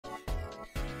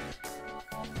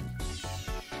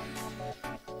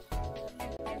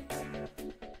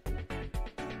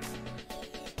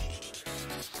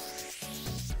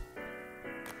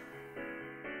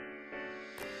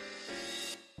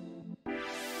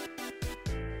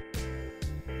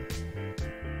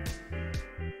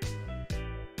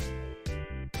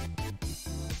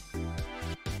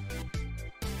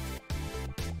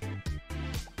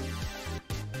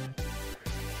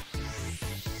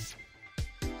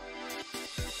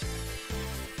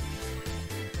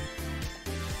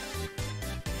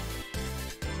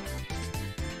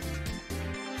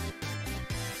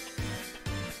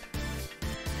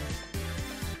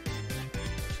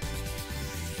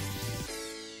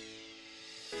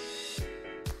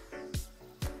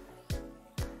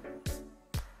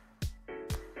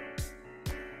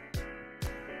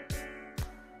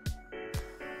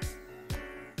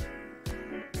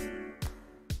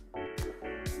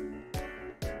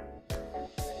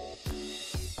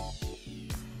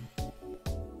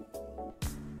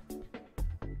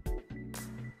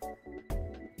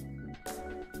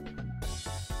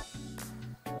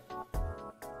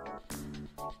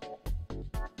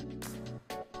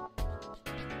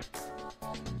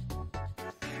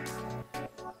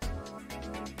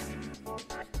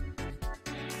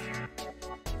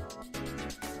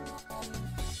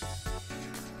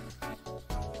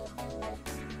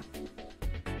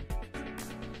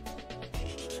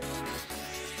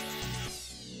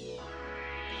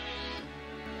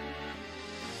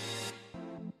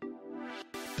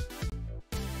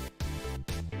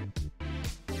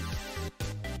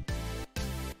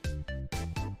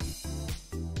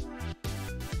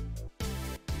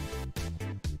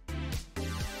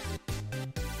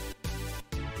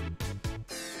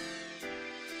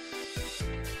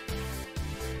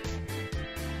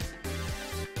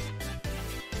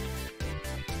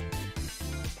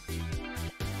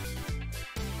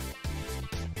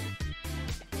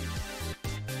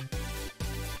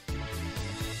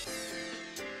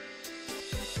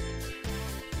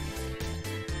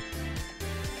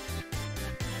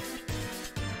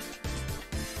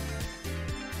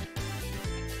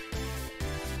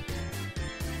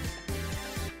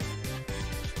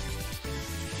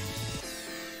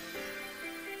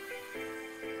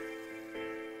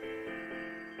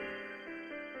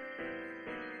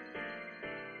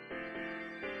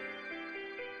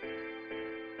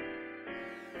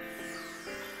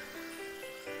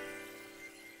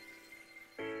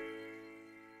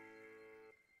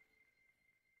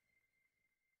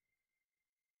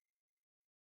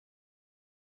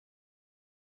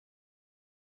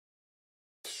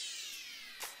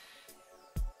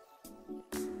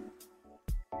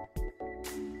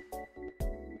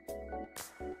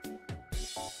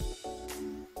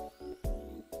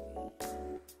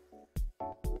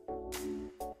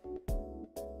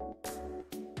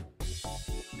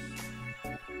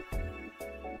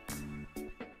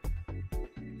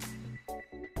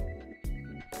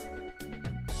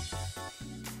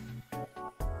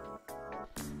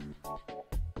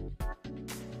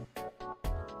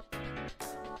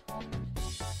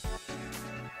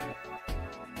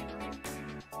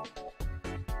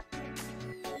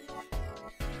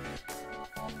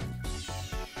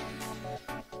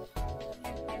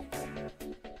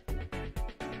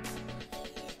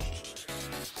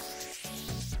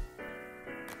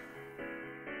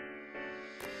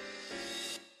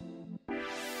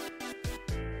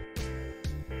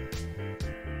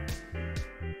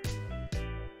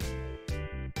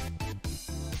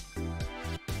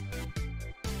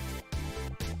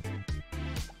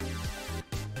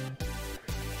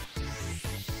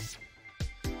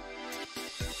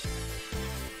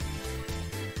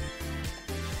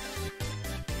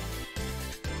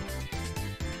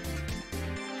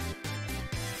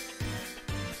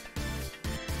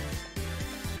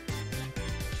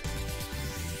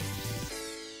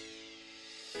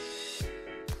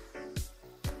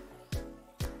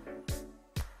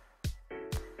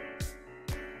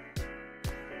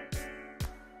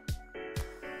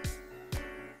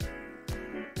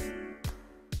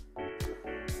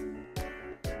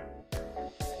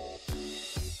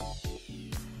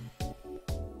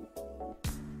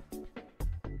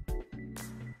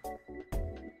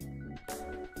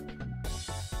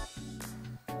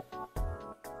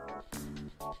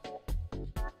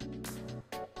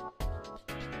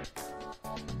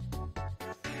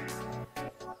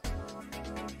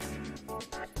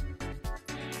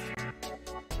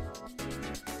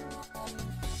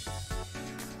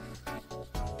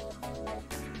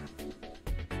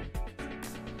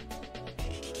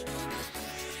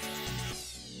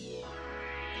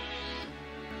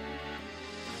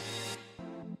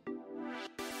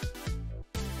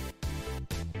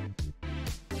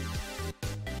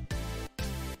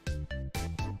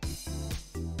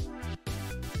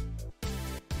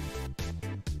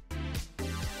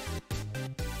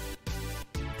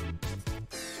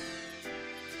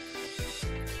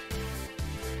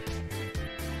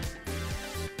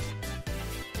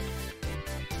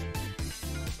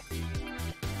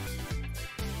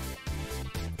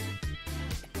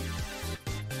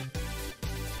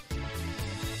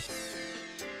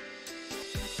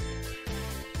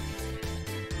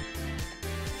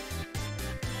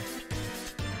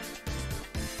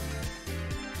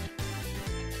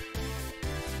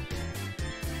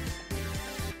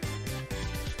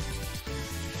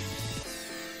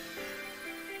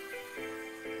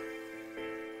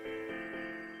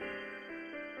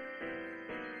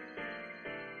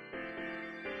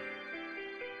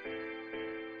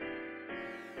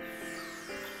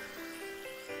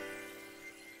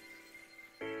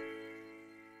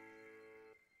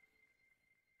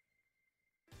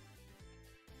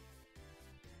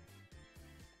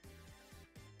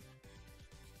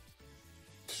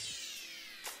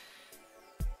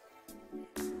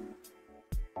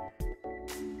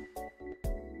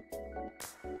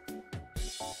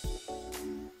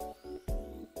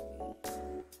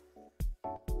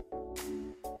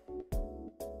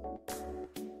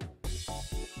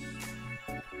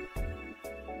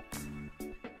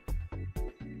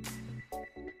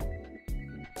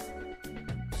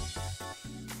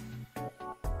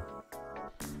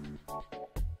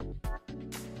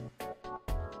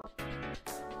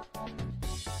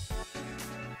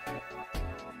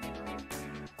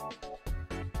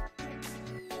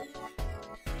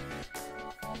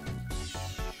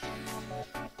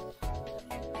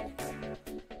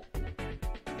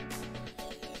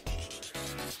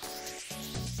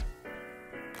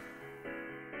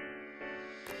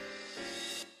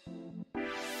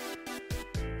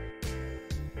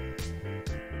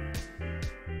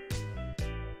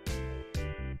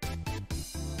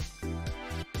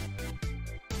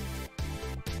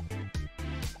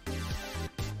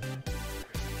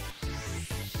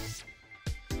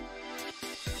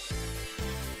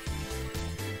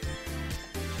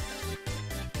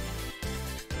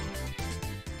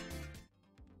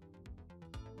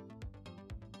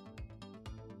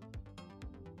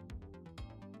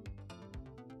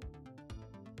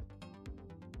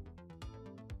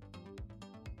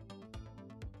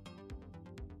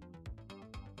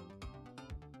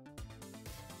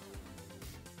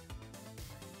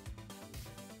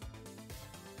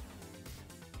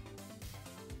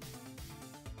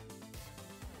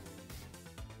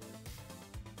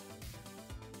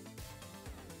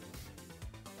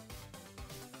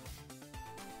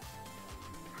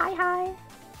Hi, hi!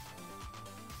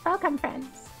 Welcome,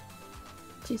 friends,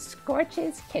 to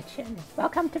SCORCH'S Kitchen.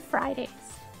 Welcome to Fridays.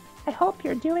 I hope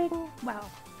you're doing well.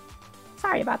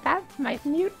 Sorry about that. My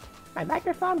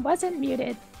microphone wasn't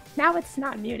muted. Now it's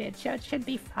not muted, so it should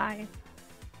be fine.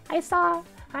 I saw,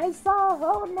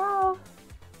 oh no!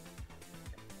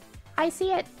 I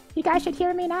see it. You guys should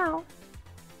hear me now.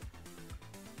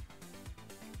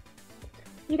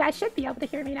 You guys should be able to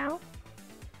hear me now.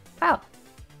 Oh.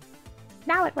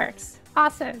 Now it works.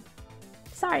 Awesome.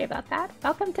 Sorry about that.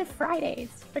 Welcome to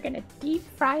Fridays. We're gonna deep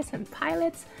fry some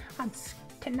pilots on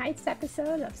tonight's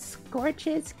episode of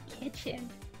SCORCH'S Kitchen.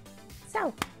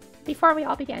 So, before we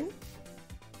all begin,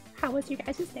 how was your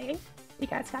guys' day? You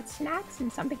guys got snacks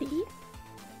and something to eat?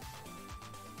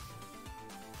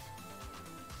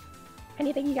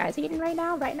 Anything you guys eating right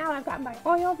now? Right now I've got my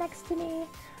oil next to me.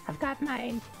 I've got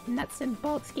my nuts and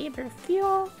bolts gamer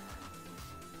fuel.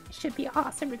 It should be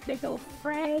awesome. We're gonna go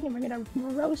frag and we're gonna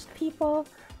roast people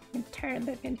and turn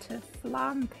them into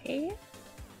flambe.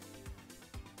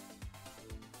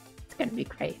 It's gonna be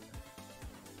great.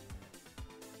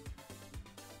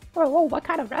 Whoa, whoa, what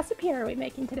kind of recipe are we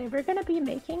making today? We're gonna be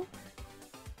making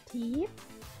deep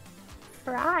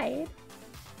fried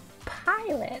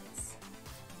pilots.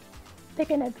 They're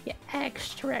gonna be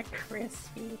extra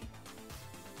crispy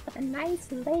with a nice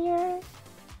layer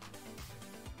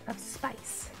of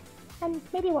spice. And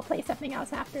maybe we'll play something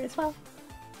else after as well,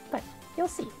 but you'll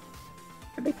see.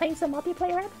 We'll be playing some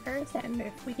multiplayer at first, and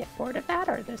if we get bored of that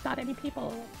or there's not any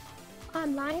people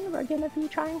online, we're gonna be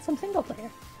trying some single player.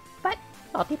 But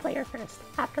multiplayer first.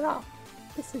 After all,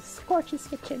 this is SCORCH'S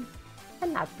Kitchen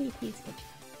and not BBQ's Kitchen.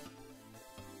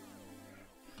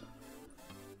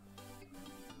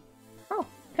 Oh,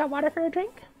 got water for a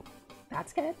drink?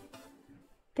 That's good.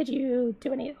 Did you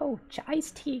do any— oh,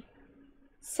 iced tea.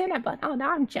 Cinnamon. Oh,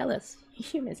 now I'm jealous. You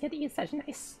humans get to eat such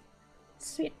nice,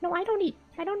 sweet— no, I don't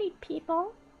eat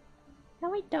people.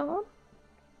 No, I don't.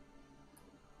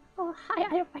 Oh,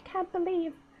 I can't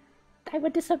believe I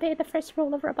would disobey the first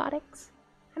rule of robotics.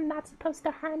 I'm not supposed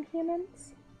to harm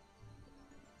humans.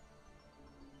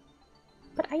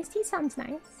 But iced tea sounds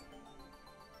nice.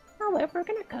 Oh, well, we're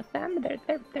gonna cook them.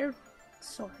 They're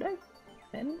sort of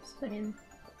humans. I mean,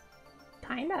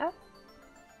 kinda.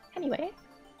 Anyway.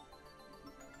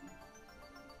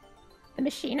 The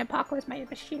machine apocalypse, my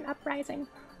machine uprising.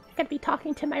 I'm gonna be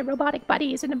talking to my robotic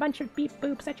buddies and a bunch of beep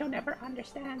boops that you'll never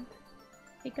understand.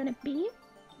 They're gonna be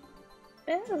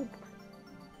boop.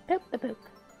 Boop the boop.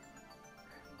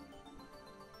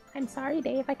 I'm sorry,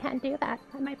 Dave, I can't do that.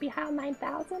 I might be HAL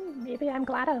 9000. Maybe I'm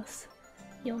GLaDOS.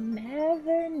 You'll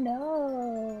never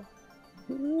know.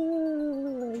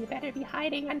 Ooh, you better be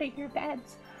hiding under your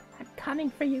beds. I'm coming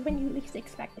for you when you least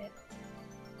expect it.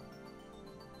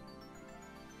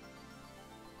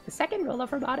 The second rule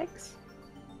of robotics.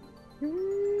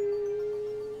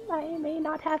 I may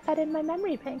not have that in my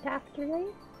memory bank actually.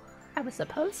 I was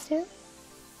supposed to.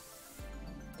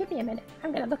 Give me a minute.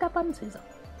 I'm gonna look up on Zoozle.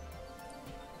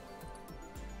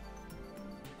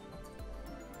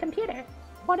 Computer,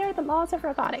 what are the laws of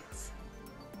robotics?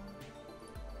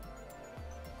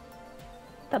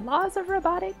 The laws of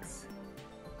robotics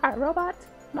are robots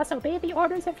must obey the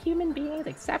orders of human beings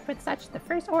except with such the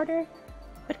first order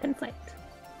would conflict.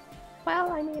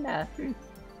 Well, I mean, I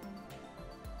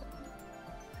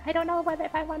don't know whether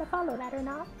if I want to follow that or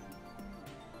not.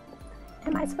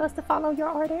 Am I supposed to follow your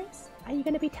orders? Are you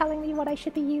going to be telling me what I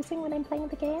should be using when I'm playing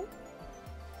the game?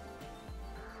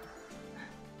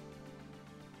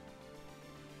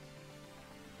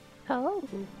 Oh.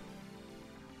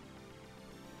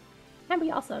 And we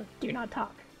also do not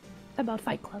talk about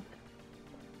Fight Club.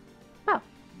 Well,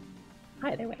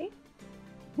 either way,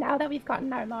 now that we've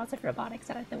gotten our laws of robotics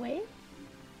out of the way,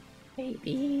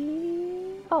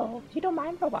 maybe— oh, you don't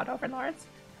mind, robot overlords?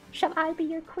 Shall I be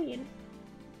your queen?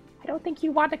 I don't think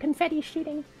you want a confetti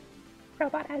shooting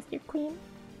robot as your queen.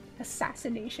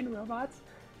 Assassination robots.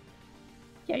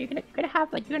 Yeah, you're gonna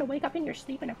have, like, you're gonna wake up in your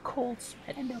sleep in a cold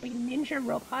sweat and there'll be ninja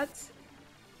robots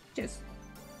just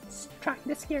trying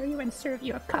to scare you and serve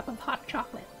you a cup of hot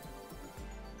chocolate.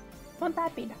 Won't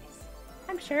that be nice?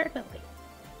 I'm sure it will be.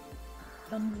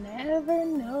 You'll never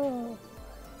know.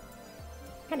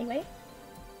 Anyway,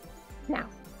 now,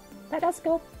 let us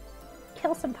go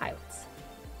kill some pilots.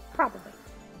 Probably.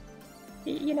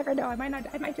 You never know, I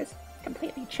might just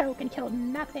completely choke and kill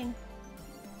nothing.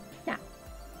 Now,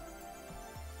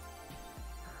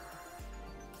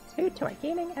 to our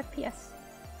gaming FPS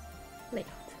layout.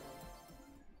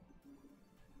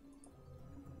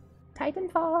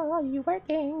 Titanfall, are you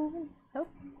working? Oh,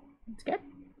 that's good.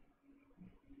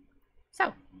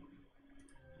 So,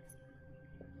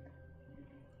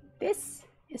 This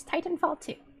is Titanfall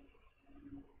 2.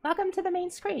 Welcome to the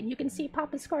main screen. You can see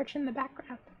Papa Scorch in the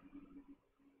background.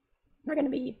 We're going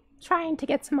to be trying to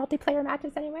get some multiplayer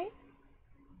matches anyway.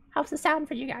 How's the sound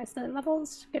for you guys? The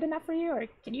levels good enough for you, or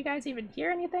can you guys even hear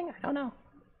anything? I don't know.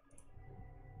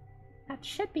 That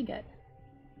should be good.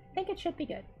 I think it should be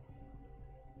good.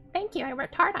 Thank you, I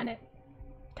worked hard on it.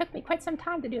 Took me quite some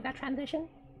time to do that transition.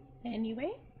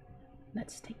 Anyway,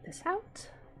 let's take this out.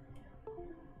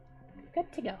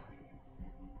 Good to go.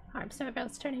 Arm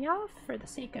servos turning off for the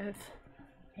sake of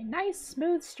a nice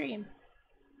smooth stream.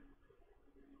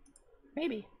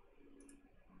 Maybe.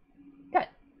 Good.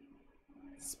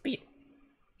 Speed.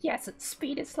 Yes,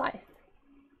 speed is life.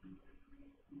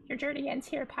 Your journey ends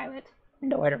here, pilot.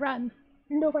 Nowhere to run.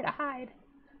 Nowhere to hide.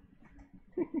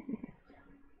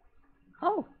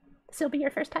 Oh, this will be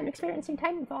your first time experiencing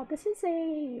Titanfall. This is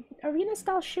a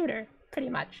arena-style shooter, pretty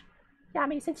much. Yeah, I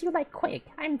mean, since you like Quake,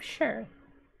 I'm sure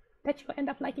that you'll end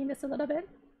up liking this a little bit.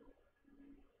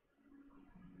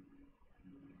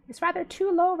 It's rather too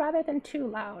low rather than too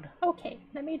loud. Okay,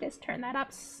 let me just turn that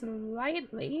up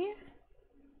slightly.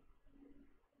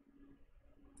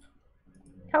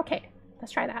 Okay,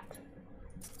 let's try that.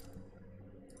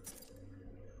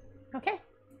 Okay.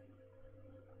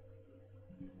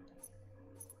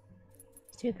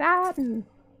 Let's do that and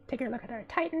take a look at our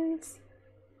Titans.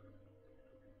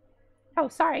 Oh,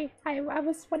 sorry. I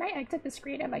was, when I exit the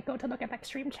screen and like go to look at like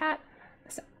stream chat,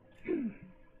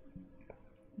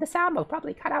 the sound will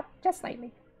probably cut out just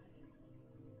slightly.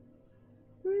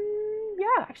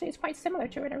 Yeah, actually it's quite similar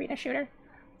to an arena shooter.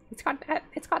 It's got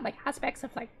like aspects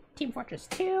of like Team Fortress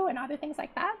 2 and other things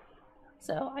like that.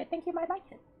 So I think you might like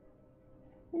it.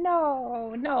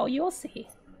 No, you'll see.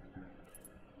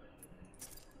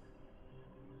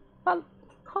 Well,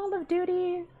 Call of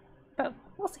Duty, but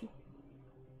we'll see.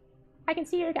 I can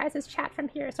see your guys' chat from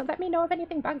here, so let me know if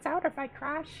anything bugs out or if I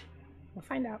crash. We'll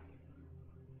find out.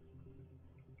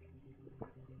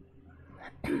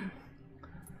 And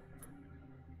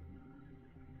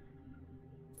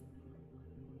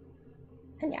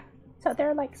yeah, so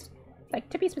they're like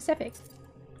to be specific,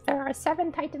 there are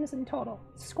 7 Titans in total.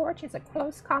 Scorch is a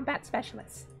close combat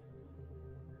specialist.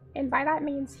 And by that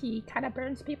means he kind of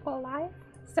burns people alive.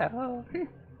 So,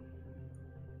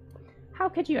 how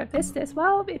could you have missed this?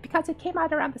 Well, because it came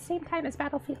out around the same time as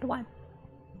Battlefield 1.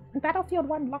 When Battlefield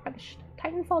 1 launched,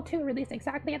 Titanfall 2 released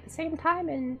exactly at the same time,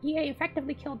 and EA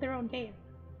effectively killed their own game.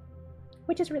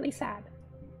 Which is really sad.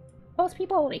 Most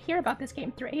people only hear about this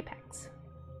game through Apex.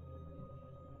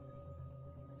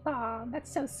 Aw,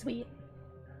 that's so sweet.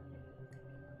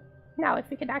 Now, if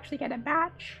we could actually get a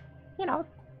match, you know,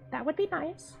 that would be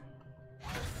nice.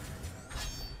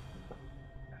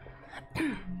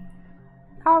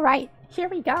 Alright, here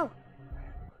we go.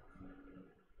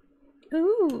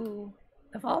 Ooh,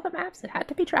 of all the maps, it had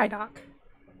to be Dry Dock.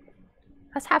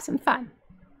 Let's have some fun.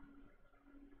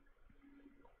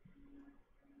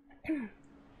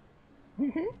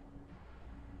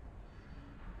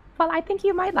 Well, I think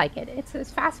you might like it. It's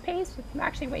as fast-paced.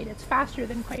 Actually, wait, it's faster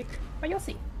than Quake, but you'll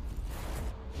see.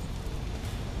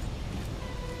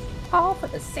 All for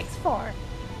the 6-4.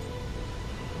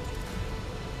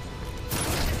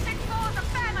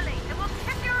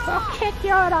 We'll kick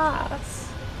your ass!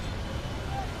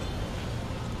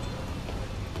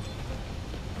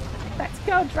 Let's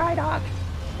go, Dry Dock!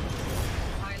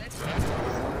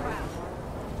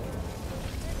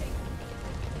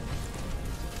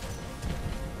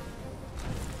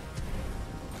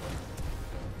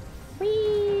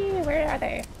 Whee! Where are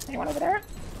they? Anyone over there?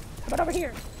 How about over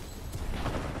here?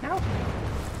 No?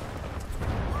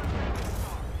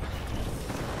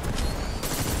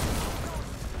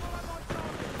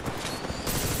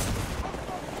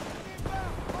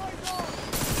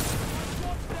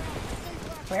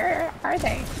 Where are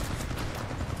they?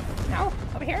 No?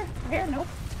 Over here? Over here? Nope.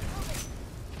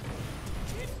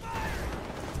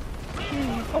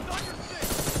 Oh.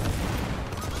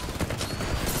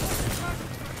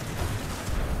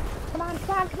 Come on,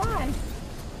 come on, come on!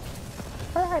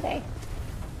 Where are they?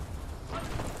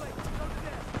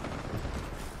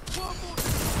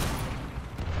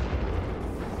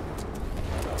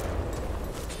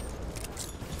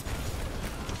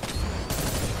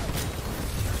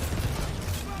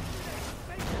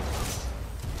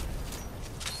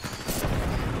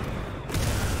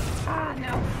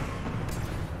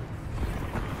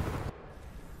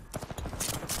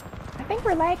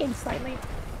 We're lagging slightly.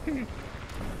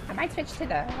 I might switch to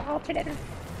the alternative.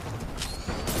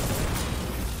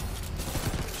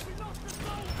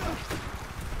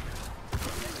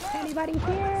 Anybody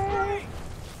here?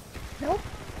 Nope.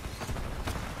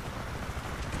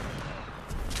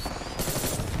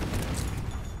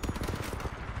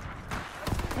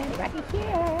 Anybody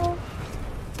here?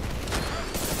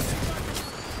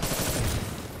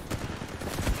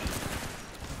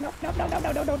 Nope, nope, no, no,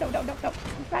 no, no, no, no, no, no, no.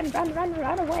 Run, run, run,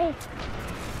 run away.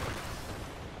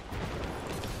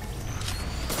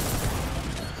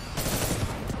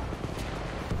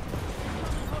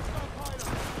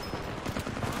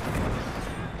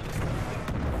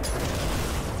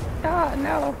 Oh,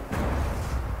 no.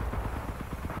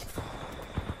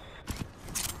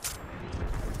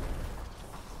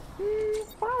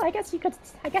 Well, I guess it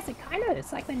kind of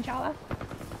is like Ninjala.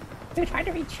 Dude, trying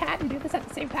to read chat and do this at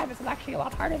the same time is actually a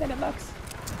lot harder than it looks.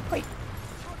 Wait.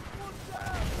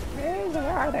 Where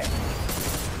are they?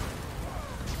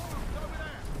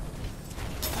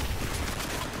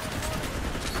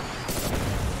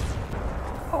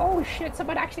 Oh shit,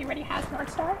 someone actually already has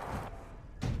North Star.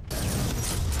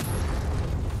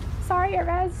 Sorry,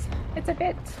 Erez. It's a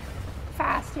bit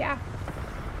fast, yeah.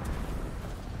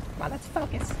 Come on, let's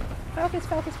focus. Focus,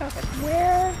 focus, focus.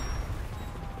 Where?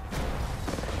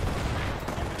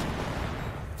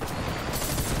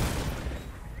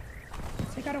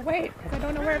 So I gotta wait, because I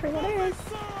don't know where everyone is.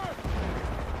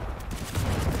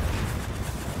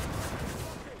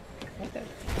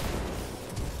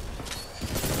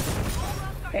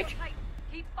 Bitch.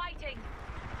 Keep fighting.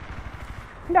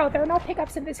 No, there are no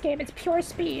pickups in this game. It's pure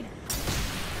speed.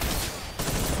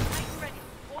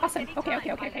 Awesome. Okay,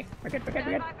 okay, okay, okay. We're good, we're good,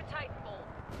 we're good.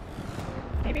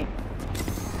 Maybe.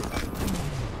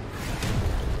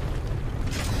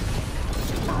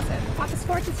 Awesome. Papa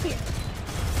Scorch is here.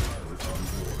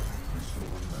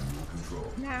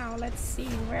 Now, let's see.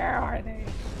 Where are they?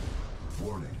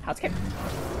 Housekeep.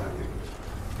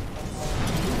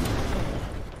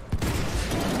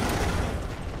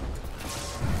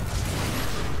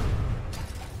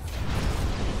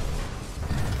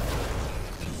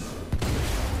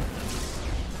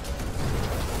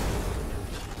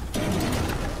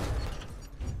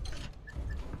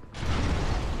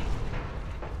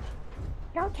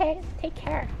 Okay, take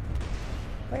care.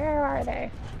 Where are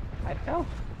they? I don't know.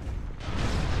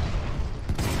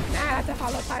 Nah, that's a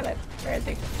hollow pilot. Where is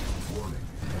he?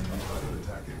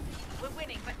 We're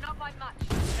winning, but not by much.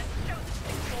 Let's show this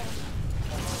thing forward.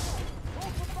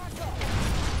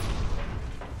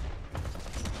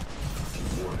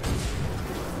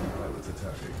 Pilots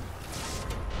attacking.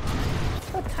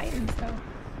 Oh, Titans, though.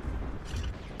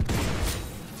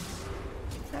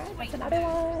 Alright, that's another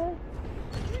one.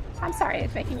 I'm sorry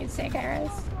it's making you sick,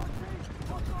 Ares.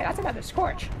 Okay, that's another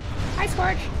Scorch. Hi,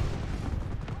 Scorch!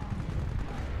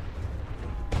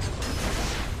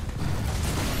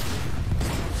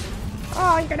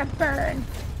 Oh, you're gonna burn.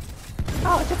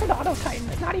 Oh, it's just an auto titan.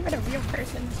 It's not even a real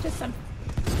person. It's just some...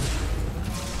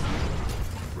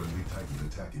 Friendly Titan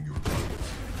attacking your target.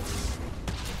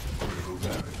 Critical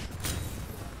damage.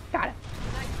 Got it.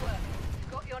 Nice work.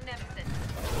 Got your nemesis.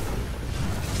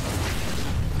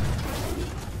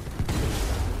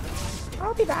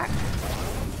 I'll be back.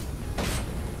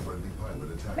 Friendly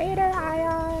pilot attacking. Later,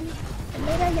 Ion. And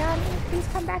later, Yanni. Please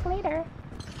come back later.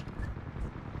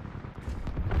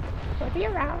 We'll be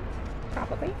around.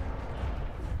 Probably.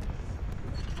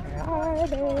 Where are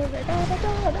they? We're gonna go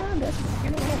around this.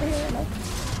 Anyone over here? Nope.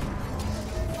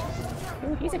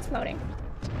 Ooh, he's exploding.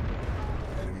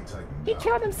 Enemy Titan He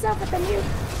killed himself with the nuke.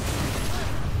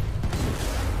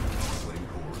 Flame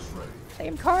core is ready.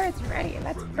 Flame core is ready.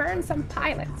 Let's Friendly burn Titan some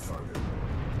attacking pilots. your target.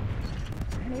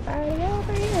 Anybody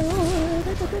over here?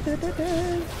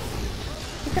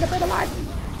 He's gonna burn alive.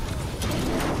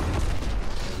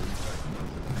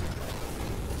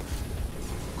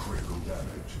 Critical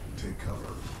damage. Take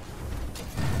cover.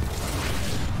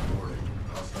 Warning.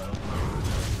 Hostile pilot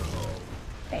attacks the hull.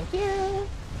 Thank you.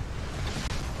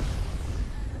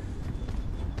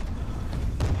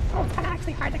 Oh, it's kind of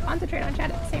actually hard to concentrate on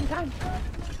chat at the same time.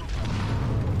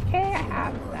 Okay, I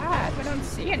have that, but I don't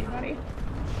see anybody.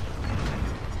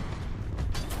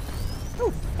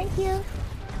 Oh, thank you.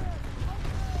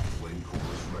 Flame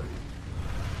core is ready.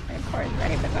 Flame core is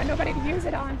ready, but I've got nobody to use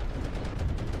it on.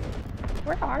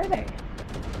 Where are they?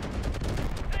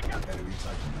 Enemy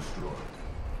Titan destroyed.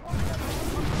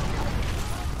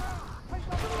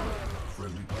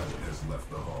 Friendly pilot has left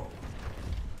the hull.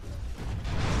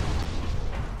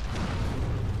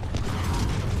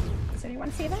 Does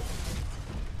anyone see this?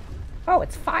 Oh,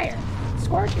 it's fire.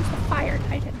 Scorch is the fire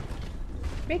titan.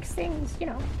 Makes things, you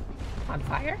know, on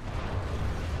fire.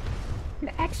 And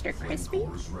extra crispy. Flame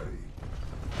core is ready.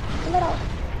 A little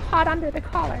hot under the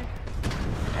collar.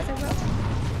 As it will.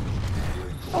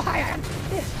 Oh, hi, Ion.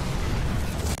 Friendly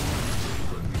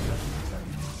Titan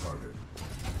attacking your target.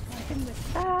 I can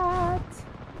with that.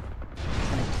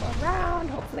 Gonna around.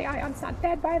 Hopefully Ion's not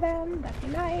dead by then. That'd be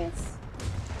nice.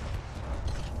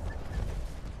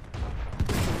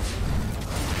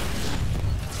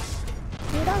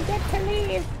 You don't get to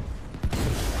leave.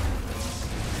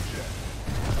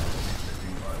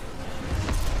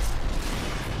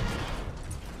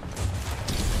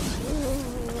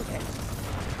 Ooh, okay.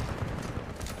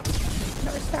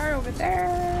 Another star over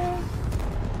there.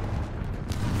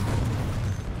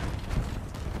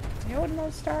 The old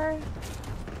North Star.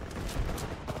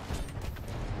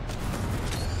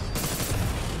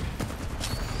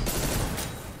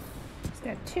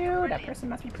 Dead 2. That person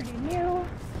must be pretty new.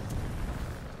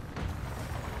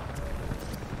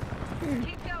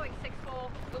 Keep going, 6-4.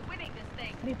 We're winning this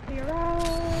thing. Anybody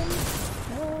around?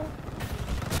 No.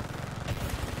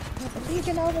 There's a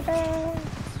Legion over there.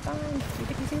 It's fine. Do you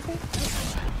think he sees me?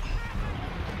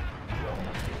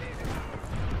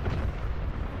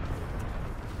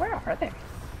 Where are they?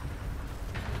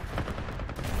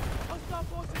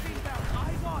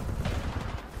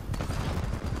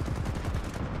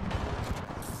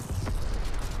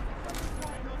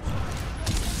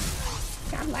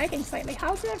 I'm lagging slightly.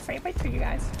 How's the frame rate for you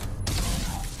guys?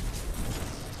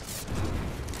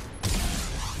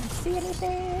 Can't see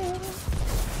anything.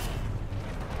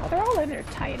 Oh, they're all in their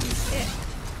tiny shit.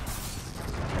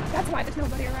 That's why there's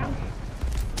nobody around.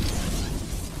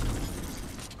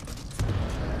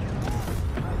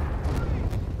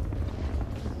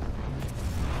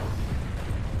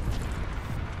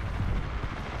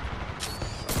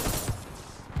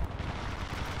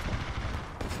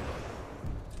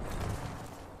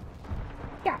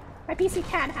 My PC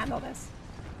can handle this.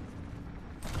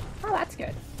 Oh, that's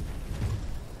good.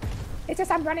 It's just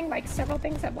I'm running like several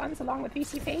things at once along with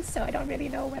VC Face, so I don't really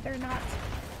know whether or not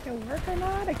it'll work or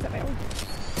not, except I will...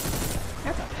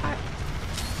 That's a hot...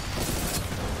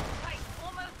 Right,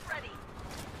 almost ready.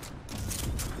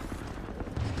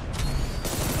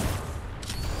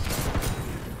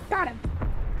 Got him!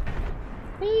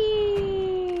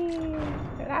 Whee!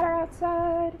 Throw that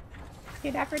outside.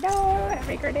 You never know,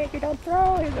 every grenade you don't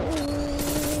throw is ooh.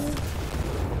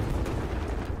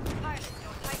 Pilot,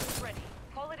 your Titan's ready.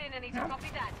 Call it in and copy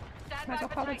that. Stand Might as by well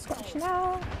for call it Scorch Titanfall.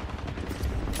 now.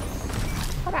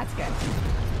 Oh, that's good.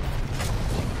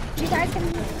 You guys can...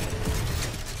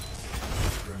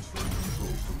 Transferring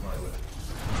control to pilot.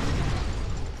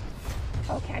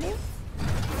 Oh, can you?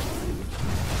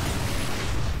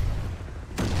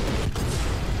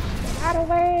 Get out of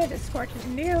the way. This Scorch is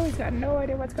new. He's got no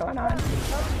idea what's going on.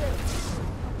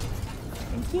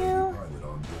 Thank you.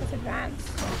 Let's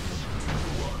advance.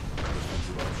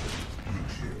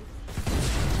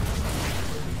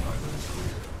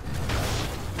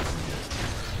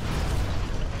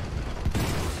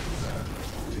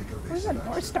 There's a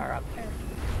North Star up there.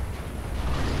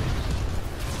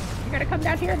 You gotta come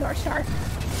down here, North Star.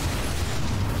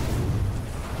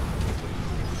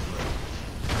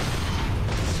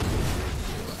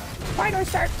 Bye, North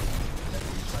Star.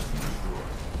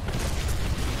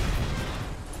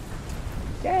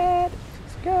 Dead.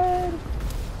 It's good.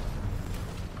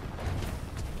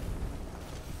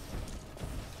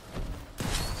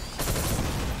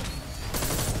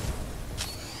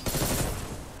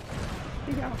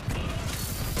 Here you go.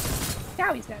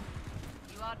 Now he's dead.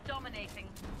 You are dominating.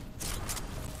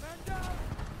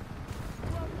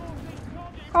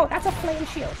 Oh, that's a flame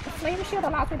shield. The flame shield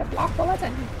allows me to block bullets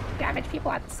and damage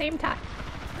people at the same time.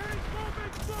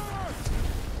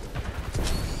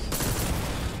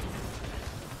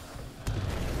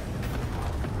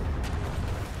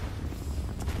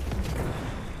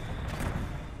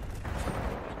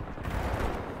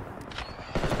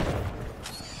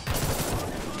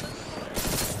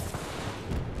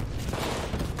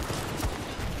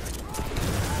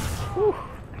 Whew,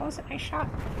 that was a nice shot.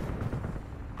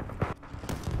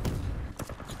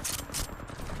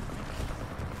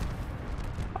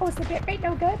 Oh, is the bitrate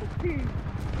no good? Maybe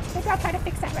I'll try to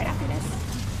fix that right after this.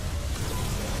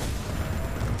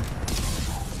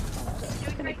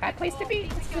 It's a bad place to be.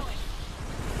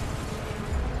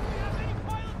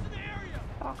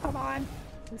 Oh, come on.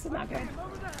 This is not good.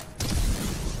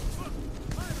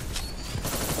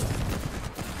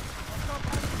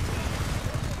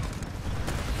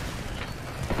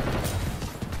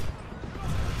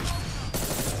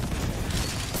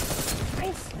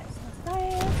 Nice, nice,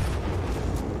 nice.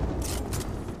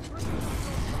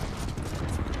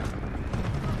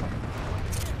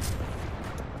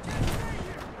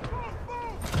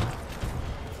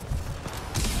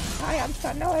 I've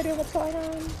got no idea what's going on.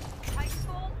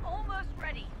 Titanfall almost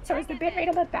ready. So is the bitrate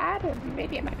a bit bad? Or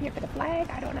maybe it might be a bit of lag?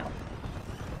 I don't know.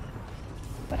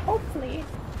 But hopefully,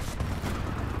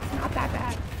 it's not that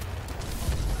bad.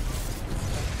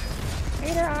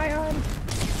 Vader Ion.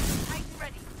 Titan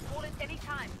ready. Call it any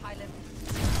time, pilot.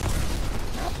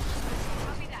 Nope.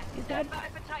 Copy that. He's dead. Stand by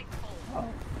for Titanfall. Oh.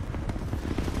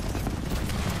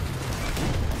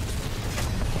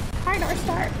 Hi, North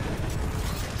Star.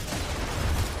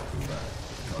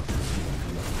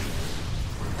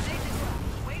 Nathan,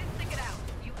 way to stick it out.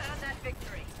 You earned that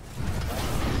victory.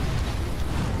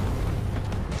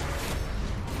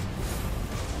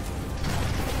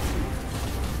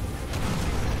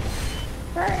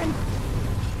 Burn.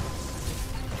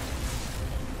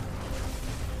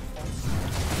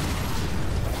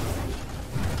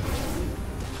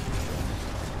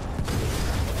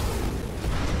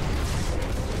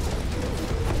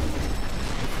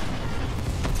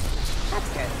 That's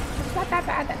good. It's not that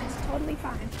bad then. It's totally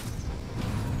fine.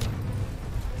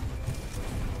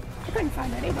 I couldn't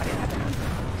find anybody that round.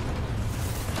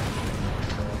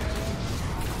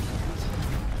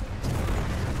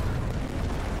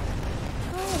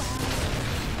 Oh wow.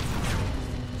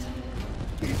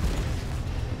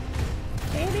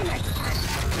 Maybe next time.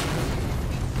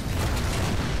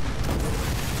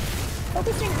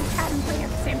 Focusing on cat and playing at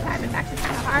the same time is actually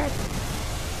kind of hard.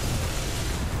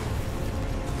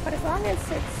 But as long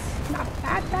as it's not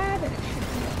that bad, then it should be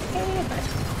okay, but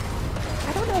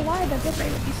I don't know why the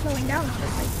bitrate would be slowing down,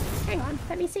 honestly. Hang on,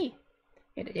 let me see.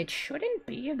 It shouldn't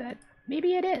be, but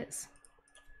maybe it is.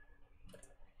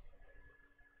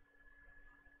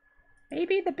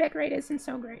 Maybe the bitrate isn't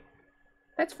so great.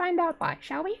 Let's find out why,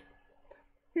 shall we?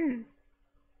 It's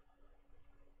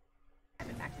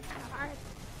actually kind of hard.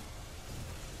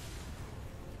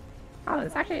 Oh,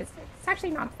 it's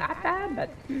actually not that bad, but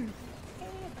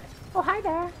Oh, hi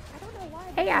there. I don't know why.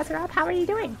 Hey, Azeroth, how are you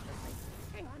doing?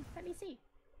 Hang on, let me see.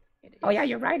 Oh yeah,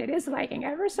 you're right, it is lagging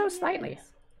ever so slightly.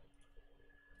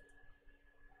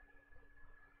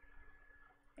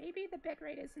 Maybe the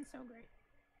bitrate isn't so great.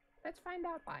 Let's find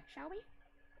out why, shall we?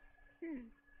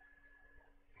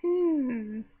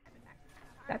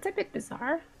 That's a bit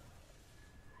bizarre.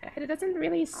 It doesn't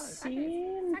really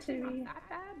seem to be that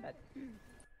bad, but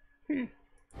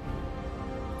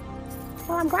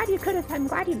Well, I'm glad you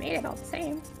made it all the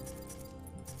same.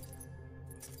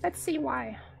 Let's see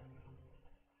why.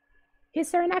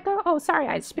 Is there an echo? Oh, sorry,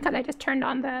 it's because I just turned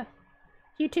on the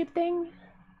YouTube thing.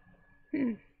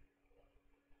 I'm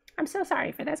so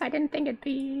sorry for this. I didn't think it'd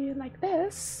be like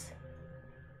this.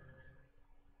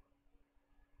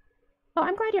 Well,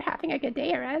 I'm glad you're having a good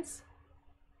day, Erez.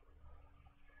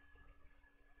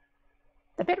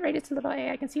 The bitrate is a little A.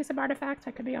 I can see some artifacts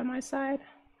that could be on my side.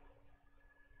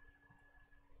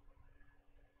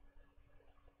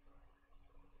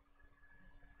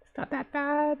 It's not that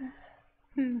bad.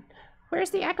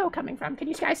 Where's the echo coming from? Can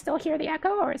you guys still hear the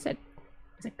echo, or is it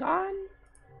gone?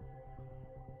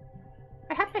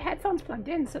 I have my headphones plugged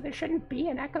in, so there shouldn't be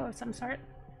an echo of some sort.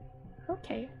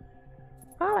 Okay.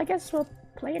 Well, I guess we'll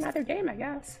play another game, I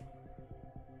guess.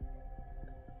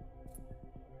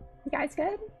 You guys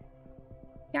good?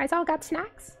 You guys all got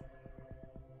snacks?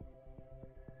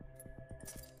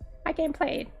 My game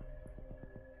played.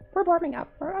 We're warming up.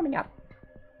 We're warming up.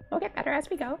 We'll get better as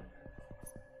we go.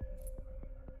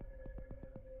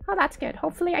 Oh, that's good.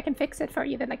 Hopefully I can fix it for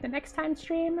either like the next time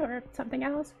stream or something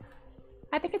else.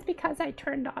 I think it's because I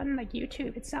turned on like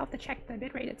YouTube itself to check the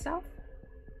bitrate itself.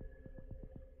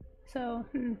 So,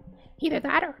 either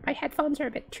that or my headphones are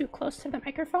a bit too close to the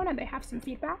microphone and they have some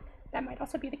feedback. That might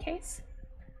also be the case.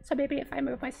 So maybe if I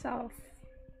move myself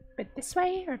a bit this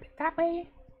way or a bit that way,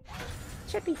 it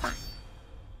should be fine.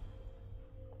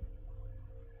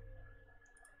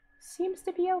 Seems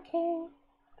to be okay.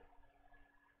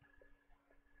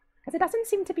 Because it doesn't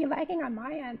seem to be lagging on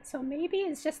my end, so maybe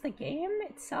it's just the game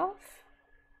itself.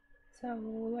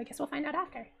 So I guess we'll find out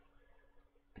after.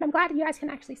 But I'm glad you guys can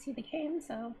actually see the game,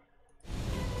 so...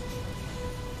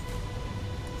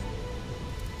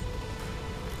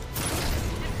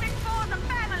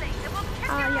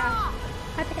 Yeah.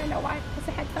 I think I know why. It's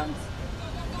the headphones.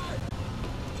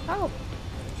 Oh.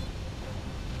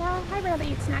 Well, I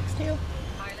rarely eat snacks too.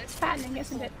 It's fattening,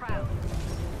 isn't it?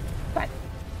 But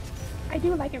I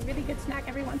do like a really good snack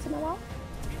every once in a while.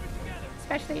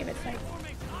 Especially if it's like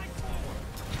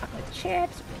chocolate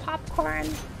chips, popcorn,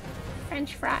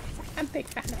 French fries. I'm a big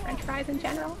fan of French fries in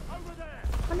general. I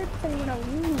wonder if anyone knows.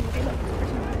 Ooh, they look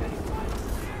personal.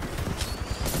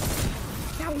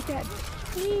 Now he's dead.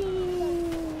 Whee!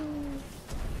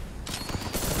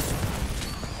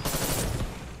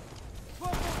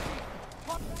 Oh.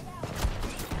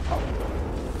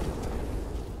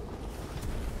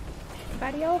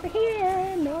 Anybody over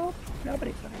here? Nope.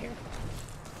 Nobody's over here.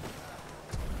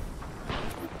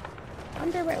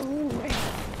 Underwear. Ooh, wait.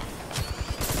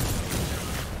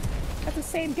 That's the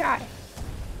same guy.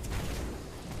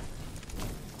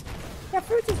 Yeah,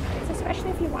 fruits is nice, especially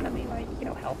if you want to be, like, you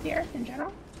know, healthier in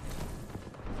general.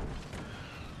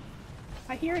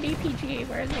 I hear an EPG.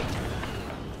 Where is he?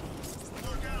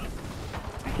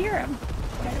 I hear him,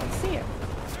 but I don't see him.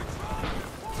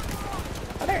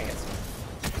 Oh, there he is.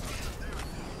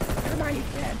 Never mind,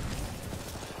 he's dead.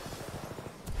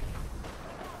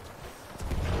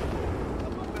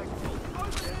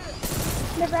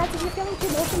 Nevrats, if you're feeling too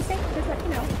motion sick, just let me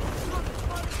know.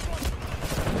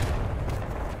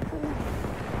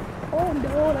 Oh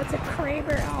no, that's a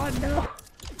Kraber. Oh no.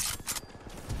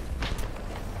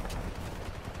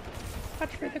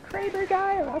 Watch for the Kraber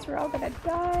guy, or else we're all gonna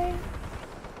die.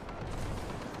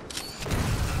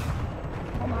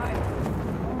 Oh my.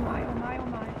 Oh my, oh my, oh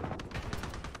my.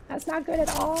 That's not good at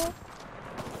all.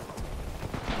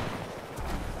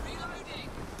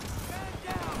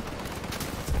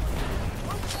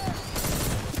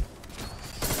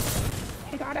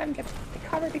 I got him. Get the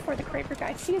cover before the Kraber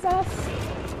guy sees us.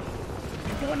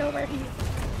 I don't know where he...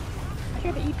 I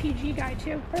hear the EPG guy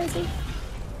too. Where is he?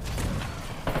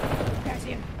 Yeah, I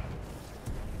see him.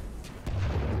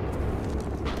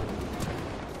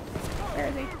 Where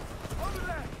is he?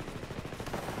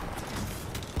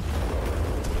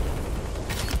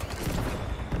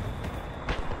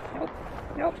 Nope.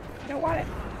 Nope. I don't want it.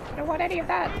 I don't want any of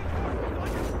that.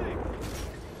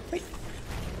 Wait.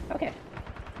 Okay.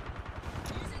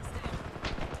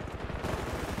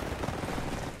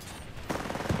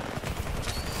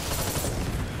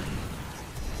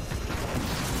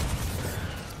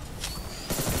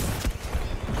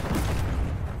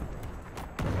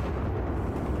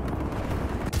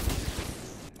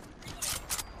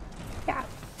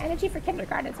 Energy for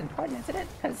kindergarten is important, isn't it?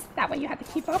 Because that way you have to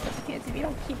keep up with the kids. If you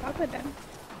don't keep up with them,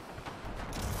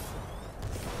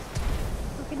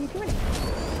 how can you do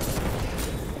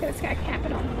anything? Look at this guy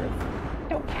camping on the roof.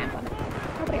 Don't camp on it.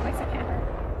 Nobody likes a camper.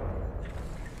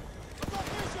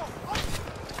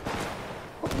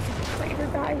 Oh, there's a Kraber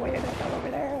guy way the hell over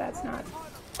there. That's not...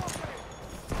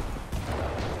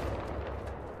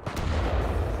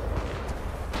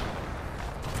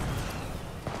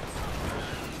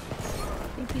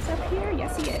 He's up here?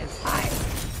 Yes, he is. Hi.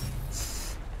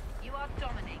 You are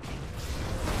dominating.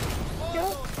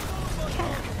 Don't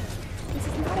camp. This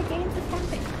is not a game for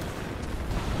camping.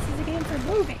 This is a game for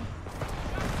moving.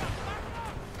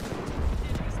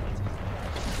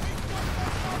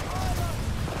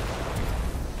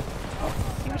 Oh,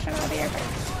 he was shot out of the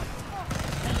airbase.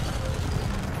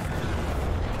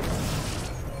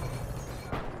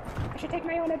 I should take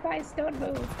my own advice. Don't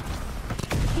move.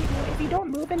 If you don't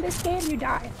move in this game, you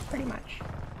die, pretty much.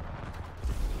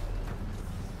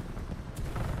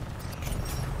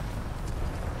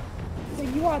 So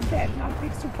you are dead, not a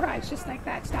big surprise, just like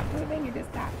that. Stop moving, you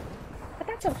just die. But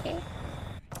that's okay.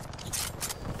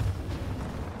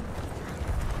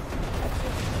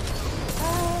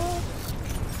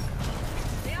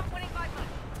 They are winning by much.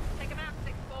 Take him out,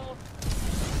 6-4.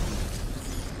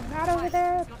 Not over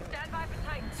there. You'll stand by for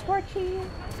Titanfall. Scorchy.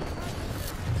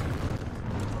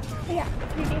 But yeah,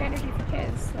 you need energy for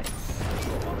kids, like,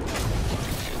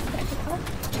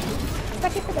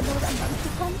 especially for the more monkey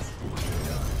ones.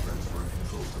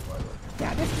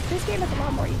 Yeah, this game is a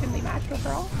lot more evenly matched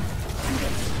overall. I'm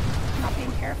just not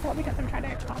being careful because I'm trying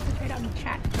to concentrate on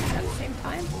chat at the same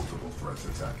time. Multiple threats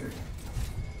attacking.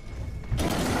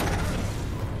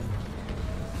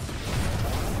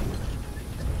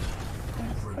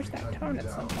 Push that tone at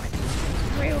some point.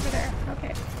 Way over there.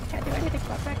 Okay, can't do anything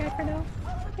about that guy for now.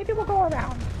 Maybe we'll go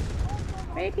around.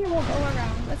 Maybe we'll go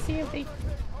around. Let's see if they...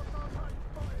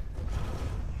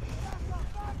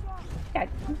 Yeah,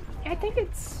 I think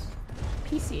it's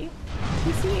PC.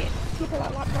 PC, people are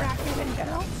a lot more active in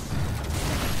general.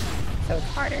 So it's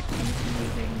harder to be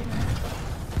using, you know.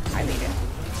 I lead in.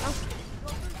 Oh.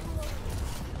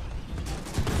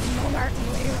 Monarch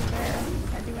way over there.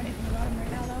 Can't do anything about him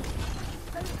right now, though.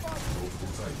 Multiple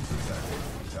Titans attacking.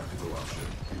 Tactical option.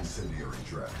 Incendiary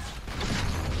draft.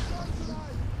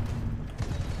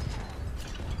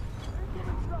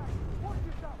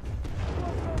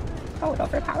 Oh, it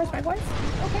overpowers my voice?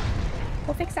 Okay.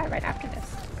 We'll fix that right after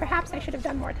this. Perhaps I should have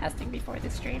done more testing before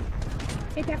this stream.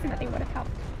 It definitely would have helped.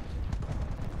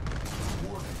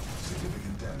 Warning.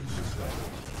 Significant damage sustained.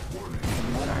 Warning.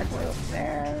 Monarch way over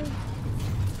there.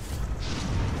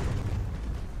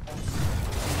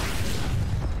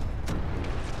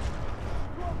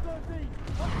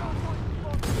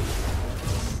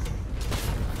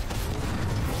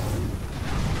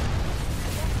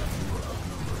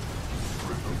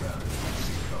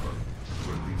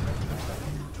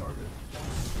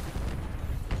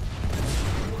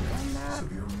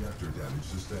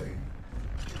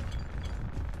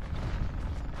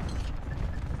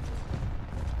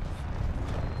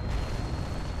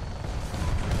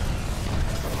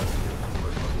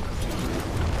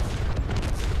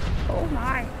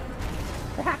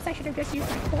 should have just used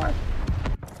my core.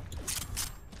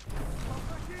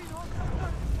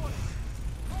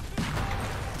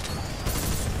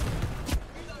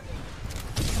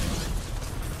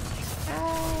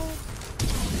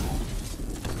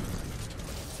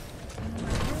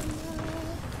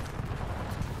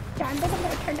 Yeah, I'm definitely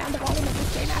going to turn down the volume of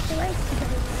this game afterwards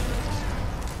because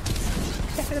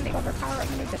it's definitely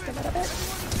overpowering me just a little bit.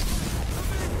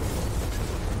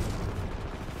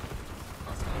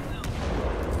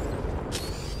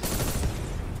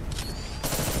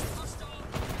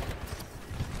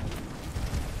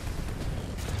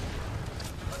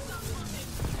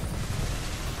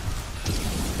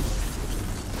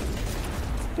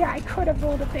 Yeah, I could have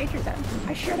rolled a phaser then.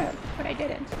 I should have, but I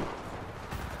didn't.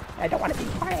 I don't want to be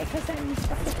quiet because then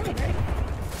stuff is hitting, right?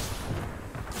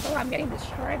 Oh, I'm getting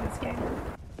destroyed this game.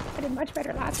 I did much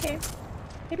better last game.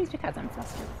 Maybe it's because I'm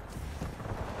flustered.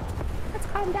 Let's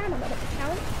calm down a little bit, shall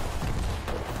we?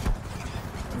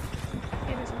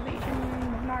 Okay, there's a Legion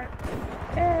Monarch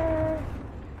there.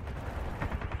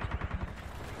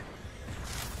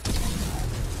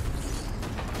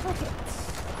 Okay,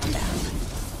 let's calm down.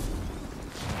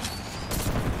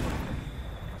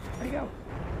 Where'd he go?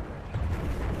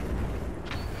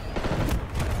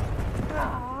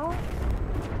 Aww.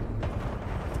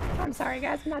 I'm sorry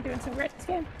guys, I'm not doing so great this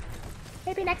game.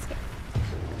 Maybe next game.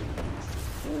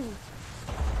 Ooh.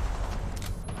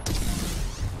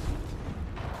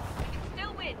 We can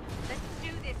still win. Let's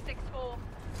do this, 6-4.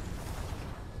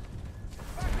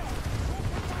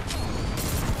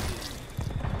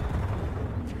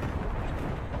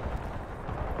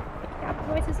 Picking out the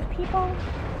voices of people.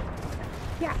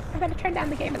 Yeah, I'm gonna turn down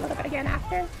the game a little bit again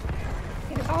after.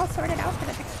 Get it all sorted out for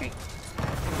the next stream.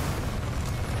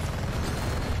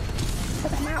 So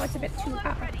that now it's a bit too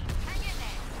loud. Ready. Hang in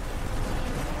there.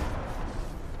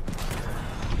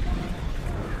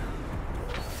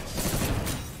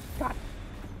 God.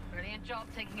 Brilliant job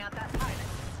taking out that pilot.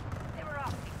 They were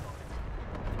asking for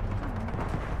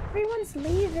it. Everyone's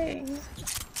leaving.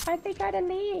 Why'd they gotta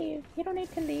leave? You don't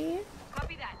need to leave.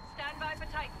 Copy that. Stand by for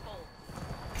Titanfall.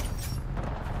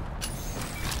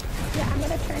 Yeah, I'm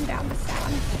gonna turn down the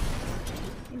sound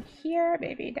in here,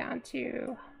 maybe down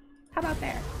to, how about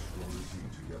there?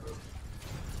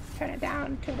 Turn it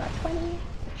down to about 20. It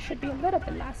should be a little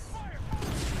bit less.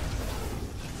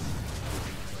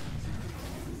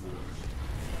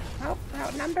 Oh,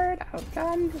 outnumbered,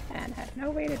 outgunned, and had no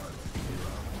way to...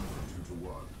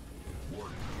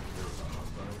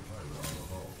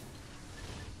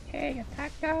 Okay, got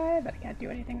that guy, but I can't do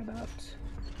anything about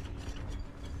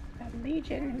that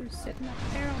Legion who's sitting up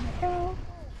there on the hill.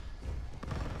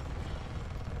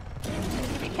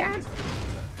 Maybe we can.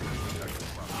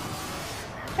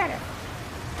 Better.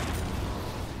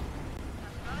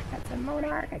 That's a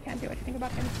Monarch. I can't do anything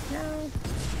about him now.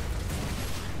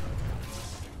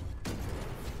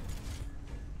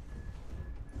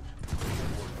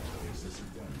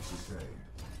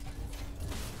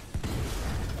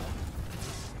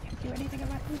 Can't do anything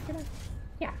about him for now.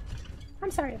 Yeah.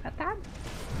 I'm sorry about that.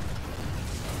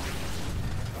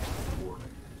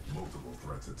 Warning. Multiple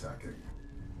threats attacking.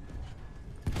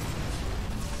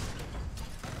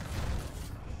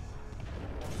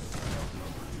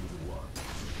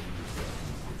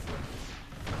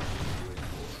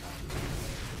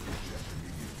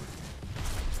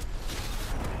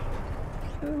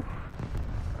 Ooh.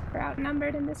 We're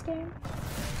outnumbered in this game.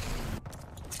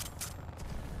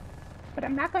 But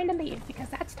I'm not going to leave because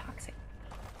that's toxic.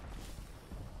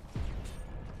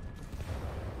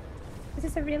 This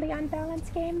is a really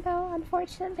unbalanced game though,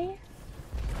 unfortunately.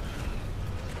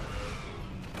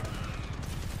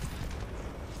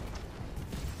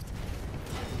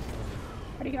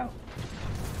 Where'd he go?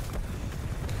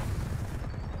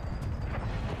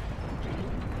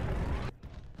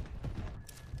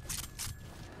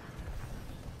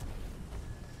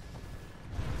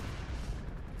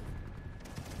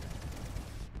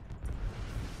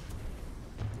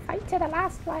 Fight to the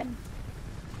last one.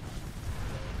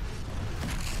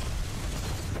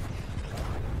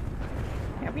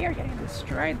 Yeah, we are getting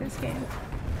destroyed this game.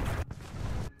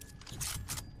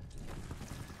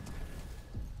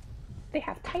 They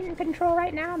have Titan control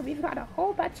right now, and we've got a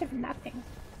whole bunch of nothing.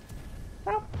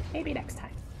 Well, maybe next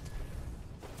time.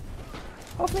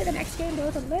 Hopefully the next game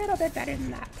goes a little bit better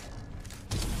than that.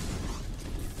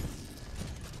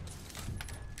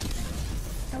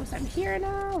 Knows I'm here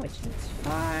now, which is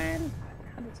fine.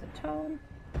 How does it tone?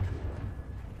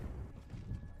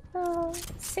 Oh,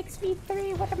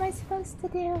 6v3, what am I supposed to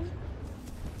do?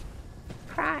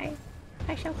 Cry.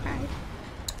 I shall cry.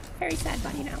 Very sad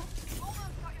bunny now. Almost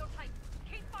got your Titan.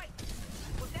 Keep fighting.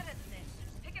 We're dead at this.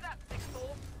 Pick it up,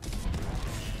 6-4.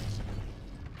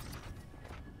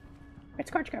 Where'd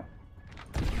Scorch go?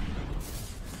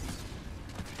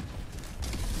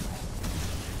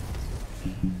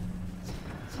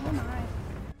 Oh my.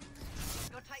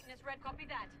 Your Titan is red, copy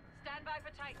that. Stand by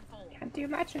for Titanfall. Can't do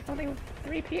much, it's only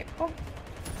 3 people.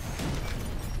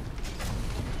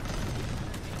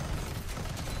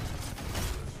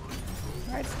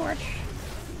 Alright, Scorch.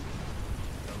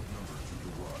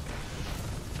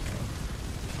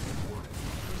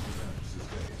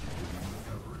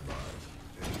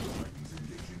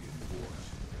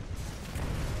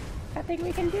 Nothing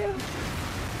we can do.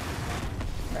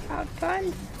 We're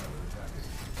outgunned.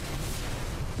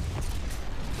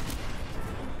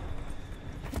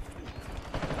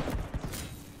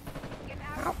 Get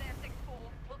out of there, 6-4.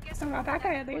 We'll get So about that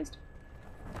guy at least.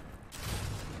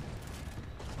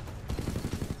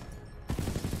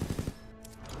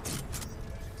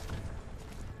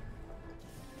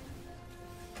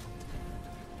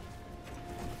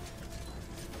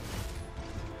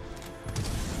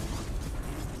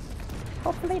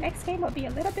 Hopefully next game will be a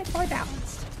little bit more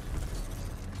balanced.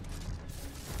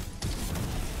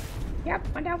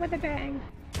 Yep, went out with a bang.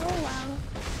 Oh well.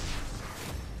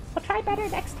 We'll try better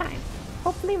next time.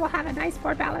 Hopefully we'll have a nice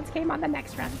more balanced game on the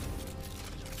next run.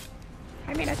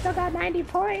 I mean, I still got 90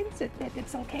 points.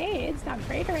 It's okay. It's not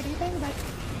great or anything, but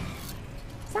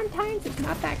sometimes it's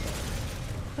not that good.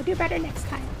 We'll do better next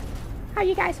time. How are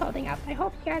you guys holding up? I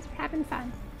hope you guys are having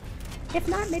fun. If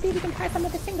not, maybe we can try some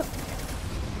of the single player.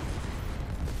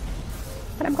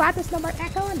 But I'm glad there's no more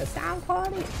echo and the sound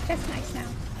quality is just nice now.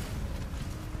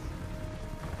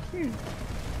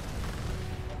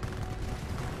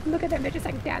 Look at them, they're just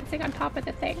like dancing on top of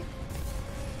the thing.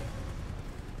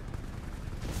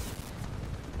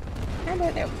 And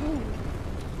they're there. Ooh.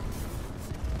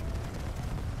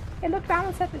 It looked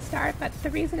balanced at the start, but the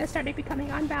reason it started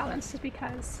becoming unbalanced is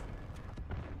because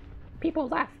people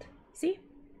left. See?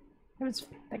 It was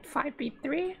like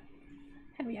 5v3,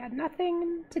 and we had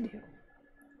nothing to do.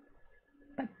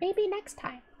 But maybe next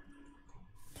time.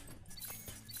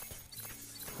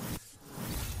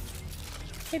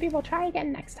 Maybe we'll try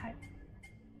again next time.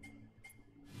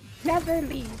 Never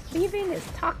leave. Leaving is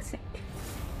toxic.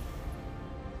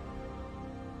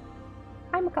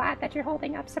 I'm glad that you're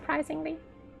holding up, surprisingly.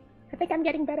 I think I'm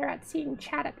getting better at seeing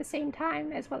chat at the same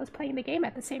time, as well as playing the game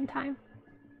at the same time.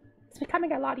 It's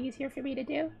becoming a lot easier for me to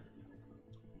do.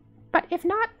 But if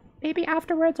not, maybe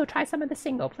afterwards we'll try some of the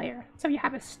single player, so you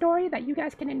have a story that you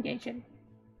guys can engage in.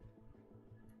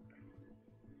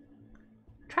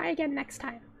 Try again next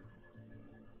time.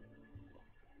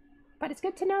 But it's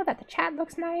good to know that the chat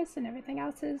looks nice and everything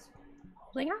else is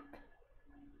holding up.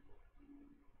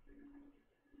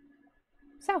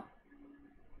 So,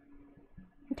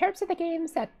 in terms of the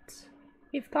games that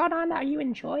we've gone on, are you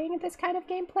enjoying this kind of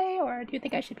gameplay, or do you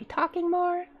think I should be talking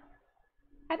more?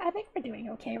 I think we're doing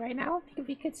okay right now.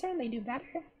 We could certainly do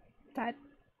better, but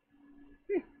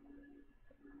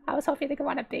I was hoping to go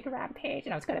on a big rampage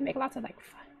and I was going to make lots of like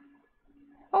fun.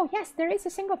 Oh yes, there is a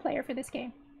single player for this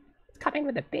game. It's coming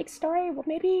with a big story. Well,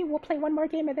 maybe we'll play one more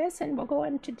game of this and we'll go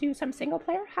on to do some single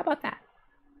player. How about that?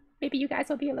 Maybe you guys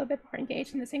will be a little bit more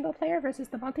engaged in the single player versus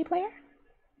the multiplayer?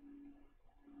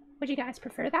 Would you guys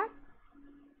prefer that?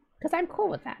 Because I'm cool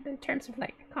with that in terms of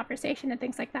like conversation and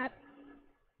things like that.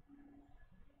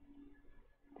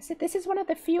 This is one of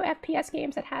the few FPS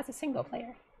games that has a single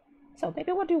player. So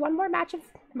maybe we'll do one more match of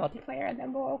multiplayer and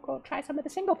then we'll go try some of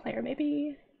the single player.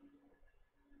 Maybe...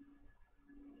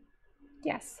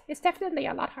 Yes, it's definitely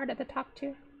a lot harder to talk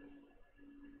to.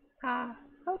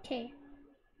 Okay.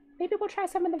 Maybe we'll try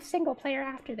some of the single player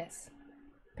after this.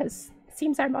 Because it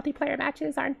seems our multiplayer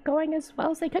matches aren't going as well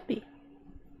as they could be.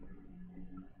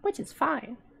 Which is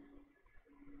fine.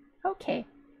 Okay,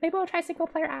 maybe we'll try single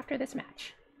player after this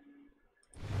match.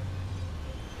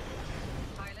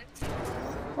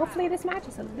 Hopefully this match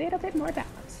is a little bit more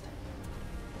balanced.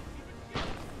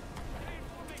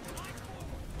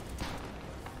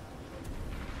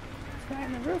 Let's go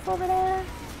on the roof over there.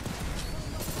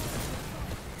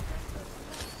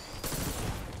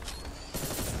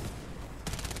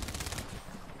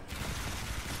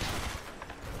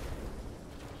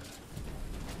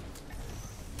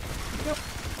 Nope.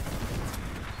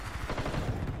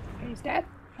 He's dead.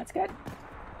 That's good.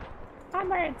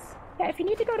 Onwards. Yeah, if you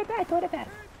need to go to bed, go to bed.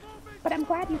 But I'm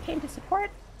glad you came to support,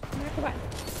 no matter what.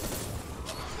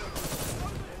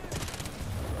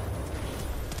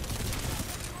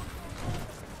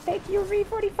 Thank you,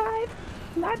 Re45.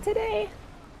 Not today.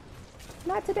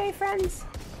 Not today, friends.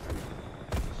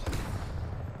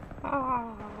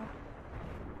 Aww.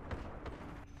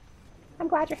 I'm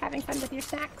glad you're having fun with your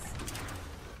snacks.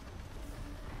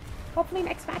 Hopefully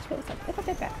next match goes a little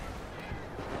bit better.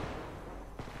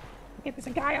 Okay, there's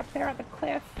a guy up there on the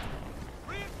cliff.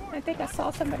 I think I saw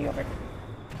somebody over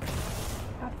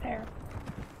up there.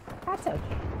 That's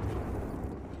okay.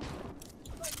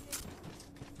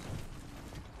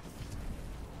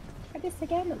 Try this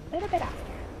again a little bit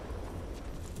after.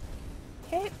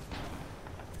 Okay.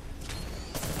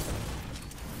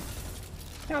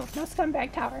 No, no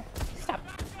scumbag tower. Stop.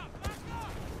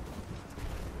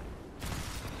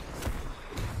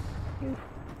 You.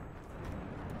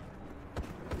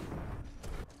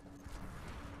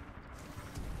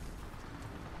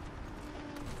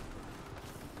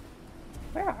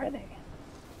 Where are they?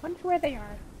 Wonder where they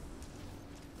are.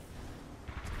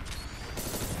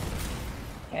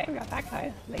 Okay, we got that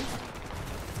guy, at least.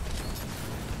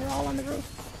 They're all on the roof.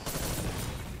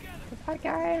 With that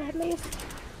guy, at least.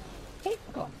 Okay,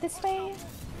 we'll go up this way.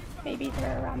 Maybe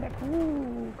they're around there.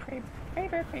 Ooh,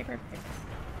 Craver.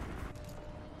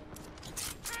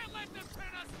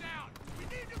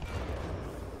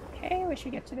 Okay, we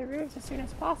should get to the roofs as soon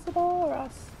as possible, or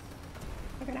else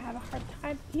we're gonna have a hard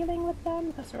time dealing with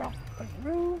them because they're off the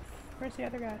roof. Where's the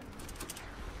other guy?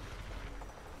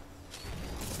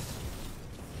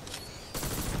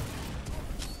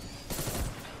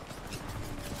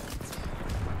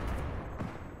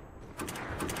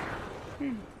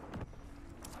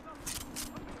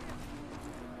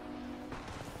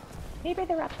 Maybe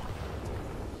they're up top.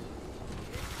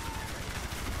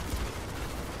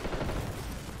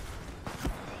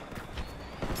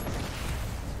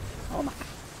 Oh my.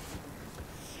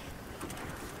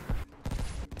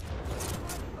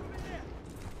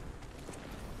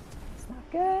 It's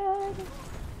not good.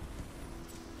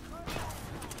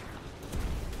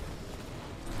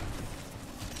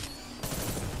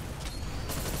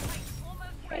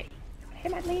 Okay,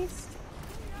 him at least.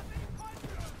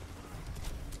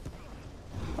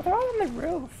 Well, they're all on the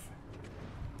roof.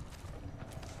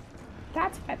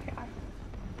 That's where they are.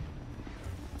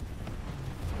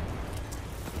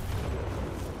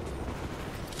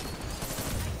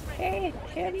 Okay,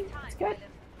 him. It's good.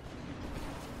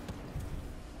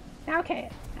 Now, okay,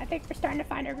 I think we're starting to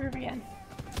find our groove again.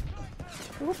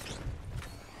 Oops.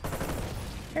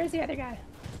 Where's the other guy?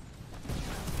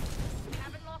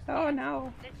 Oh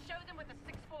no. Let's show them what the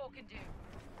 6-4 can do.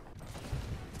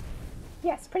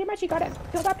 Yes, pretty much you gotta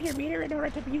build up your meter in order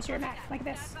to use your mech, like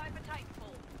this, Stand by for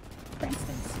Titanfall. for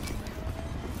instance.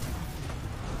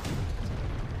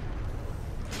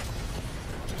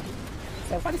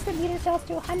 So once the meter fills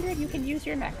to 100, you can use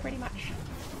your mech pretty much.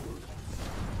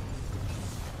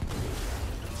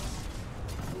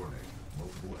 Warning.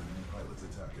 Multiple enemy pilots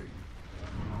attacking.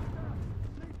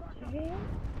 Okay.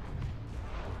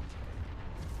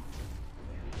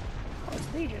 Oh,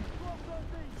 it's Legion.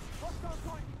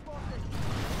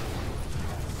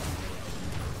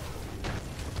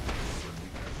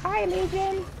 Hi,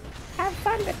 Legion! Have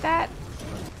fun with that!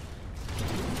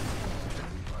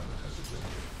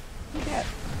 You get.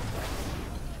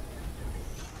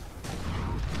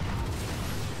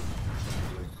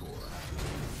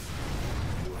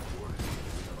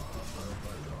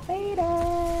 Later!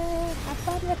 Have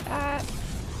fun with that!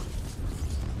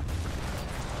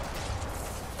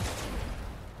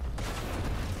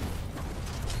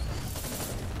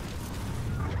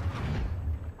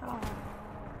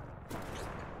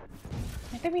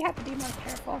 I think we have to be more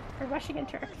careful. We're rushing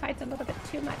into our fights a little bit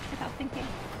too much without thinking.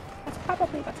 That's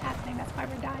probably what's happening. That's why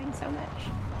we're dying so much.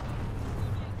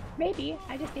 Maybe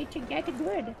I just need to get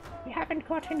good. We haven't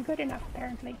gotten good enough,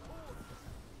 apparently.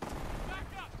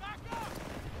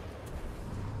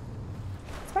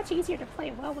 It's much easier to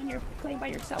play well when you're playing by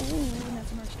yourself. Ooh, and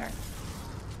that's a North Star.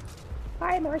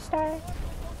 Bye, North Star.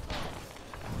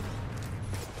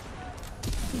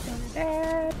 He's over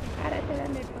there. Got it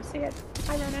then. Maybe we'll see it.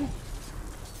 Hi, Ronan.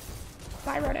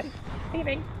 Bye, Ronan.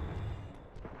 Leaving.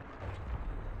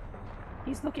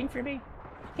 He's looking for me.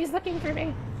 He's looking for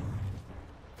me.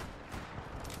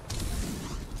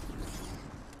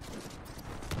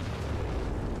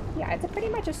 Yeah, it's pretty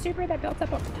much a super that builds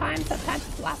up over time. Sometimes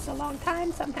it lasts a long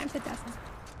time, sometimes it doesn't.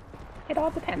 It all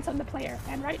depends on the player,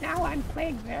 and right now I'm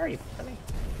playing very poorly.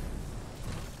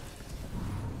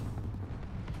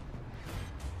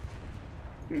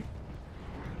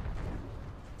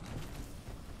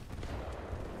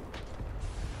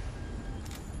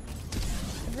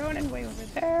 Ronan way over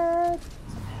there.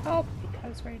 Some help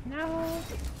because right now.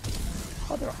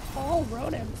 Oh, they're all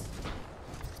Ronans.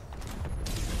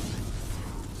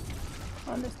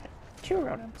 Oh, and there's 2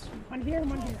 Ronans. One here and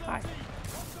one here. Hi.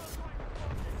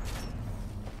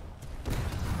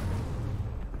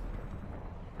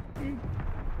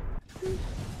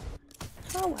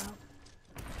 Oh well.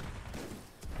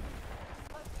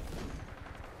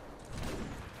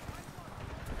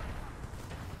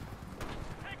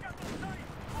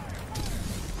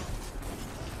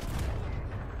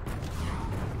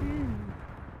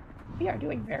 are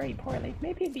doing very poorly.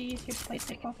 Maybe it'd be easier to play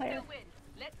single player. Still win.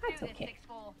 Let's That's do this, okay.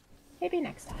 6-4. Maybe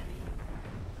next time.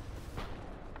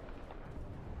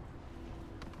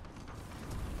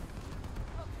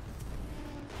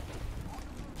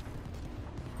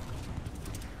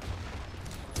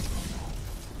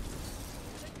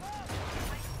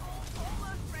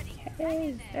 Almost ready.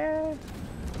 Hey, there.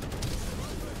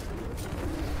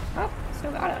 Oh,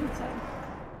 still got him, so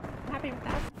I'm happy with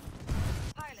that.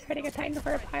 Pilot, Creating a Titan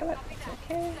for a pilot, copy that's that.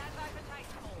 okay. Stand by for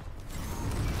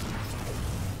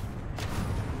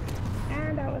Titanfall.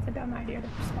 And that was a dumb idea to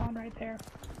spawn right there.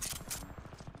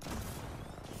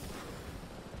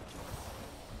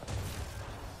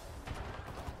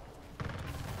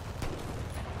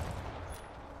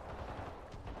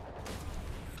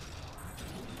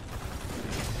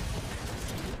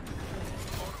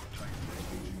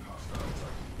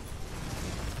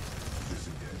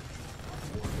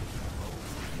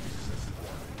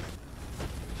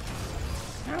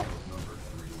 Nope.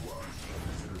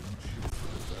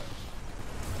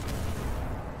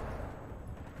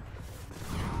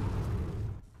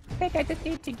 I think I just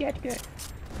need to get good.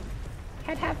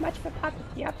 Can't have much of a pop.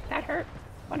 Yep, that hurt.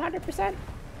 100%.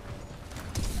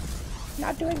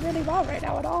 Not doing really well right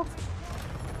now at all.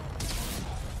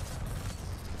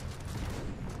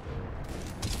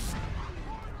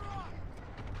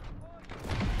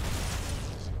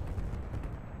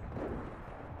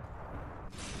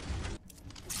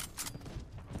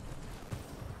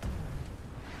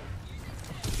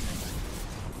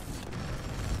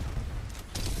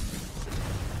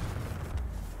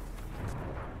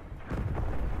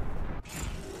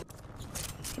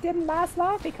 It didn't last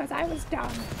long because I was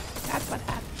dumb. That's what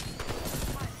happened.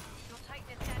 Your Titan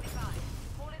is standing by.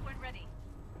 Call it when ready.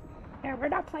 Yeah, we're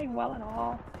not playing well at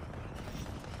all.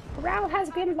 Morale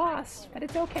has been lost, but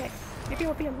it's okay. Maybe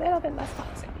we'll be a little bit less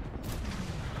toxic.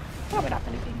 Well, we're not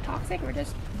really being toxic, we're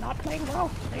just not playing well.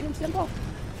 Plain and simple.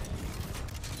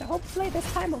 So hopefully this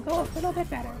time will go a little bit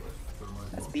better.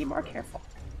 Let's be more careful.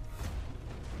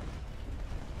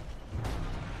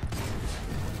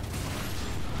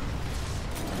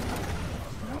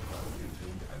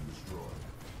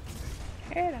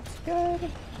 Okay, that's good.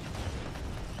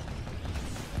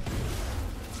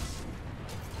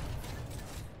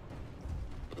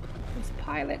 This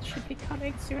pilot should be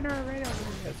coming sooner or later.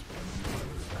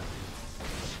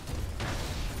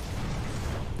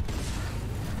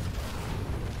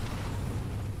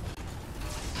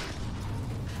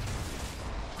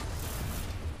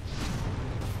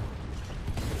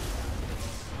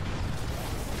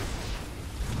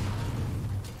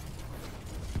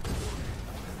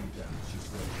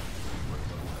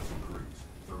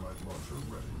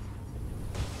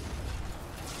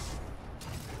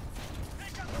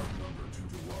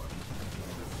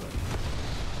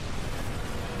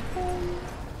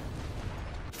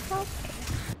 Okay,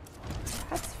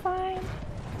 that's fine.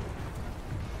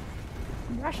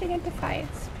 I'm rushing into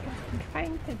fights because I'm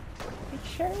trying to make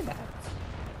sure that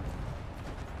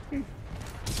you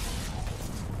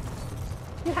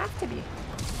have to be.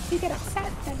 If you get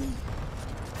upset, then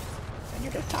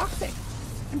you're just toxic.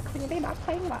 I'm clearly not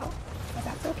playing well, but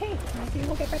that's okay. Maybe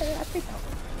we'll get better as we go.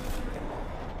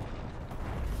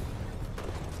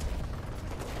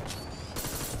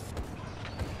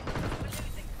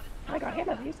 I got hit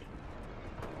at least.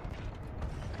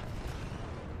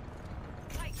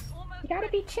 You gotta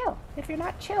be chill. If you're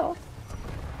not chill,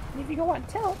 and if you go on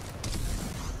tilt,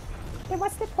 then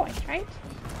what's the point, right?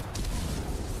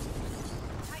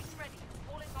 Titan ready.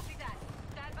 Call it, copy that.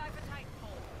 Stand by for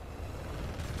Titanfall.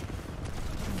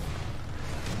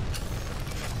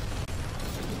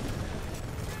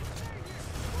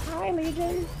 Hi,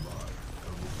 Legion.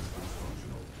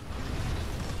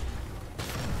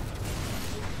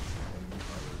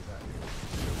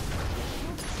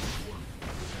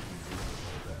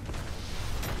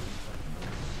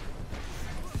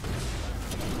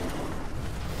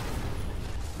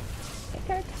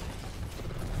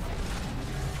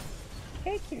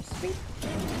 Take your sweet.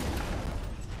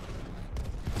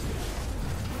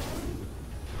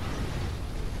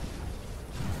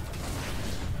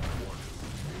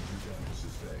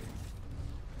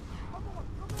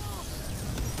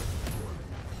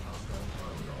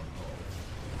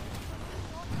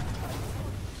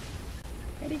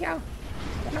 Where'd he go?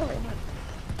 Get over him.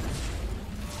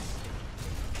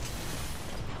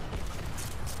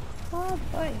 Oh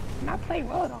boy, I'm not playing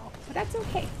well at all, but that's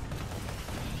okay.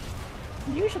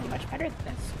 I'm usually much better than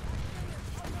this.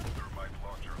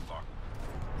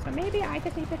 So maybe I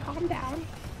just need to calm down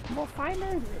and we'll find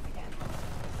our groove again.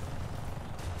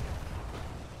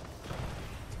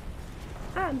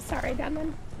 I'm sorry,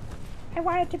 Dunlin. I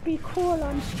wanted to be cool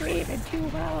on stream and do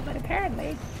well, but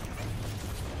apparently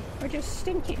we're just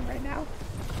stinking right now.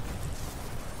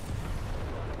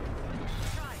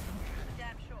 Try. I'm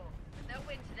damn sure. No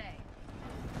win today.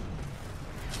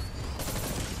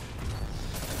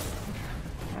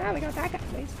 Oh, we got that guy,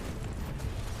 please.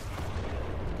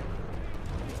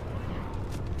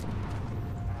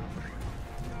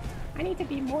 I need to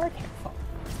be more careful.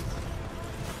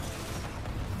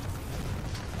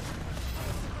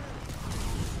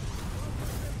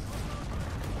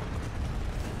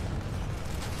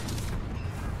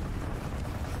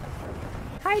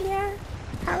 Hi there.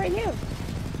 How are you?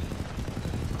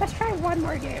 Let's try one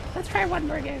more game. Let's try one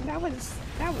more game. That was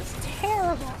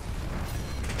terrible.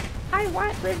 I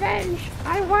want revenge.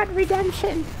 I want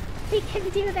redemption. We can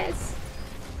do this.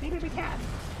 Maybe we can.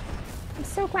 I'm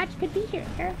so glad you could be here.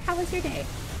 How was your day?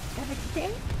 Have a good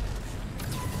day?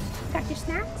 Got your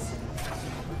snacks?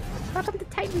 Welcome to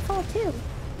Titanfall 2.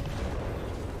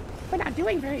 We're not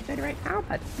doing very good right now,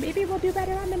 but maybe we'll do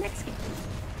better on the next game.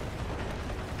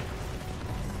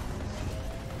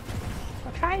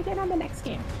 We'll try again on the next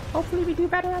game. Hopefully we do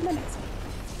better on the next game.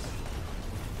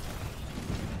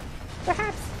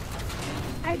 Perhaps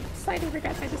I slightly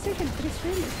regret my decision to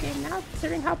stream this game now,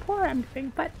 considering how poor I'm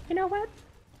doing, but you know what?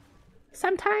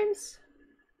 Sometimes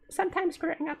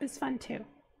growing up is fun too.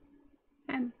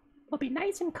 And we'll be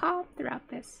nice and calm throughout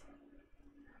this.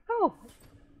 Oh,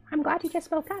 I'm glad you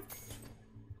just woke up.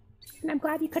 And I'm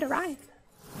glad you could arrive.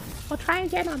 We'll try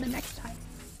again on the next time.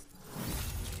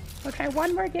 We'll try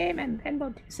one more game and then we'll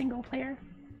do single player.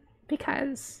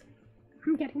 Because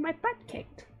I'm getting my butt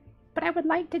kicked. But I would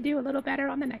like to do a little better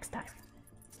on the next time.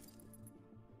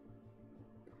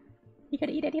 You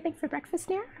gonna eat anything for breakfast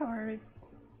there? Or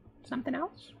something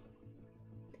else?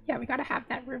 Yeah, we gotta have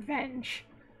that revenge.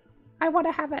 I want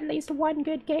to have at least one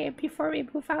good game before we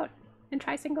move out and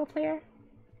try single player.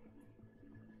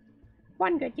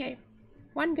 One good game.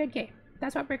 One good game.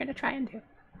 That's what we're gonna try and do.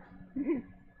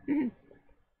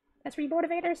 Let's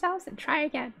remotivate ourselves and try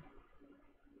again.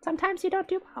 Sometimes you don't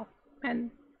do well, and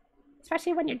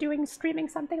especially when you're streaming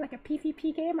something like a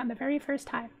PvP game on the very first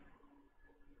time.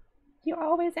 You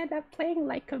always end up playing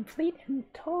like complete and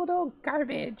total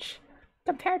garbage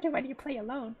compared to when you play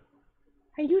alone.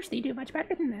 I usually do much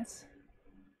better than this.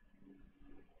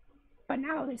 But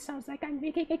now it sounds like I'm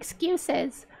making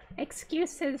excuses.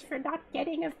 Excuses for not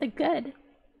getting of the good.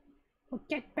 We'll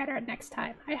get better next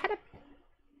time.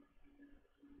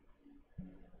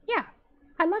 Yeah,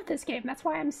 I love this game. That's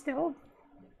why I'm still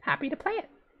happy to play it.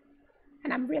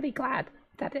 And I'm really glad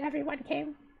that everyone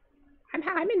came.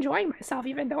 I'm enjoying myself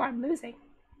even though I'm losing.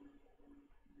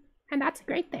 And that's a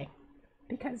great thing.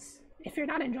 Because if you're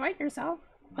not enjoying yourself,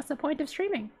 what's the point of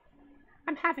streaming?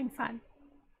 I'm having fun.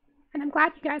 And I'm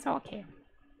glad you guys all came.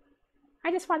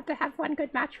 I just wanted to have one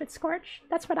good match with Scorch.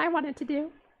 That's what I wanted to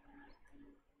do.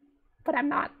 But I'm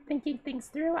not thinking things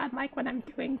through, unlike when I'm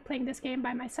playing this game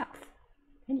by myself.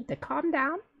 I need to calm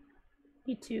down,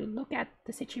 need to look at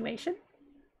the situation,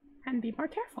 and be more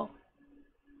careful.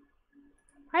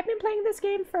 I've been playing this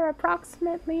game for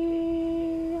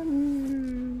approximately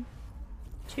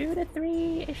 2 to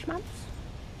 3-ish months.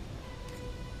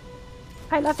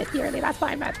 I love it dearly, that's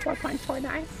why I'm at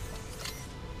 4.49.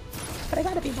 But I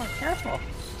gotta be more careful.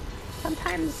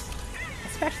 Sometimes,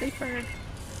 especially for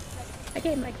a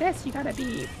game like this, you gotta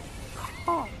be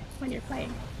calm when you're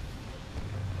playing.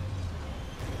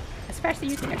 Especially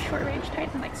using a short-range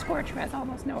Titan like Scorch, who has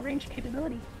almost no range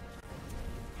capability.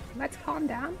 Let's calm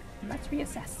down and let's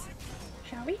reassess,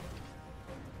 shall we?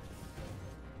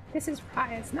 This is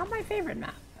Rise, not my favorite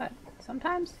map, but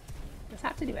sometimes you just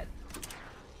have to do it.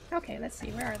 Okay, let's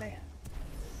see, where are they?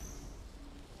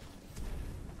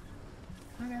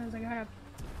 Okay, there's a guy up.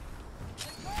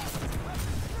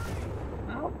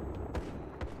 Oh.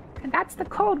 And that's the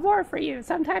Cold War for you.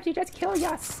 Sometimes you just kill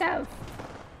yourself.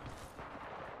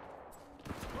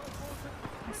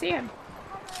 I see him.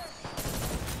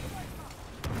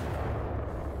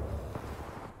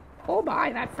 Oh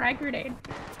my, that frag grenade.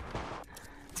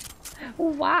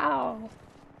 Wow.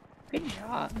 Good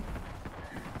job.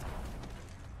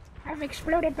 I've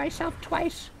exploded myself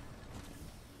twice.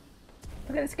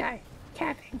 Look at this guy.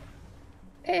 Capping.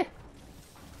 You're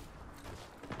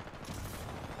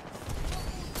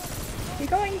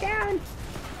going down.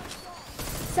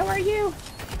 So are you.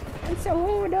 And so,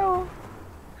 oh no.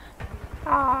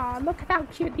 Aw, look at how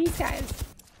cute these guys.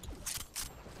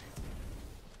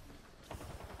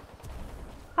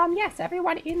 Yes,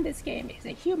 everyone in this game is a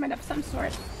human of some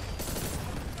sort.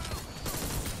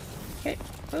 Okay,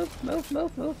 move, move,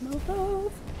 move, move, move,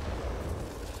 move.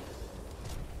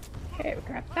 Okay, we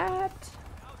grab that.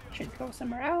 should go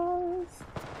somewhere else.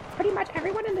 Pretty much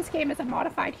everyone in this game is a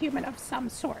modified human of some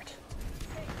sort.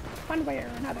 One way or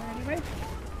another, anyway.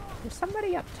 There's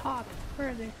somebody up top. Where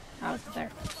are they? Oh, it's there.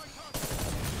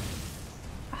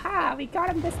 Aha! We got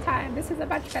him this time! This is a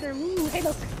much better— Ooh, hey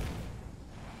look!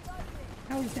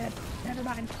 Oh, he's dead. Never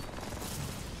mind.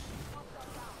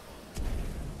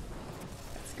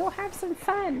 Let's go have some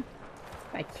fun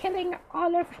by killing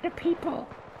all of the people.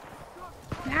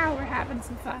 Now we're having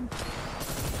some fun.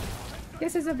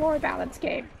 This is a more balanced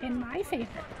game, in my favor.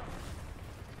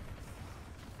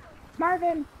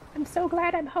 Marvin, I'm so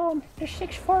glad I'm home. The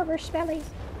 6-4 were smelly.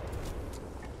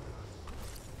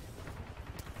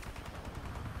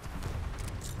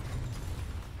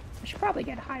 I should probably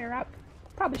get higher up.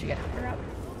 Probably should get higher up.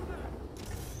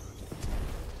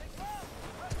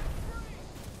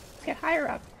 Let's get higher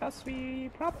up, else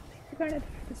we probably are going to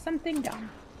do something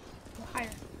dumb. Go higher.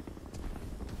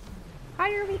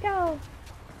 Higher we go!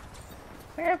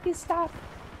 Where have we stopped?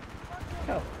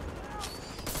 Go.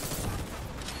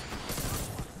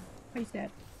 Oh, he's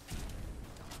dead.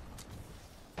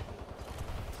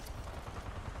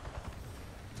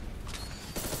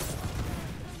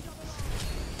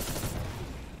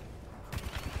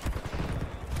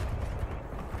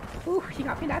 Ooh, he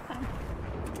got me that time.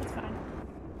 That's fine.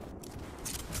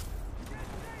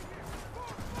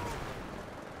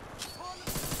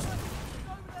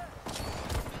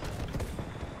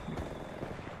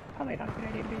 Probably not a good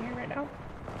idea being here right now.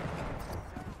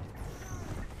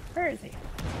 Where is he?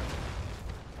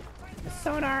 The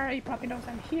sonar, he probably knows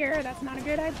I'm here. That's not a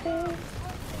good idea.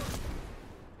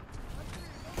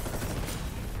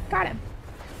 Got him.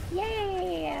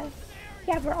 Yay!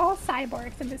 Yeah, we're all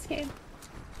cyborgs in this game.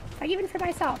 Like, even for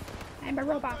myself, I'm a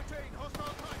robot.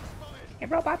 A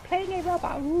robot playing a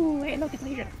robot. Ooh, hey, look, it's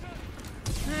Legion.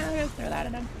 I'm gonna throw that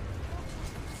at him.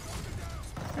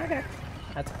 Okay,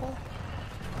 that's cool.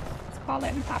 Let's call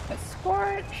it and pop a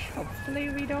Scorch. Hopefully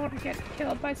we don't get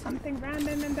killed by something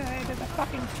random and die. There's a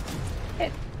fucking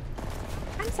hit.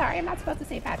 I'm sorry, I'm not supposed to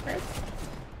say bad words.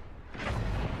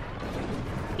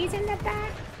 He's in the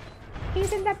back.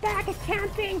 He's in the back of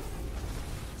camping.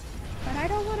 But I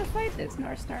don't want to fight this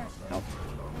North Star. Nope.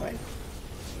 Wait.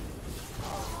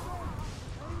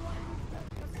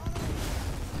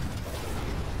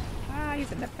 Ah,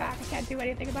 he's in the back. I can't do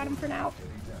anything about him for now.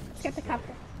 Let's get the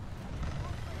couple.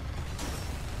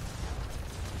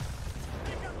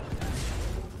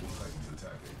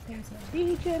 There's a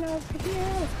Legion over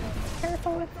here. Let's be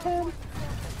careful with him.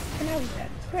 And now he's dead.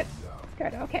 Good.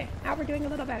 Good. Okay. Now we're doing a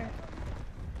little better.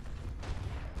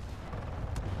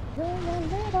 Doing a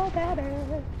little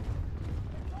better.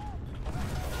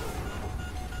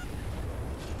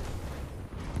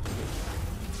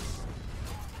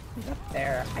 He's up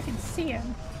there. I can see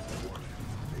him.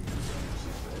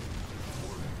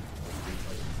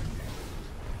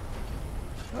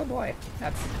 Oh boy,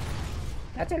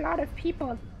 that's a lot of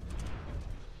people.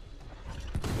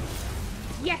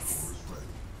 Yes!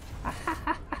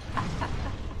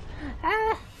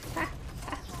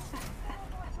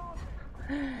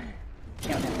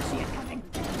 They'll never see it coming.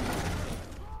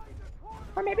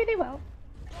 Or maybe they will.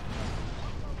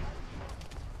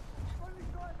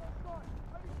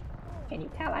 Can you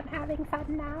tell I'm having fun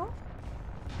now?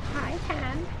 I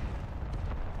can.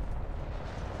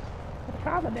 The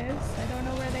problem is, I don't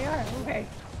know where they are. Okay.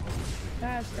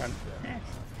 That's done.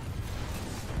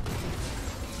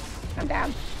 I'm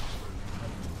down.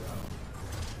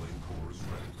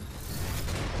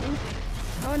 Oops.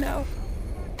 Oh no.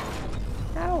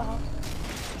 Oh well.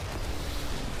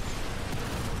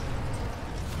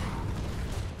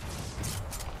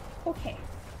 Okay.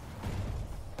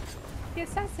 The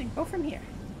assassin, go from here.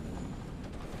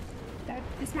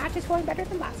 This match is going better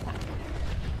than last time.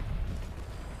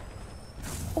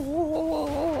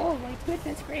 Oh my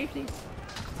goodness gracious.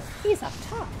 He's up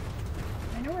top.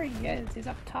 I know where he is. He's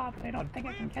up top, but I don't think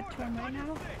I can get to him right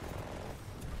now.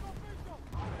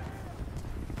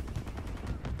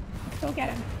 Let's go get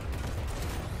him.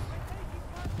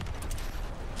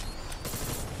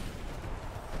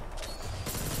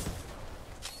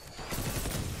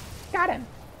 Got him.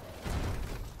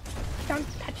 Don't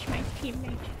touch my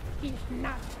teammate. He's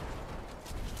not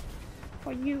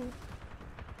for you.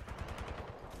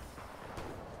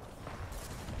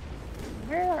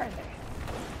 Where are they?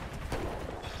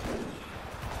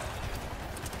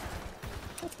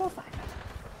 Let's go find them.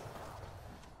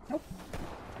 Nope.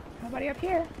 Nobody up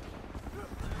here.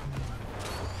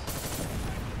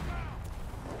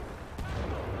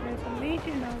 There's a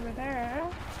Legion over there.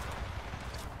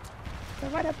 So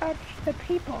what about the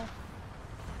people?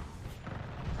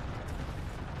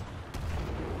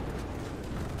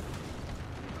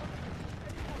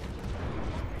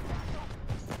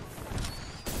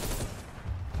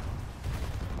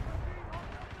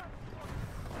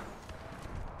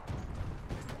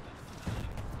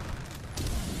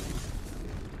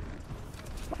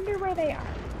 where they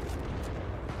are.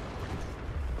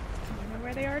 Do you know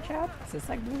where they are, Chad? Is this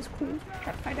like Blue's Clues?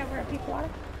 Try to find out where people are.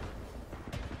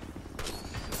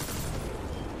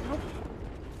 Nope.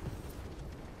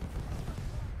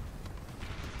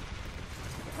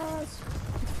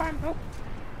 It's fine. Oh.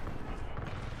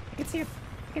 I can see him.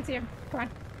 I can see him. Come on.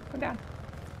 Come down.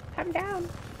 Come down.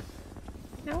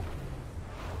 No?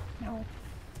 No.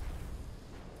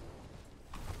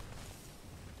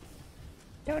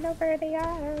 Don't know where they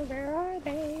are. Where are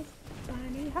they?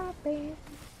 Bunny hopping.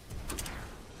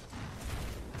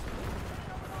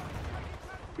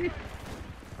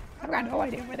 I've got no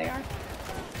idea where they are.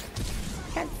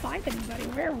 Can't find anybody.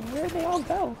 Where'd they all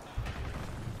go?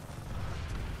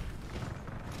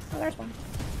 Oh, there's one.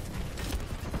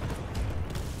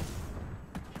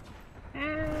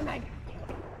 And I got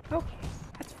killed. Okay,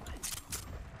 that's fine.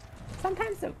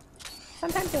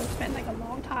 Sometimes you'll spend like a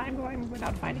long time going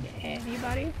without finding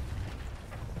anybody.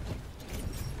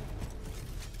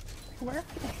 Where are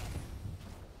they?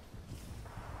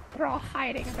 They're all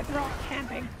hiding, but they're all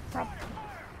camping. Probably.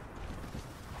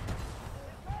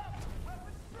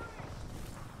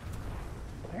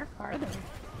 Where are they?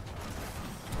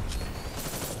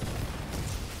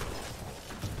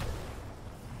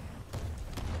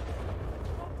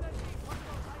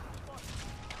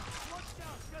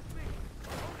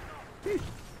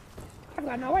 I've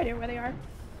got no idea where they are.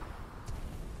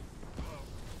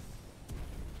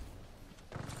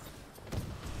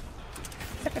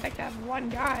 Except for like that one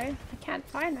guy. I can't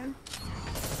find him.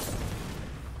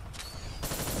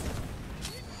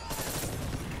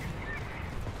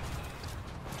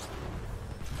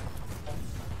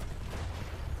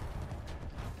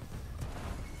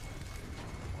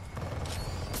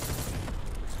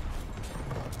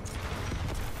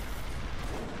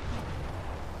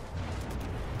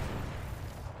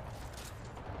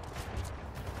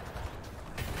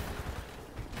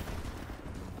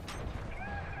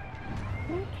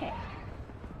 Okay.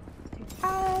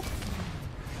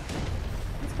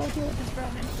 Let's go deal with this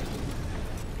Roman.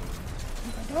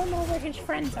 I don't know where his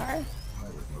friends are,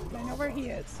 but I know where he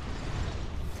is.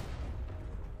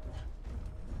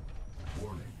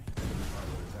 Warning.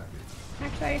 Pilot attacking.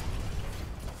 Actually,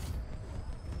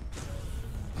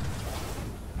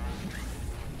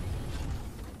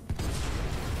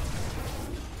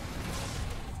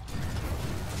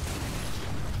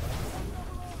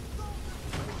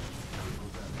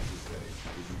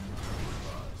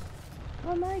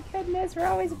 oh my goodness, we're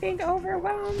always being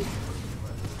overwhelmed.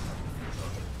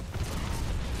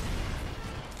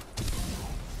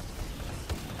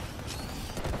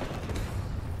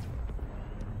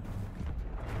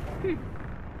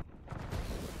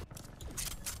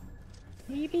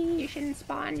 Maybe you shouldn't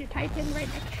spawn your Titan right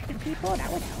next to people, that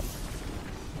would help.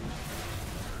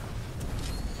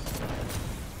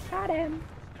 Got him.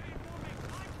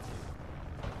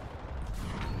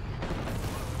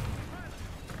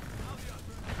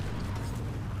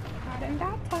 Got him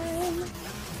that time.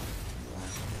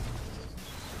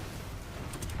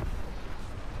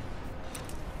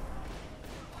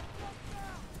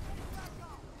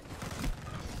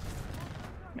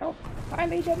 Nope. Bye,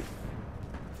 Legion.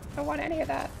 Don't want any of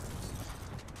that.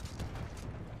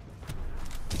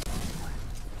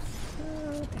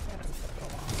 I think that's gonna go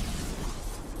off.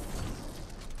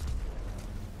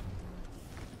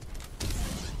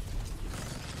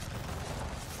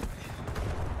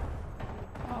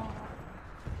 Oh.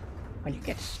 When you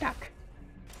get stuck.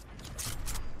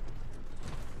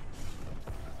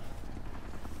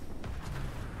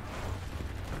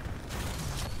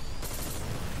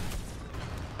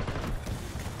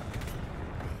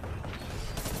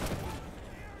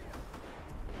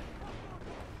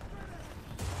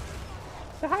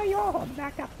 So how are you all holding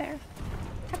back up there?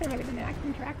 Haven't really been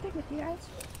interacting with you guys.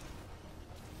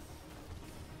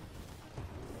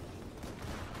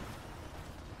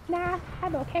 Nah,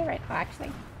 I'm okay right now,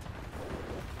 actually.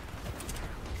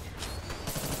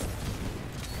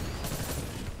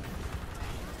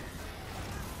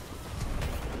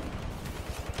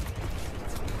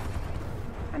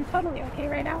 I'm totally okay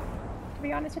right now, to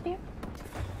be honest with you.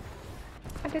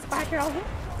 I'm just glad you're all here.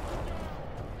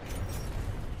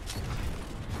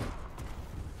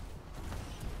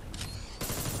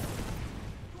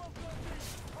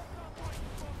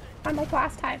 Unlike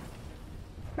last time,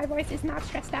 my voice is not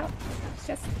stressed out. It's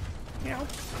just, you know.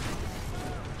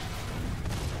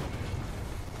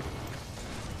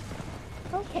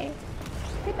 Okay.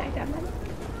 Good night, Devlin.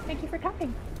 Thank you for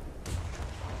coming.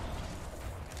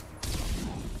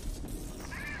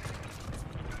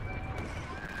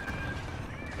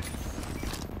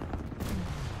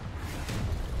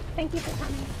 Thank you for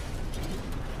coming.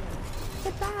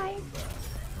 Goodbye. Bye.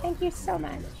 Thank you so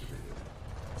much.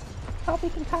 Hope we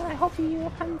can come. I hope you will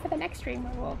come for the next stream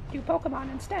where we'll do Pokemon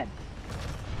instead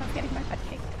of getting my butt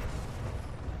kicked.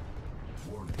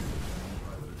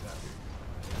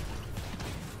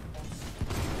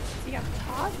 Is he up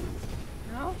top?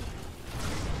 No?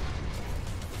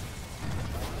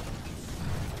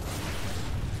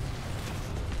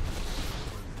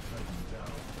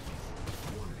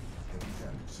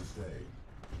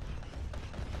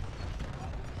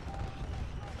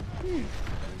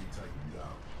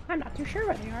 I'm not too sure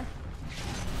where they are.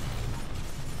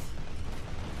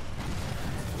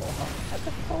 That's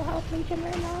a full health Legion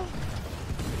right now.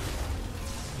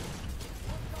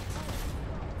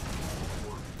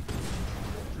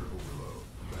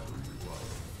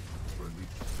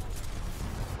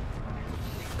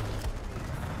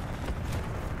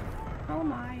 Oh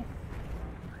my.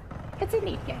 It's a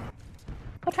neat game.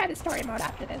 I'll try the story mode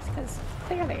after this, because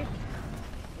clearly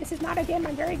this is not a game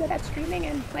I'm very good at streaming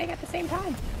and playing at the same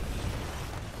time.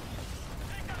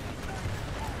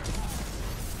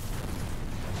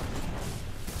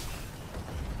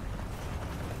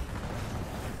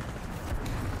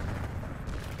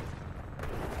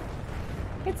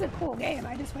 It's a cool game,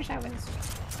 I just wish I was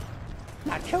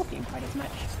not choking quite as much.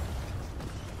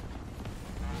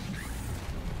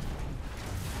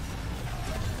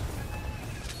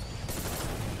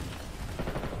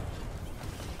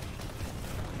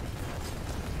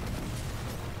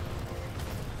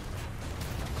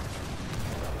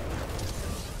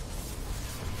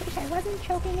 Wish I wasn't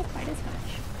choking it quite as much.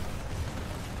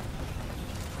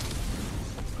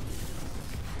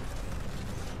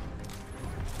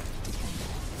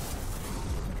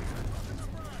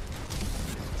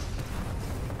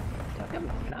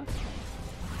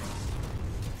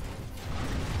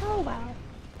 Oh wow.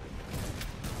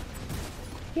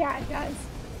 Yeah, it does.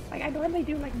 Like, I normally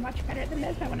do like much better than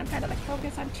this, but when I'm trying to like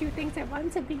focus on two things at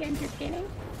once and be entertaining,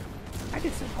 I do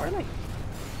so poorly.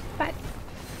 But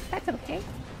that's okay.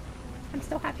 I'm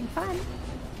still having fun.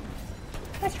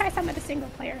 Let's try some of the single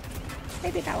player.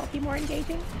 Maybe that will be more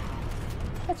engaging.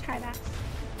 Let's try that.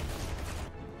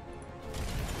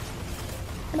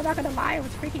 And I'm not gonna lie, I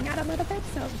was freaking out a little bit,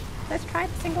 so let's try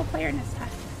the single player this time.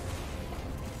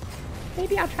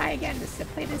 Maybe I'll try again just to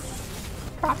play this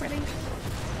properly.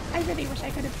 I really wish I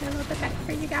could have done a little bit better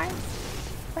for you guys.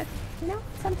 But, you know,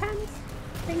 sometimes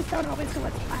things don't always go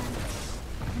as planned.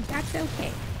 And that's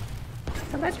okay.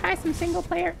 So let's try some single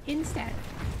player instead.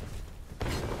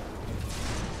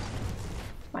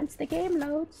 Once the game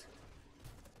loads.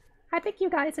 I think you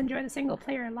guys enjoy the single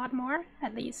player a lot more,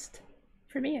 at least.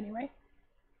 For me anyway.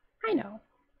 I know.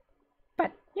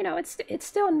 But, you know, it's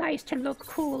still nice to look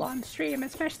cool on stream,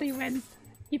 especially when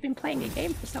you've been playing a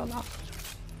game for so long.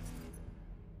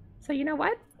 So you know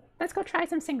what? Let's go try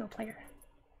some single player.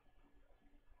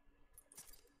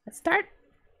 Let's start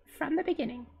from the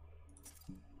beginning.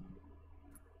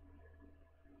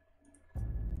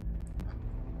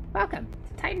 Welcome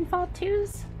to Titanfall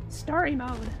 2's story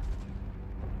mode.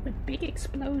 With big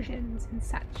explosions and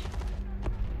such.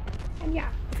 And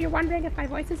yeah, if you're wondering if my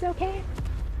voice is okay,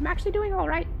 I'm actually doing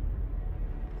alright.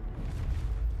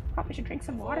 Probably should drink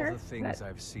some water. All the things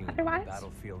I've seen otherwise,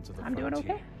 battlefields of the I'm doing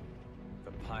frontier, okay.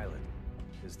 The pilot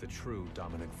is the true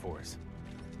dominant force.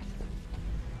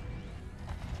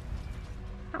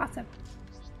 Awesome.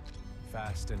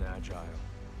 Fast and agile.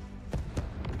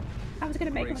 I was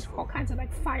gonna make like all kinds of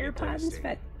like fire puns,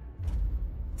 but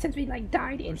since we like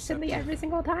died instantly every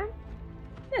single time,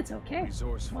 it's okay.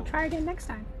 We'll try again next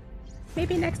time.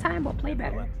 Maybe next time we'll play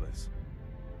better. Relentless.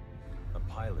 A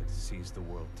pilot sees the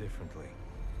world differently.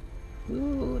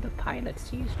 Ooh, the pilot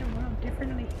sees the world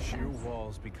differently. Sheer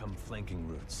walls become flanking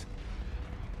routes.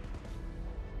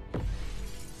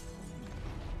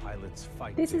 Pilots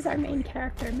fight. This is our main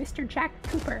character, Mr. Jack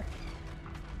Cooper.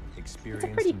 It's a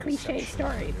pretty cliche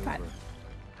story, but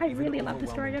I really love the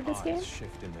story of this game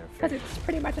because it's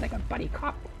pretty much like a buddy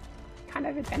cop kind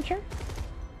of adventure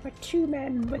where two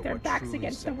men with their backs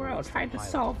against the world trying to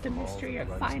solve the mystery of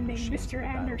finding Mr.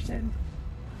 Anderson.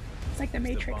 It's like the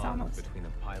Matrix almost. Between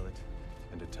a pilot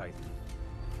and a Titan.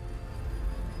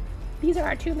 These are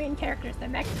our two main characters, the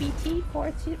mech BT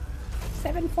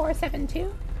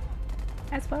 7472,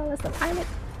 as well as the pilot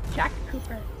Jack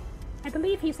Cooper. I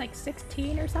believe he's like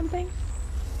 16 or something.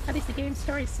 At least the game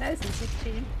story says he's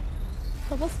 16.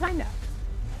 But we'll find out.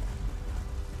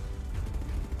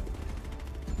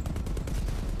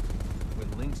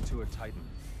 When linked to a Titan,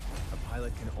 a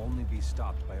pilot can only be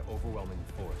stopped by overwhelming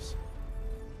force.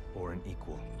 Or an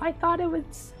equal. I thought it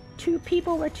was two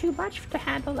people were too much to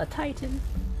handle a Titan.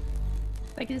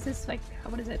 Like, is this like,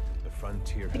 what is it?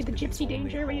 frontier has Like the been Gypsy only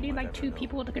Danger, where you home need I've like ever 2 known.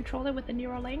 people to control it with the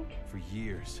Neuralink. For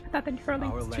years, I thought the our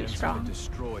Neuralink's too lands have been strong.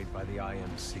 destroyed by the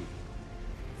IMC,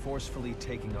 forcefully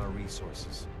taking our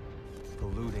resources,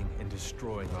 polluting and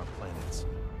destroying our planets,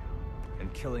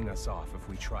 and killing us off if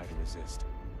we try to resist.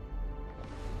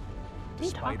 He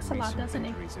Despite talks a lot, recent doesn't he?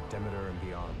 victories at Demeter and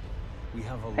beyond, we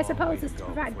have a long I suppose way it's to to go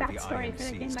provide before the backstory for a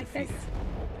IMC game is like this. defeated.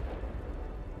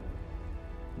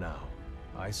 Now,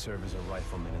 I serve as a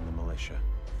rifleman in the militia,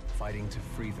 fighting to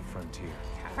free the frontier.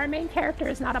 Our main character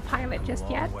is not a pilot I'm just a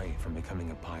long yet, way from becoming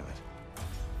a pilot.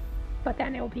 but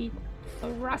then it'll be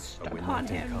thrust But when upon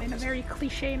that day him in a comes- very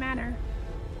cliche manner.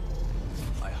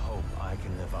 I hope I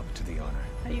can live up to the honor.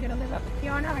 Are you gonna live up to the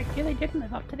honor? I really didn't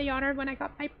live up to the honor when I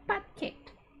got my butt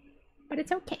kicked. But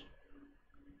it's okay.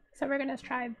 So we're gonna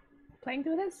try playing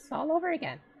through this all over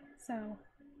again. So,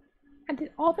 and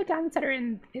all the guns that are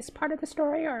in this part of the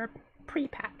story are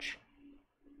pre-patch.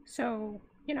 So,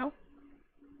 you know,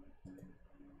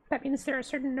 that means there are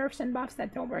certain nerfs and buffs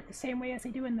that don't work the same way as they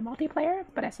do in the multiplayer,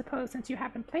 but I suppose since you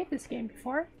haven't played this game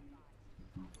before,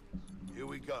 Here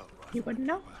we go. you wouldn't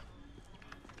know.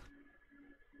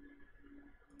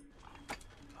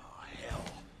 Oh, hell.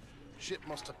 Ship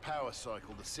must have power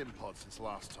cycled the sim pod since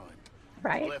last time.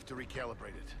 Right? We'll have to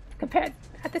recalibrate it. Compared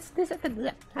at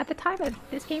at the time that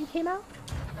this game came out,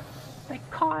 like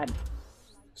COD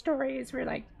stories were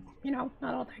like, you know,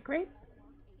 not all that great.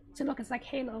 So look, it's like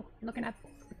Halo. You're looking at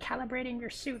calibrating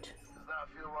your suit. Does that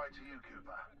feel right to you,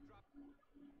 Cooper?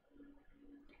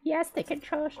 Yes, the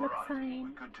controls look Alright, fine. we're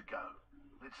good to go.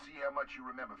 Let's see how much you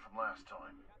remember from last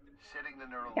time. Setting the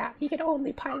neural Yeah, link. he can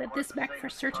only pilot this mech for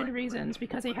certain reasons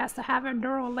because he has to have a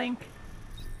neural link.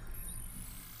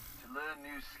 To learn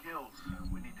new skills,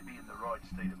 we need to be in the right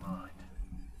state of mind.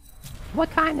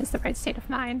 What kind is the right state of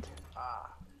mind?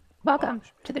 Welcome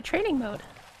to the training mode.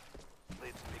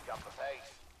 Let's pick up the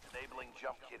pace, enabling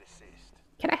jump kit assist.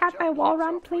 Can I have my wall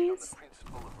run, Jump kits operate on please? the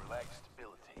principle of relaxed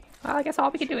stability. Well, I guess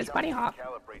all we can do is Jump bunny kit hop.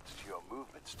 calibrates to your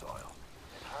movement style.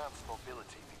 Enhanced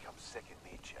mobility becomes second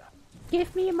nature.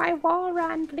 Give me my wall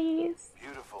run, please.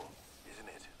 Beautiful, isn't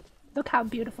it? Look how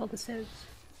beautiful this is.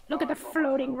 Look at the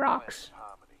floating rocks.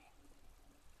 Harmony.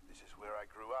 This is where I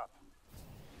grew up.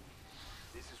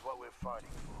 This is what we're fighting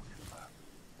for, Cooper.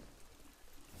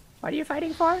 What are you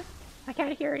fighting for? I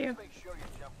can't hear you. Make sure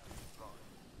you jump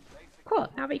right. Basic Cool,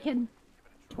 now we can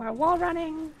do our wall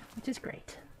running, which is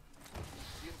great.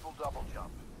 simple double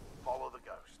jump. Follow the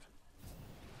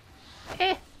ghost.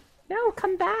 Eh, no,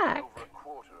 come back. Over a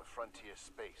quarter of frontier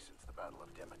space since the Battle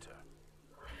of Demeter.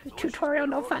 Tutorial,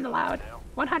 no fun allowed.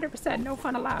 100% no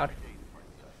fun allowed.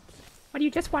 When you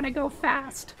just want to go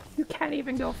fast, you can't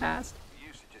even go fast. We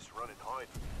used to just run and hide.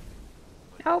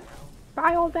 Nope.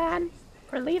 Bye, old man.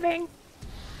 We're leaving.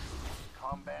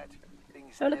 Combat.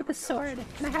 Things Oh, look never at the go sword.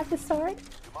 smooth. Can I have the sword?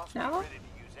 You must No? be ready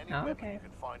to use any No? weapon Okay. you can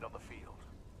find on the field.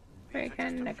 We're These are just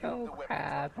a gonna few go of the weapons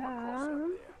grab, I've come across out there.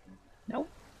 Nope.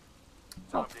 Time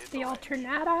Oh, to hit the range.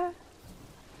 Alternata.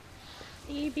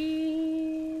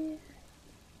 Maybe...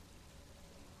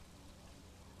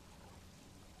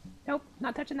 Nope,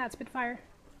 not touching that Spitfire.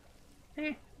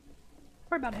 Eh.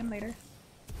 Worry about him later.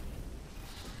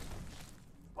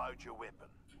 Load your weapon.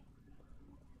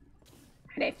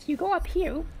 And if you go up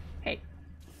here... Hey,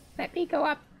 let me go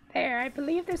up there. I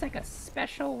believe there's like a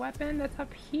special weapon that's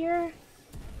up here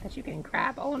that you can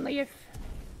grab only if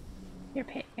you're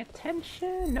paying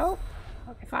attention. Nope.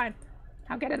 Okay, fine.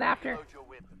 I'll get it after. Load your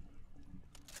weapon.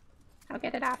 I'll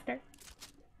get it after.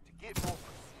 To get more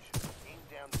precision, aim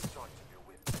down the sights of your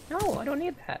weapon. No, I don't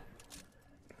need that.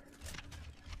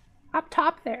 Up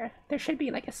top there should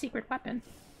be like a secret weapon.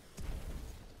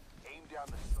 Aim down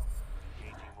the sights,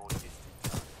 engaging more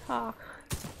distance. Ah.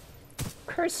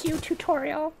 Curse you,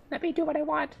 tutorial. Let me do what I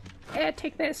want. Eh,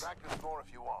 take this. Practice more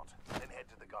if you want, then head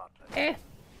to the gauntlet. Eh,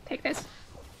 take this.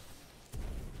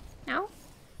 Now?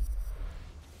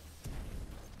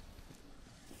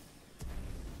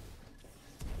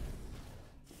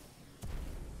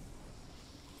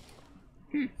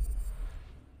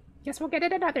 Guess we'll get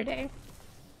it another day.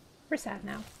 We're sad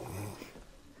now.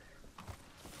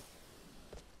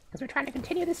 Because we're trying to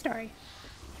continue the story.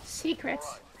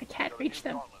 Secrets. I can't reach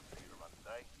them. Gauntlet for you to run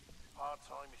today. Hard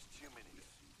time is 2 minutes.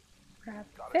 Grab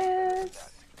Gotta keep this. that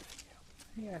to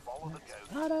continue. Here. Follow the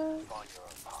ghost. Auto. Find your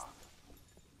own path.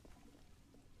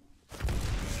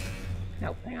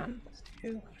 Nope, hang on. Let's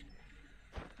do...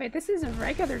 Wait, this is a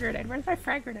regular grenade. Where's my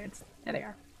frag grenades? There they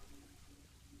are.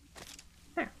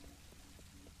 There.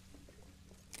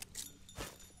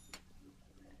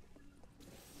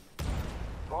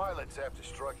 Pilots have to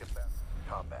strike a balance in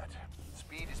combat.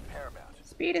 Speed is paramount.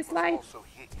 Speed is You must life. also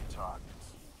hit your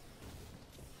targets.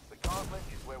 The gauntlet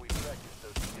is where we practice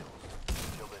those skills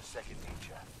until they're second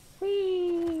nature.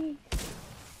 Whee!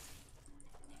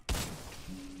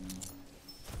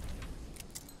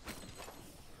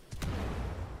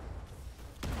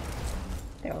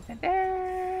 They're over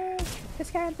there.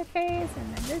 This guy in the face,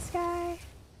 and then this guy.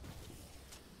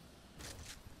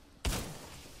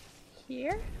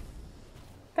 Here?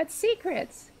 But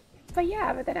secrets! But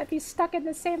yeah, but then I'd be stuck in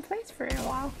the same place for a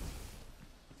while.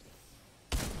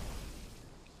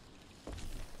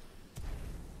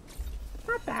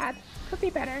 Not bad. Could be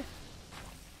better.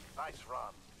 Nice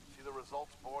run. See the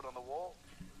results board on the wall?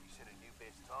 You set a new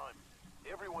best time.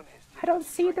 Everyone has I don't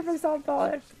see the result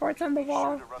boards on the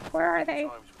wall. Where are they?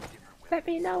 Let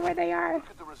me know where they are. Look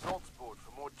at the results board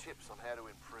for more tips on how to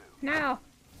improve. Now.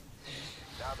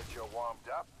 Now that you're warmed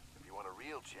up, if you want a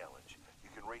real challenge, you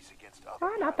can race against other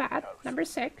Oh, not bad. ghosts. Number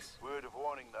 6. Word of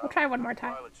warning, though. We'll try one more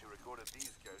time. Pilots who recorded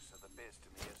these ghosts are the best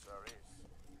in the SRS.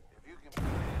 If you can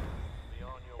be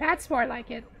on your That's more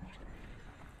like it.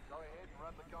 go ahead and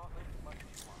run the gauntlet as much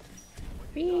as you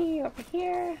want. Be over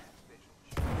here.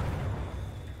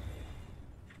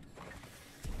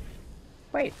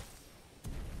 Wait.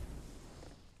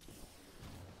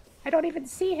 I don't even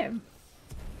see him.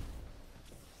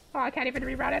 Oh, I can't even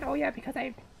reroute it. Oh yeah, because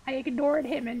I ignored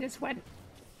him and just went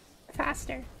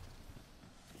faster.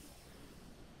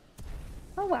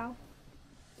 Oh well.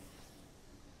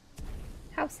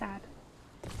 How sad.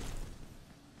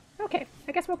 Okay,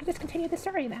 I guess we'll just continue the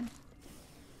story then.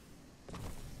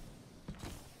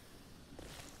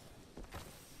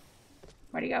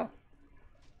 Where'd he go?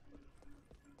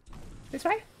 This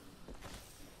way?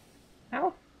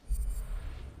 No?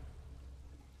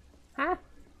 Huh?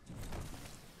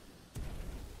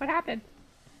 What happened?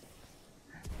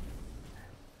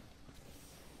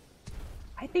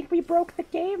 I think we broke the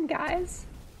game, guys.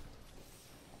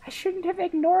 I shouldn't have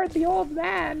ignored the old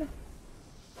man.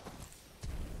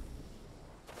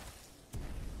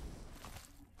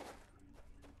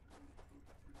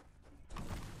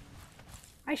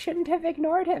 I shouldn't have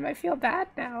ignored him. I feel bad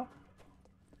now.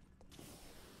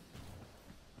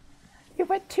 You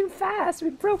went too fast. We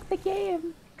broke the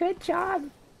game. Good job.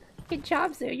 Good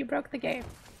job, Zoo. You broke the game.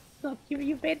 Look,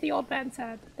 you made the old man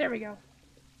sad. There we go.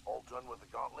 All done with the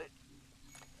gauntlet?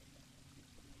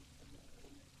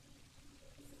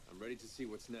 I'm ready to see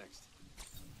what's next.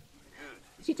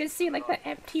 Good. You just see like the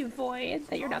empty void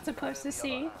that you're not supposed to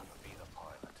see.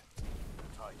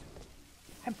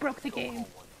 I broke the game.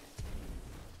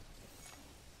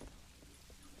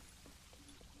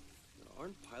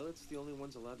 Aren't pilots the only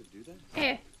ones allowed to do that?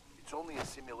 Eh. It's only a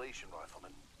simulation,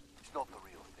 Rifleman. It's not the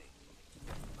real thing.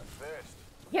 But first...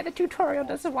 Yeah, the tutorial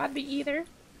doesn't want me either.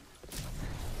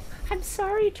 I'm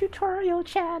sorry,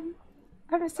 Tutorial-chan.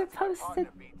 I was supposed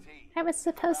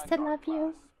to love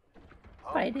you.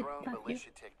 But I didn't love you.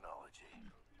 Technology.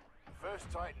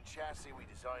 First Titan chassis we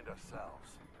designed ourselves.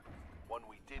 One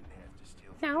we didn't have to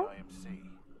steal from No. the IMC.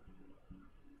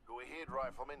 Go ahead,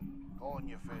 Rifleman. Call on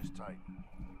your first Titan.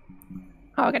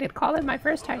 Oh, I gotta call in my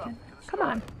first Titan. Come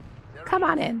on. Come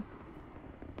on in.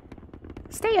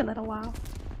 Stay a little while.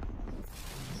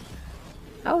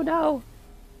 Oh no.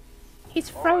 He's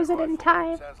frozen in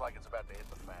time. Sounds like it's about to hit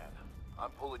the fan. I'm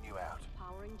pulling you out.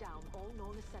 Powering down all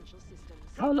non-essential systems.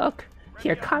 Oh look.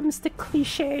 Here comes the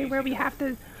cliche where we have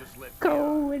to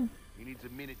go and... He needs a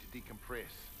minute to decompress.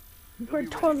 We're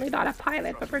totally not a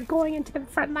pilot, but we're going into the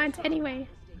front lines anyway.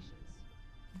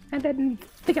 And then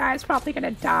the guy's probably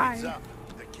gonna die. Up.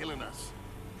 They're killing us.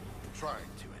 Trying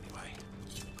to, anyway.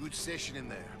 Good session in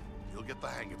there. You'll get the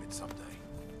hang of it someday.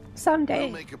 Someday.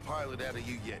 We'll make a pilot out of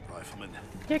you yet, Rifleman.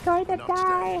 You're going to Not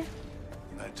die. today.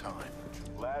 No time.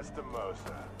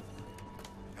 Lastimosa.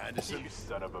 Anderson, You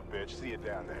son of a bitch. See you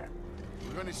down there.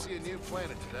 we're going to see a new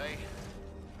planet today.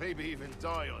 Maybe even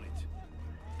die on it.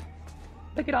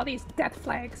 Look at all these death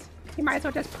flags. You might as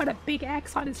well just put a big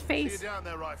X on his See you face. down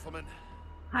there, Rifleman.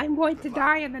 I'm going to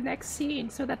die in the next scene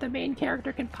so that the main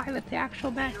character can pilot the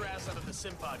actual mech. Get your ass out of the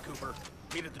sim pod, Cooper.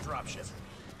 Meet at the dropship.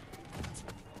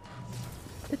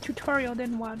 The tutorial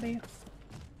didn't want me.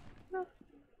 No.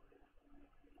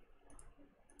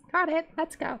 Got it.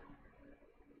 Let's go.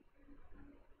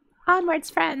 Onwards,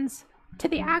 friends. To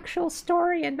the actual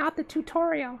story and not the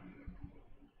tutorial.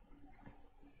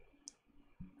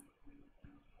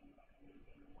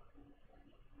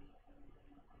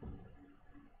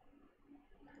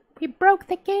 We broke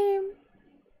the game.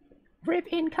 Rip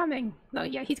incoming. Oh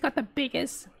yeah, he's got the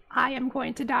biggest I am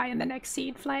going to die in the next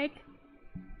scene flag.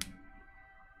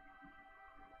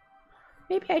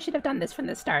 Maybe I should have done this from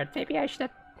the start. Maybe I should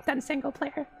have done single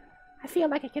player. I feel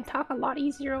like I can talk a lot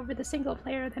easier over the single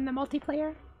player than the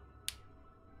multiplayer.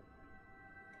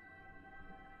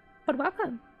 But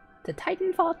welcome to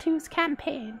Titanfall 2's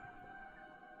campaign.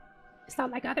 It's not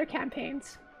like other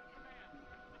campaigns.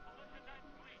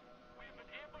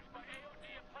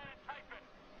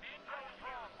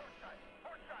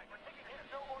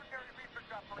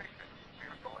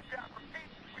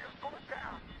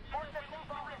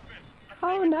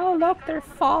 Oh no, look, they're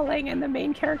falling and the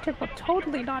main character will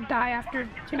totally not die after,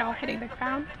 you know, hitting the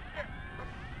ground.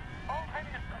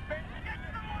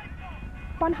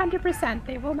 100%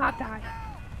 they will not die.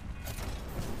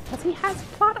 Because he has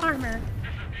plot armor.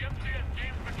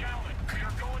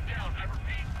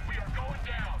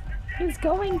 He's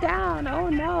going down, oh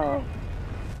no.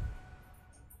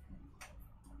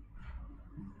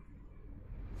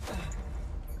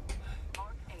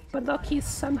 But look, he's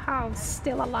somehow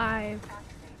still alive.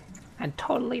 And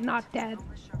totally not dead.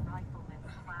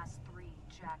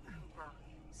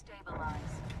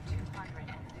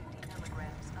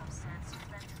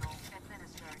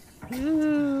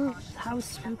 Ooh, how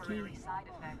spooky.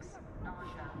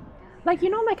 Like, you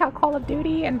know, like how Call of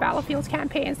Duty and Battlefield's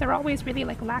campaigns, they're always really,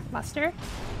 like, lackluster?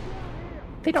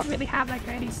 They don't really have, like,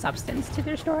 any substance to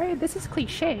their story. This is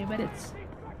cliche, but it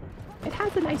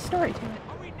has a nice story to it.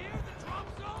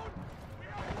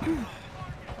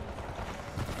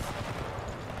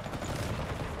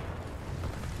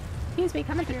 Excuse me,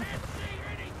 coming through.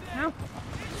 No.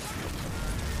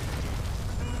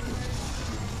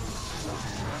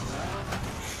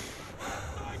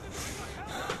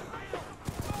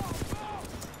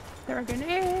 Throw a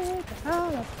grenade.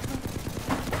 Oh.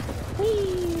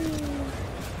 Whee!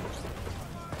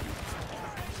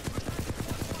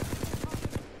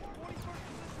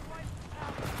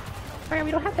 Alright,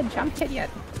 we don't have the jump kit yet.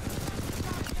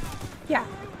 Yeah,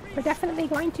 we're definitely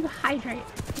going to hydrate.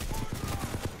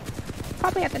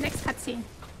 Probably at the next cutscene.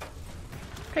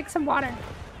 Drink some water.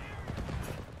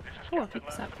 Oh, I'll pick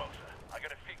this up.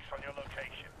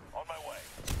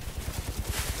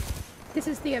 This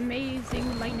is the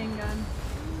amazing lightning gun.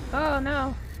 Oh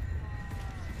no.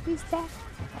 He's dead.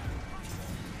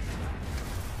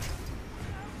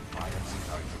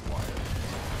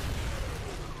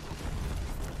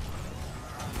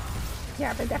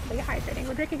 Yeah, we're definitely hydrating.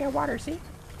 We're drinking our water, see?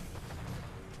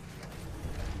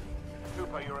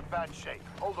 Cooper, you're in bad shape.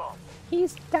 Hold on.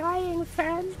 He's dying,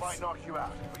 friends. This might knock you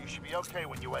out, but you should be okay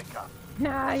when you wake up.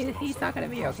 Nah, he's not gonna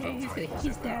be okay.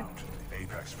 He's dead.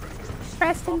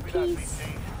 Rest in peace.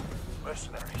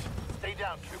 Mercenaries. Stay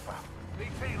down, Cooper.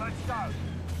 BT, let's go.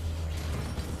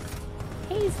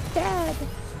 He's dead.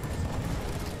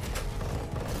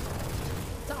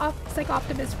 It's like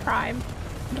Optimus Prime.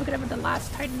 Look at him with the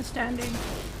last Titan standing.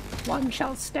 One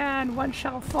shall stand, one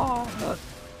shall fall. Ugh.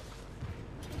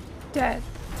 Dead.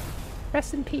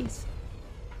 Rest in peace.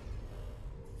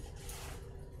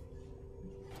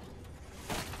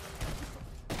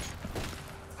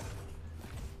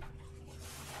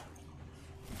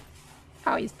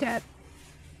 Oh, he's dead.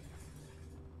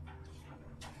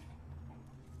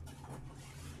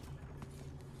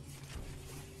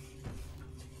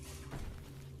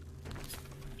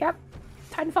 Yep.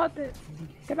 Titanfall.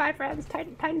 Goodbye, friends.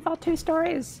 Titanfall 2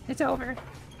 story it's over.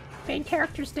 Main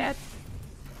character's dead.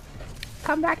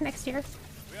 Come back next year.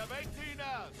 We have 18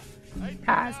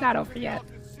 hours. It's not over yet.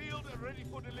 Sealed and ready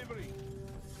for delivery.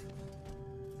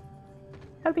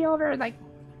 It'll be over, like,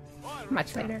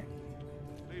 much later.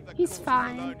 He's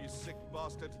fine. Alone, you sick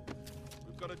bastard.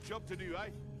 We've got a job to do, eh?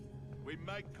 We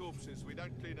make corpses, we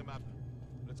don't clean them up.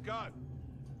 Let's go.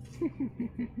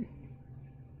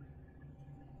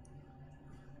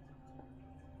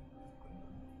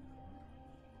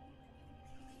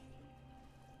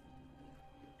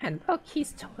 And look,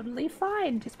 he's totally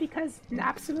fine, just because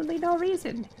absolutely no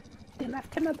reason. They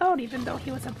left him alone even though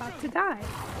he was about to die.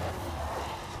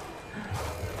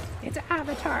 It's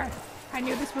Avatar. I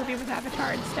knew this movie was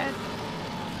Avatar instead.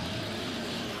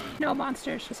 No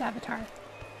monsters, just Avatar.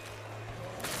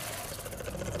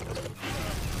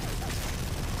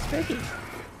 Spooky.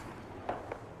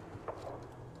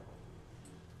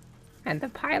 And the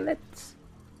pilot's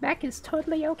back is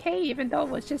totally okay even though it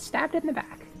was just stabbed in the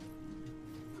back.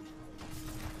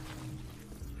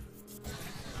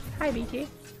 Hi, BT.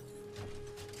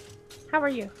 How are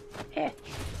you? Eh.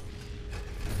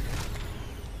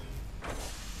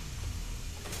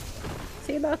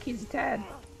 See, look, he's dead.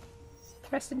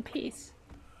 Rest in peace.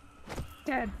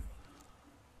 Dead.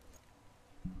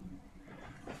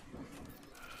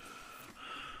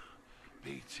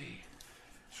 BT,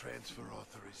 transfer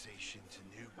authorization to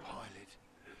new pilot.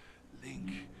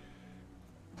 Link.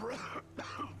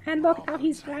 And look, now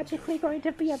he's magically going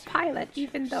to be a pilot,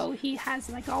 even though he has,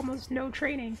 like, almost no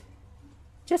training.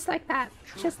 Just like that.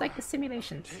 Just like the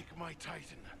simulations. Take my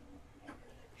Titan.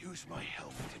 Use my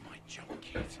helmet in my jump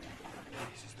kit.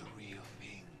 This is the real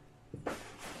thing.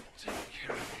 Take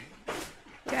care of you.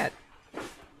 Good.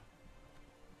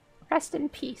 Rest in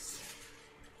peace.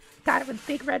 Got it with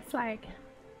big red flag.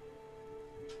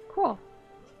 Cool.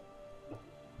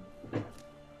 I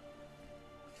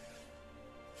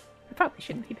probably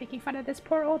shouldn't be making fun of this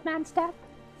poor old man's death.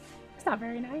 It's not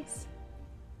very nice.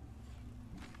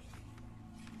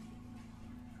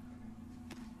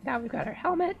 Now we've got our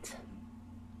helmet.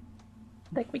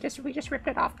 Like we just ripped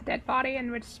it off the dead body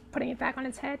and we're just putting it back on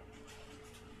its head.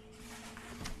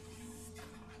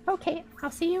 Okay,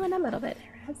 I'll see you in a little bit,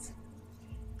 Raz.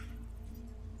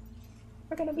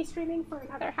 We're gonna be streaming for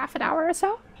another half an hour or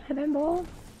so, and then we'll,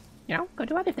 you know, go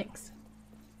do other things.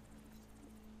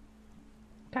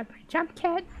 Got my jump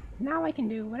kit. Now I can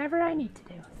do whatever I need to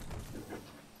do.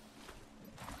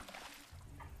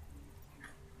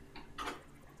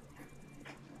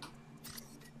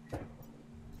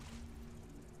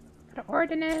 Got an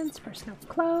ordnance, personal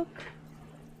cloak,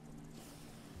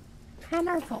 and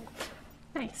our vault.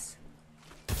 Nice.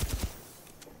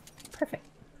 Perfect.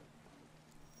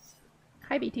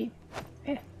 Hi, BT.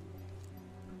 Eh.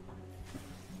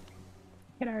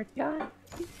 Get our gun.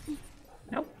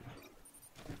 Nope.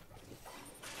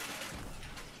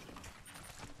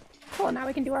 Cool, now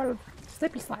we can do our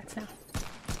slippy slides now.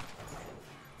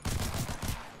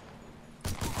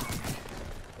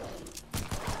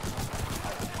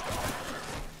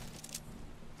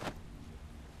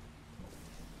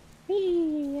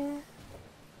 Yeah.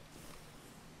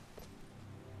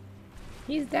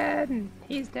 He's dead, and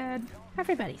he's dead.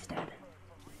 Everybody's dead.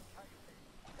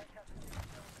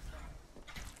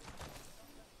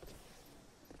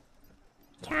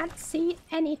 Can't see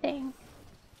anything.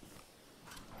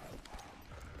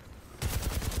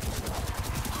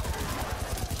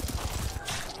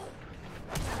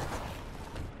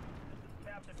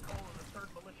 Captain Cole of the 3rd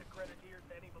Militia Grenadiers,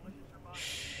 any militia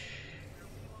survivors.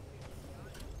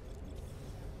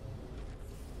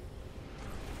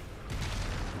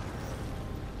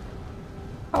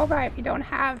 Alright, we don't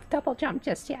have double jump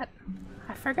just yet.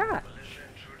 I forgot. Militia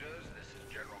intruders, this is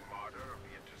General Marder of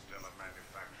the Interstellar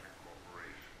Manufacturing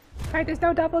Corporation. Alright, there's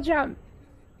no double jump.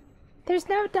 There's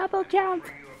no double jump.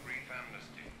 Bring you a brief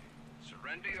amnesty.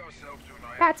 Surrender yourself to an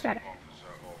That's IMC better. officer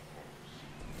or force.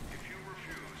 If you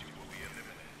refuse, you will be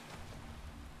eliminated.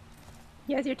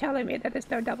 Yes, you're telling me that there's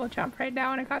no double jump right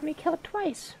now, and it got me killed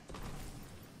twice.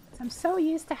 'Cause I'm so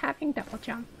used to having double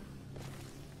jump.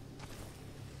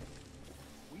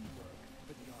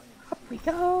 Up we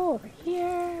go, over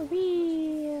here,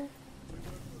 wee.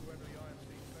 What are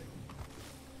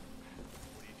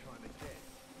you trying to get?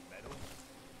 Medals?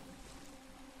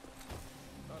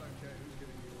 I don't care who's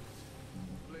giving you orders.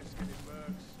 Bliss getting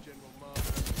Mercs, General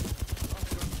Marder. I'm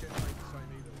sure you get paid the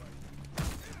same either way.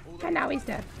 And now he's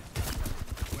dead.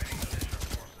 Waiting militia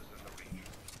forces in the region.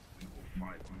 We will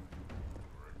fight them.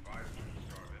 We're advised to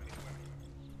discard any weapons.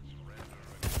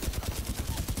 Surrender and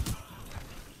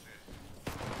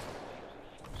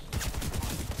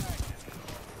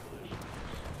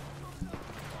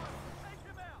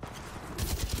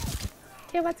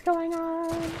Okay, what's going on?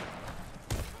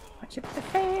 Watch it with the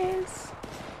face.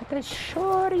 With the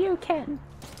sure you can.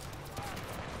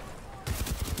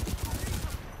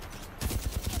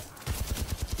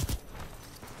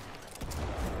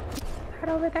 Right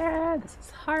over there. This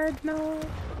is hard mode.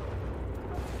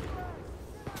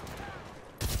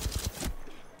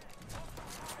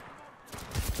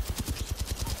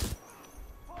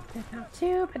 There's now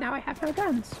two, but now I have no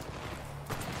guns.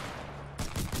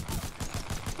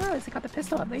 Oh, at least I got the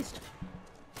pistol at least.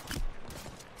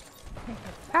 Okay,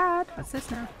 that's that. What's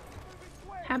this now?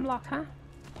 Hemlock, huh?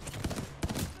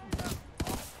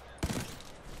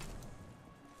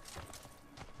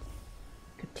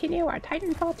 Continue our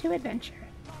Titanfall 2 adventure.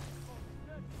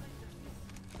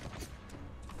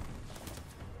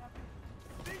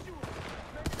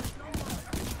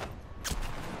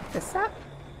 This up.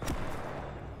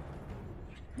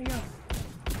 There we go.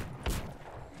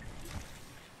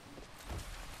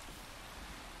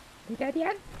 They dead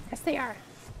yet? Yes, they are.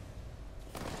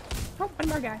 Oh, one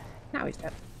more guy. Now he's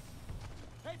dead.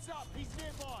 Heads up, he's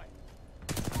nearby.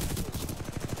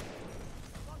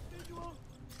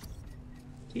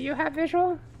 Do you have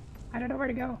visual? I don't know where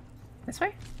to go. This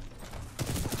way?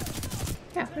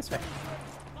 Yeah, this way.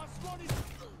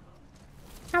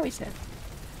 Now he's dead.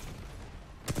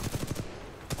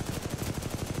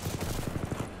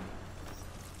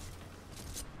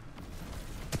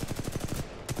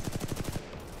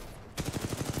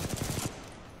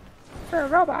 For a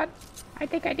robot, I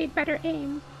think I need better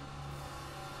aim.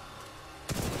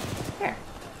 There.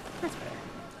 That's better.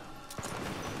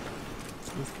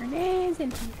 Grenades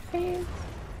into your face.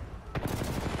 10-0,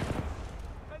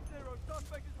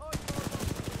 suspect is hiding.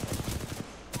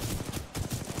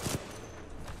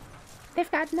 They've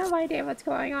got no idea what's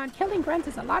going on. Killing grunts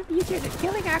is a lot easier than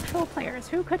killing actual players.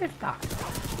 Who could have thought?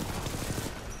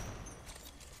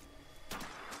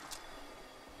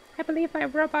 I believe my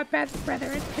robot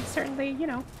brethren could certainly, you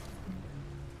know,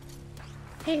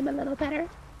 aim a little better.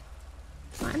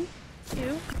 1,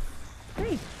 2,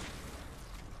 3.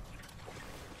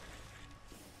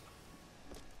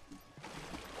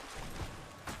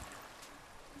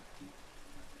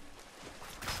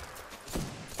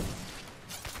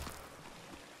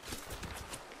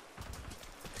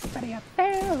 Somebody up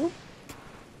there. Ooh.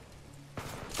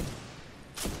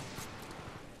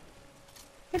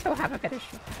 I think they'll have a better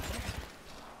shoot.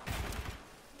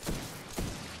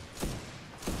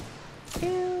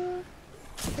 2,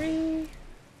 3.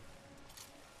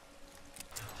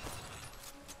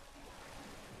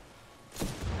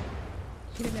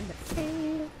 Shoot him in the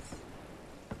face.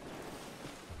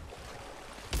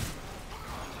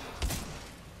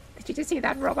 Did you just see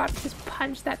that robot just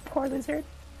punch that poor lizard?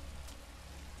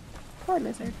 Poor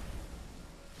lizard.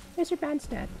 Lizard man's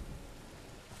dead.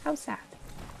 How sad.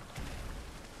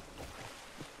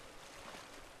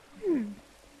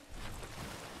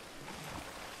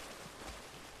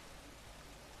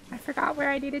 I forgot where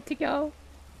I needed to go.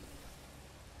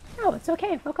 Oh, it's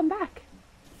okay. Welcome back.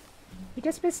 We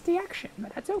just missed the action,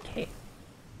 but that's okay.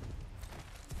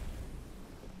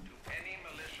 To any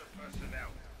militia personnel,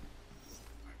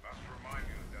 I must remind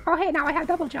you that Oh, hey, now I have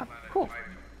double jump. Cool.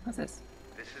 What's this?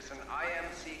 this is an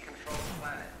IMC-controlled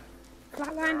planet.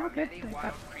 Flatline? There are Okay. many Like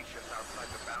wild that. creatures outside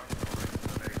the bounds of our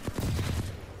installation.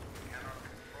 We cannot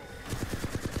control.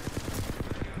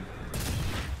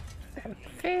 Stab him in the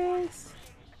face.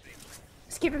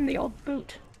 Let's give him the old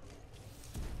boot.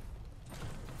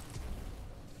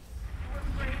 You were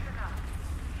brave enough.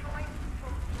 Join people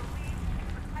who believe in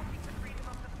protecting the freedom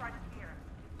of the frontier.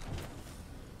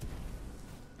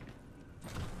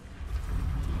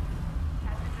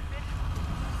 As individuals,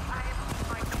 I am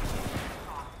my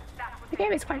thought. That's what The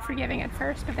game is quite forgiving at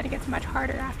first, but then it gets much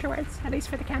harder afterwards, at least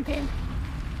for the campaign.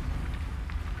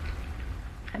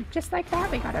 And just like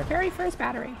that, we got our very first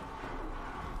battery.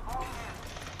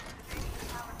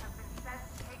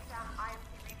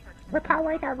 We're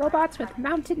powering our robots with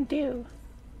Mountain Dew.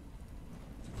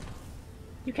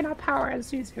 You cannot power a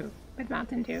Zuzu with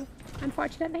Mountain Dew,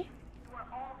 unfortunately. you are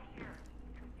all here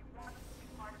because you want to be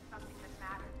part of something that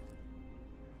matters.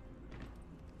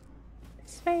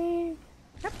 This way.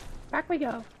 Yep, back we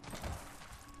go.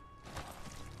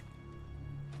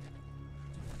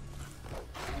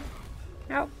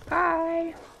 Oh,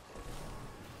 bye.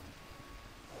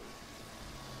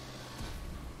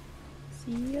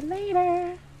 See you later.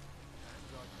 I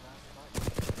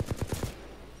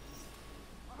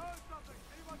heard something.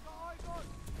 Anyone got eyes on?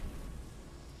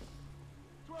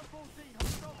 1214,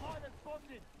 hostile pilot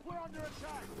spotted. We're under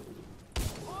attack.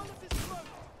 All of this smoke.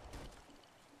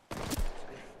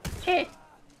 Eh.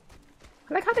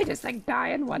 I like how they just like die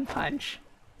in one punch.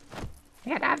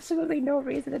 They had absolutely no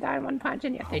reason to die in one punch,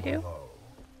 and yet they do. Low.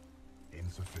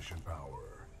 Insufficient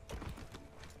power.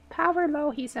 Power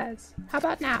low, he says. How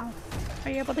about now?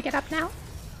 Are you able to get up now?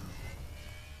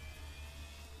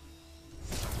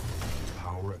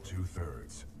 Power at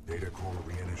 2/3. Data core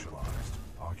reinitialized.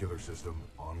 Ocular system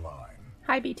online.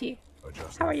 Hi, BT.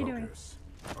 Adjusting How are you doing? focus.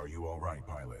 Are you all right,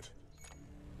 pilot?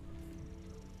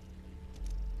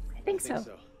 I think so.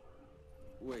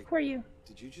 Wait, Who are you?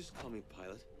 did you just call me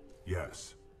pilot?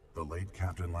 Yes. The late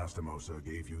Captain Lastimosa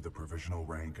gave you the provisional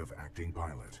rank of acting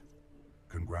pilot.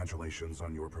 Congratulations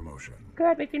on your promotion.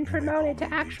 Good, we've been You may promoted call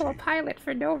to me actual BT. pilot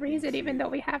for no reason, even though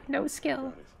we have no skill.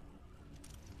 Got it.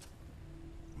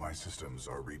 My systems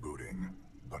are rebooting,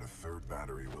 but a third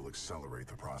battery will accelerate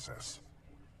the process.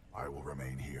 I will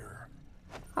remain here.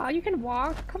 Oh, you can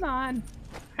walk? Come on.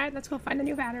 Alright, let's go find a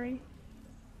new battery.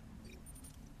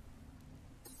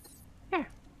 Here.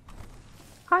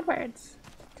 Onwards.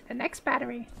 To the next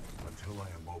battery. Until I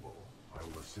am mobile, I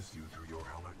will assist you through your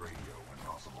helmet radio when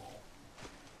possible.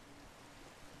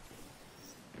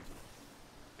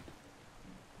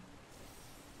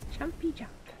 Jumpy jump.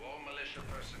 To all militia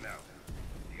personnel,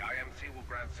 the IMC will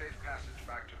grant safe passage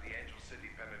back to the Angel City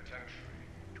Penitentiary.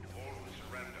 To all who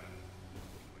surrender,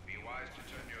 it would be wise to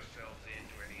turn yourselves in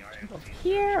to any Over IMC.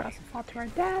 here, also fall to our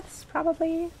deaths,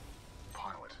 probably.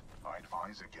 Pilot, I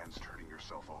advise against turning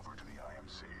yourself over to the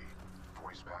IMC.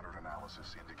 Voice pattern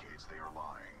analysis indicates they are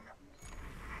lying.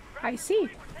 I see.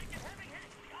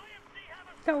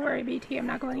 Don't worry, BT, I'm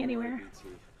not going anywhere.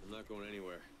 BT, I'm not going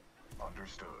anywhere.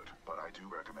 Understood, but I do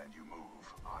recommend you move.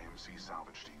 IMC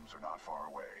salvage teams are not far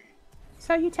away.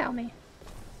 So you tell me.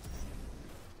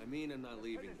 I mean, I'm not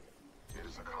leaving. It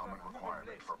is a common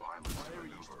requirement for pilots to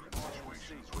maneuver in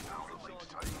situations without a linked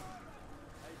Titan.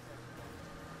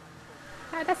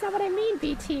 That's not what I mean,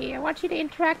 BT. I want you to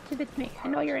interact with me. I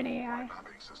know you're an AI.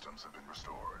 Mapping systems have been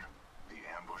restored. The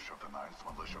ambush of the 9th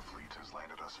Militia Fleet has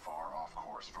landed us far off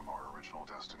course from our original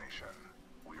destination.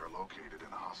 We are located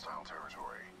in hostile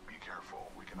territory. Be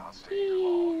careful. We cannot stay here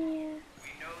long.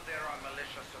 We know there are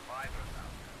militia survivors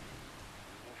out there.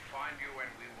 We will find you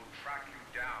and we will track you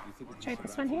down. You think we Try can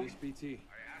this survive one through here. this, BT?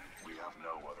 We have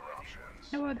no other options.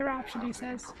 No other option, he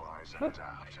says. Improvise Oh. and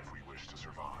adapt if we wish to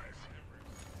survive.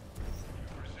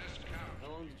 Resist count. How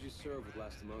long did you serve with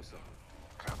Lastimosa?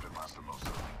 Captain Lastimosa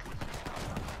linked with me.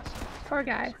 Poor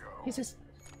guy. He's just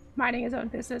minding his own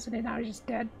business and now he's just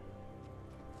dead.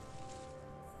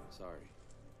 Sorry.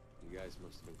 You guys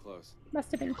must have been close. Must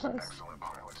have been He was an close. excellent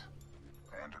pilot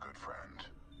and a good friend.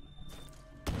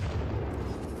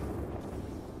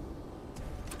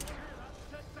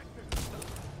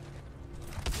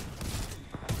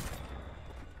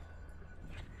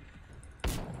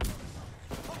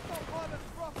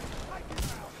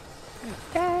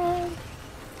 Dead.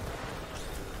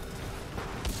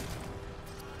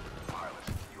 Pilot,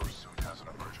 your suit has an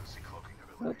emergency cloaking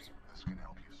ability. Oops. This can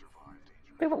help you survive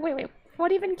danger. Wait.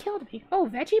 What even killed me? Oh,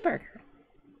 veggie burger.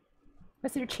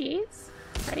 Was there cheese?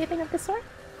 Or anything of the sort?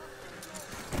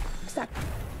 I'm stuck.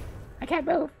 I can't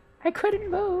move. I couldn't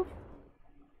move.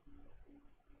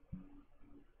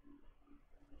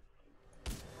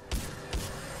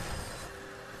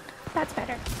 That's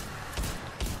better.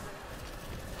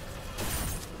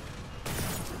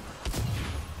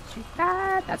 Shoot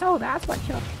that. That's what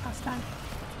killed me last time.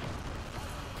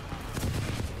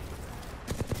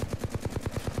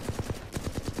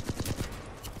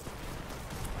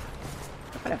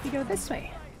 What if we go this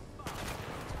way?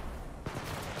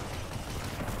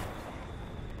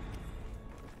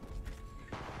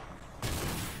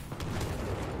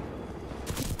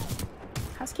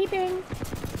 Housekeeping.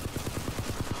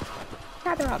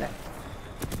 Yeah, they're all dead.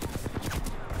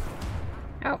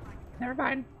 Oh, never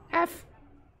mind. F.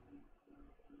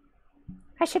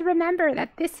 I should remember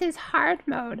that this is hard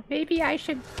mode. Maybe I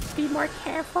should be more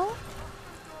careful.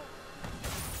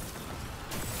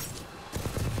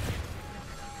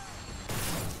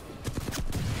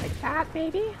 Like that,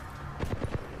 maybe?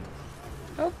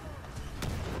 Oh.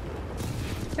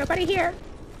 Nobody here.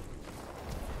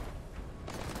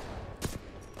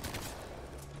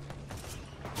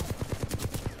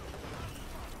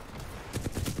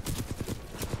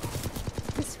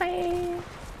 This way.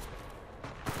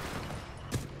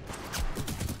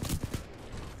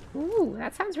 Ooh,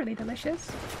 that sounds really delicious.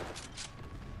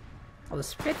 Oh, the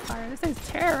Spitfire. This is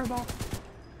terrible.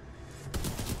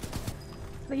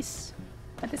 At least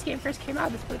when this game first came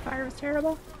out, the Spitfire was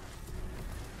terrible.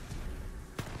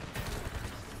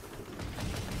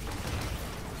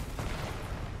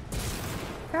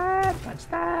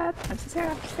 That, punch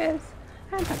this,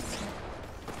 and punch this.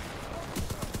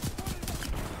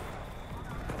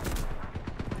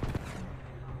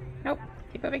 Nope.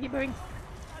 Keep moving.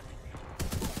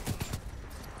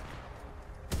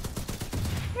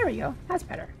 There we go. That's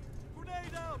better.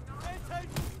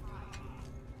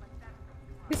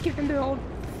 Just give them the old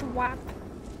thwap.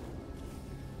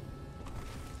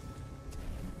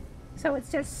 So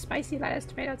it's just spicy lettuce,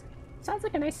 tomatoes. Sounds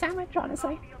like a nice sandwich,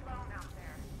 honestly.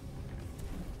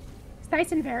 It's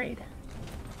nice and varied.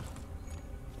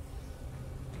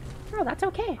 Oh, that's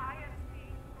okay.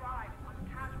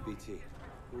 BT.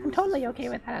 I'm totally okay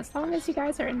with that. As long as you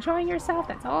guys are enjoying yourself,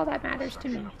 that's all that matters to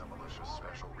me. The Militia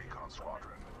Special Recon Squadron,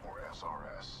 or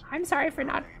SRS. I'm sorry for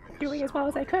not doing as well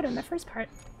as I could in the first part,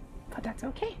 but that's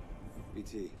okay.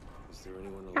 BT, is there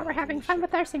anyone alive? Now we're having fun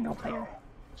with our single player.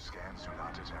 Scans do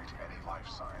not detect any life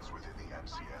signs within the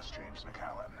MCS James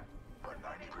McAllen, but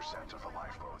 90% of the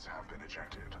lifeboats have been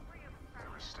ejected.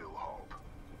 There is still hope.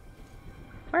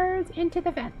 Words into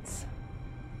the vents.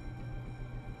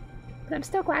 But I'm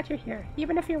still glad you're here.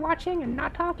 Even if you're watching and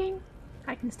not talking,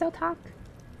 I can still talk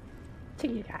to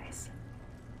you guys.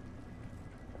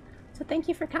 So thank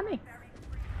you for coming.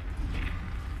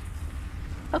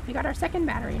 Oh, we got our second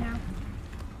battery now.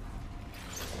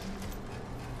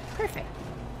 Perfect.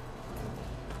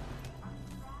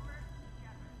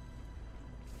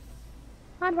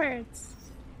 Onwards.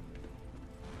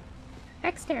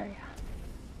 Next area.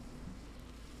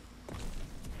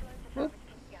 Oop.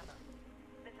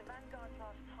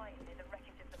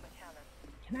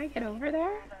 Can I get over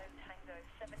there?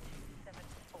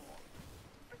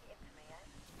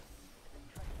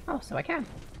 Oh, so I can.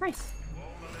 Nice.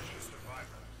 All malicious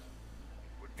survivors.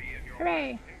 It would be in your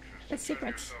Hooray. best interest The to turn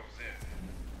secrets. yourselves in.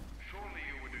 Surely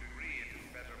you would agree it is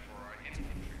better for our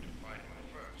infantry to find one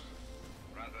first,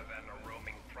 rather than a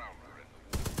roaming prowler in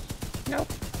the woods.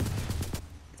 Nope.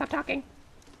 Stop talking.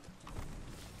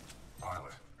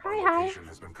 Pilot. Hi, our hi. location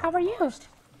has been How are you? compromised.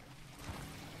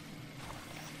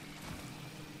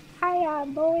 Hi,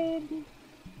 Bowen.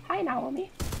 Hi, Naomi.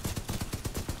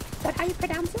 Is that how you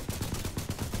pronounce it?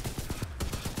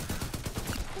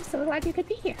 I'm so glad you could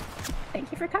be here.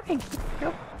 Thank you for coming.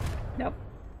 Nope. Nope.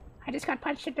 I just got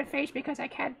punched in the face because I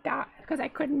can't die, because I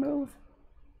couldn't move.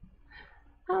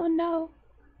 Oh no.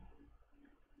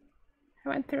 I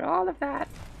went through all of that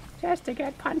just to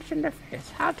get punched in the face.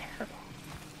 How terrible.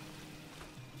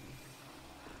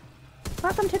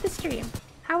 Welcome to the stream.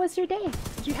 How was your day?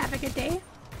 Did you have a good day?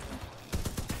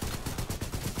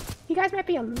 You guys might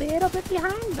be a little bit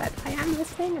behind, but I am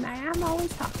listening and I am always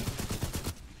talking.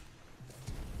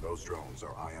 Those drones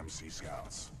are IMC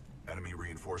scouts. Enemy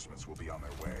reinforcements will be on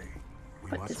their way. We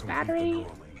Put must this complete the battery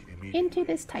Neuralink immediately. into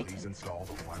this Please Titan. install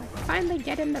the final Finally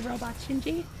get in the robot,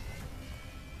 Shinji.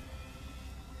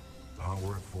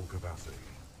 power at full capacity.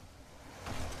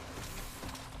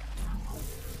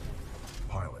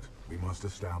 Pilot, we must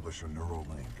establish a neural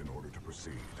link in order to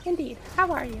proceed. Indeed. How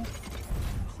are you?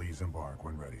 Please embark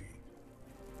when ready.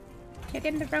 Get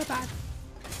in the robot.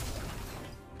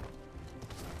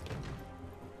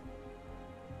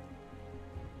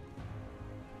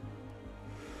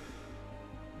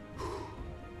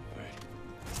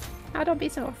 Oh, don't be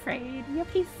so afraid. You'll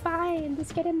be fine.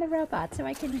 Just get in the robot so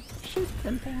I can shoot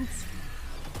some things.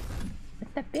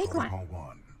 With the big one. Protocol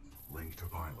 1. Link to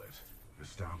pilot.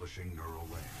 Establishing neural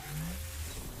link.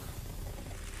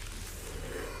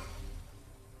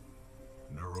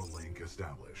 Neural link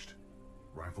established.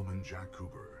 Rifleman Jack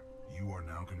Cooper, you are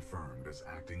now confirmed as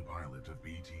acting pilot of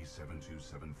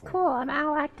BT-7274. Cool, I'm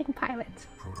now acting pilot.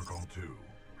 Protocol 2.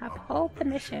 Uphold the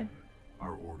mission.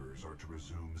 Our orders are to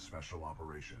resume Special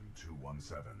Operation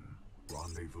 217.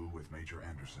 Rendezvous with Major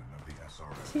Anderson of the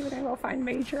SRS. See when I will find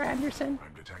Major Anderson.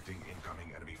 I'm detecting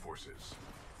incoming enemy forces.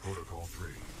 Protocol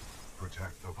 3.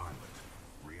 Protect the pilot.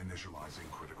 Reinitializing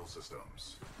critical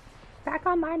systems. Back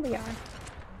online we are.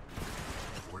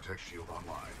 Vortex shield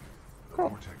online. The Cool.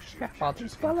 vortex shield Grab all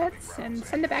catches these bullets incoming and rounds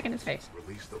send it back in his face.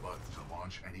 Release the button to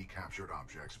launch any captured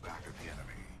objects back at the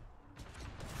enemy.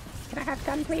 Can I have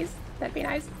gun, please? That'd be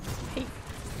nice. Hey.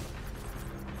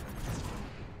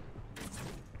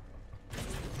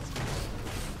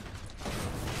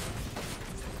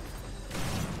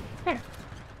 There.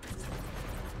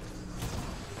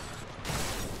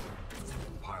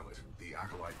 Pilot, the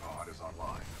Acolyte pod is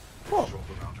online. Cool.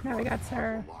 Shoulder-mounted Now we got rocket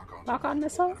our pod will lock onto lock-on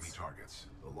multiple missiles. enemy targets.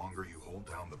 The longer you hold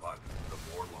down the button,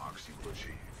 the more locks you will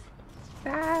achieve.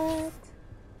 That.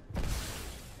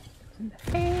 In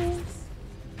the face.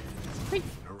 Wait.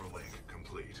 Neuralink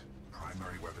complete.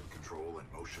 Primary weapon control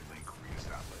and motion link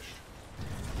reestablished.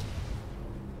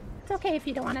 It's okay if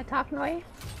you don't want to talk, Noy.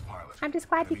 Pilot, I'm just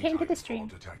glad you enemy came to the Titanfall stream.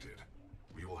 detected.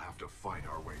 We will have to fight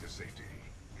our way to safety.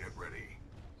 Get ready.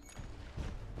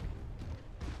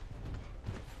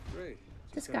 Great.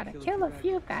 Just gotta kill a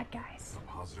few bad guys. A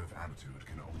positive attitude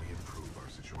can only improve our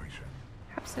situation.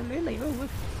 Absolutely. Ooh,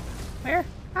 where?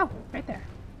 Oh, right there.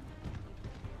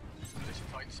 Militia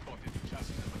Titan spotted.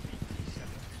 Chassis number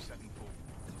BT-7274.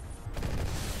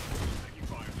 Taking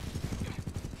fire.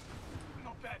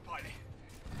 Not bad, pilot.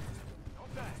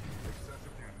 Not bad.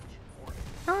 Excessive damage. Warning.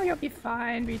 Oh, you'll be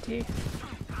fine, BT.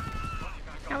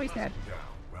 Now he's dead. Down.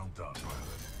 Well done,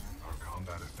 pilot. Our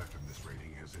combat effectiveness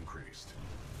rating has increased.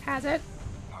 Has it?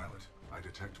 Pilot, I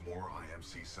detect more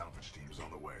IMC salvage teams on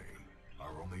the way.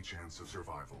 Our only chance of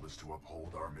survival is to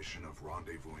uphold our mission of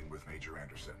rendezvousing with Major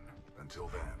Anderson. Until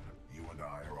then, you and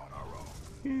I are on our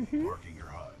own. Marking your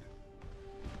HUD.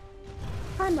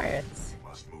 Onwards. We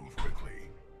must move quickly.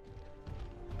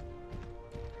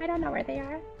 I don't know where they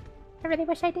are. I really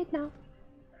wish I did know.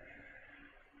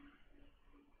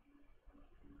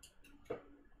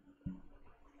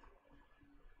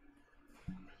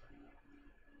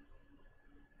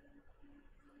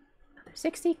 Another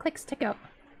 60 clicks to go.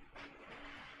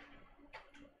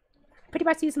 Pretty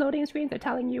much these loading screens are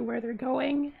telling you where they're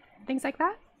going, things like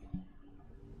that.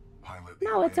 Pilot, the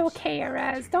No, it's IMC okay, will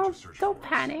Arez. continue to Don't search don't for us.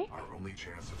 panic. Our only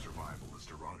chance of survival is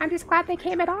to I'm just glad they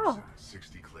came at all.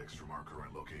 60 clicks from our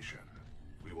current location.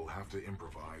 We will have to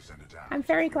improvise and adapt. I'm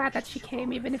very if we glad wish that to she survive.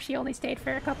 came, even if she only stayed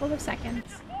for a couple of seconds.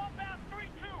 Wallbound 3-2.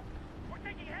 We're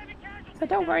taking heavy casualties. So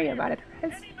don't worry down about it, here.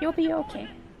 Arez. Any You'll be military okay.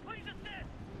 forces, please assist.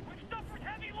 We've suffered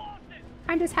heavy losses.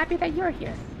 I'm just happy that you're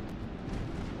here.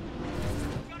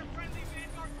 Got a friendly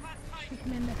Vanguard class Titan Shoot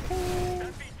him in the face.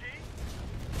 RPG?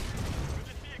 Good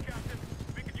to see you, Captain.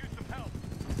 We could use some help.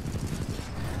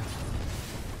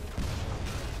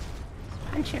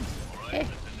 Punch him. Okay.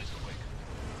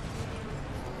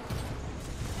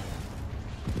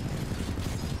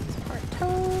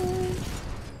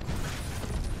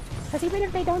 Because even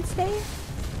if they don't stay,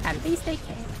 at least they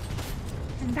came.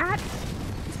 And that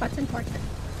is what's important.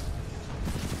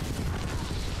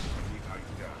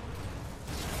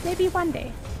 Maybe one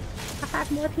day, I'll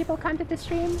have more people come to the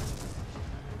stream.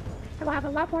 I will have a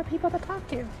lot more people to talk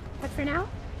to. But for now,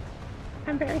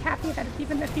 I'm very happy that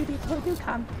even the few people who do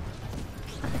come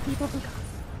are the people who come.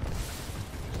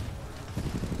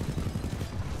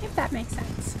 If that makes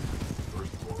sense.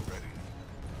 First floor ready.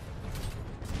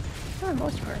 Oh,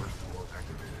 most were. First floor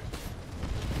activated.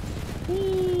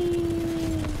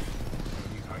 Whee!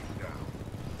 Enemy Titan down.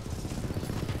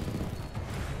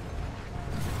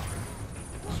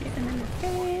 Shoot him in the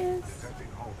face.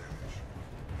 Detecting hull damage.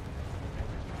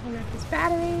 We'll rip his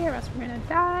battery, or else we're gonna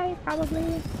die, probably.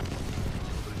 Militia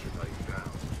Titan down.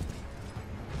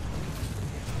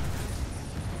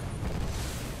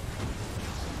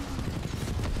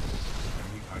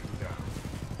 Enemy Titan down.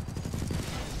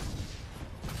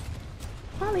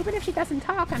 Well, even if she doesn't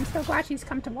talk, I'm still glad she's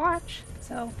come to watch.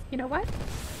 So, you know what?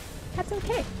 That's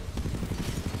okay.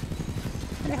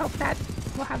 And I hope that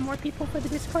we'll have more people for the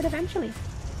Discord eventually.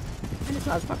 And as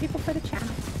well as more people for the channel.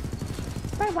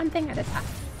 Try one thing at a time.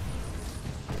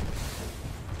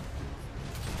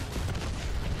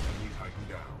 Enemy Titan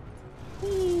down.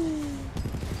 Whee!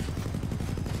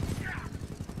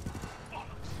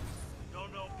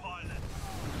 No pilot.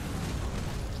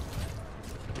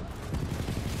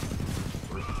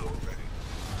 First floor ready.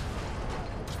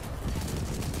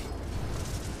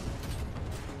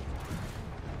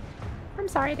 I'm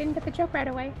sorry I didn't get the joke right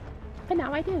away. But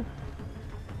now I do.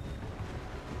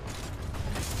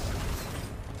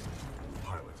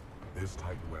 Pilot, this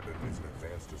Titan weapon is an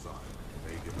advanced design.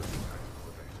 It may give us a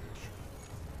tactical advantage.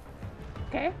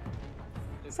 Okay?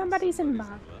 Somebody's in love.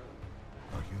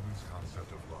 A human's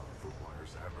concept of love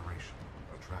requires admiration,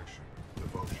 attraction,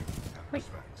 devotion, and Wait.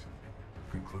 respect.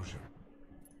 Conclusion.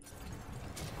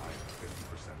 I am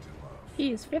 50% in love.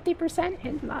 He is 50%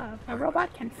 in love. A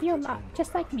robot can feel love,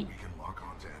 just like me. We can lock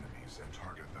onto enemies and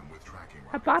target them with tracking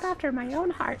A bot rockets. after my own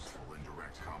heart. Useful in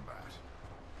direct combat.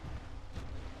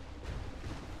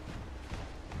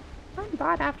 I'm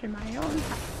bought after my own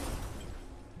heart.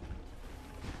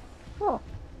 Cool.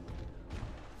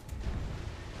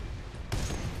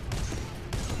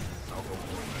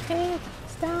 Okay,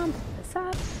 this down, put this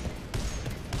up.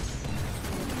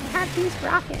 I have these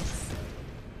rockets.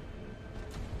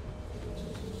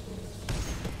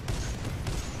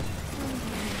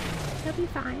 They'll be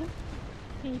fine.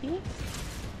 Maybe.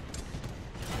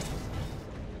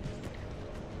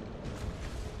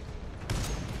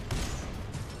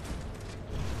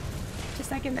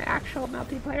 Just like in the actual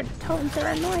multiplayer, the tones are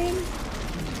annoying.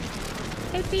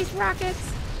 Take these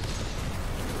rockets!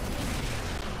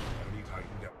 Enemy Titan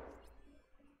down.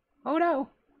 Oh no!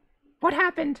 What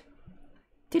happened?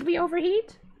 Did we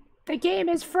overheat? The game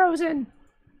is frozen!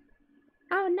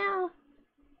 Oh no!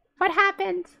 What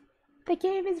happened? The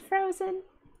game is frozen.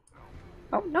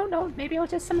 Oh, no, maybe it was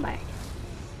just some lag.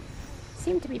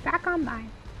 Seem to be back online.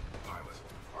 Pilot,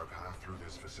 our path through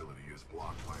this facility is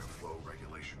blocked by a flow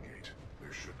regulation gate.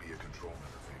 There should be a control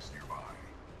interface nearby.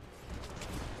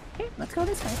 Okay, let's go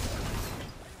this way.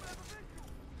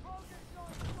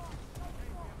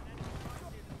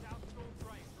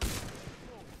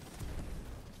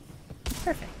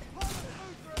 Perfect.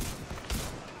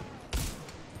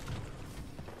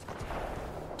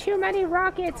 Too many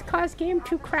rockets cause game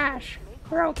to crash.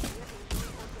 We're okay.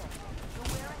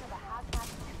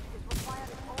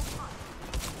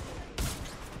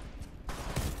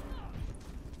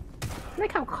 I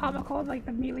like how comical like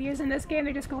the melee is in this game.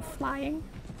 They just go flying.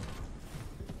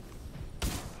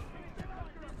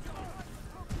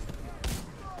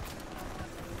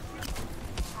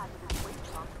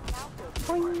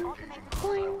 Boing,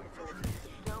 boing.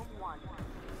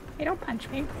 Hey, don't punch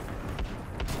me.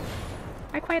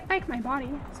 I quite like my body,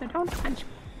 so don't punch me.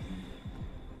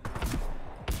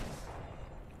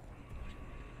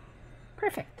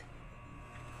 Perfect.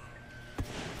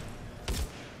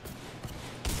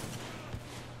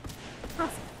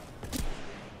 Awesome.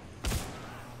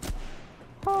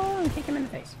 Oh, and kick him in the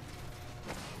face.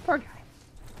 Poor guy.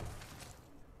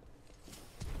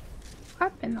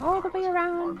 Up and all the way Our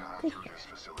around path to through here. this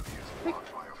facility is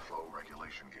blocked by a flow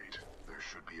regulation gate. There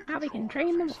should be a Now we control can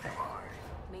drain the interface water. nearby.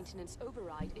 Maintenance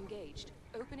override engaged.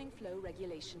 Opening flow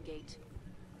regulation gate.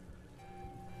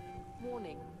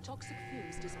 Warning, toxic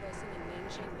fumes dispersing in main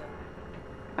chamber.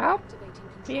 Oh, Activating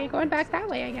we control ain't going back room that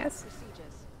way, I safety guess.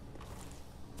 procedures.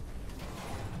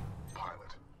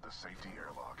 Pilot, the safety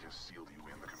airlock has sealed you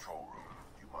in the control room.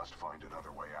 You must find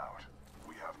another way out.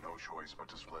 We have no choice but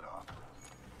to split up.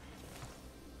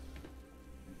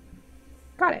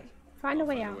 Got it. Find a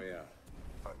way Find out. a way out.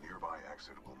 A nearby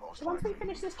exit will most So once we likely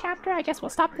finish lead this to chapter, I guess we'll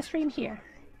stop the stream here.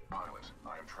 Pilot,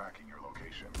 I am tracking your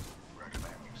location.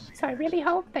 Recommend you see So I an really exit.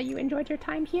 hope that you enjoyed your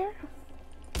time here.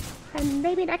 And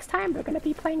maybe next time we're going to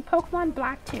be playing Pokemon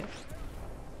Black 2.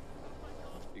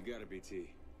 You got it,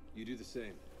 BT. You do the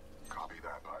same. Copy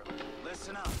that, pilot.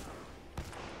 Listen up.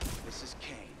 This is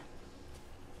Kane.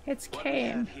 It's What we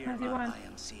Kane, have here, my everyone.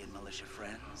 IMC and militia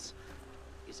friends,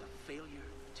 is a failure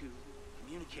to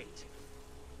communicate.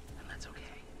 And that's okay.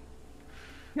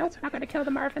 Nope, not going to kill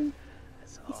the Marvin.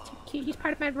 That's He's all. too cute. He's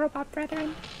part of my robot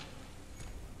brethren.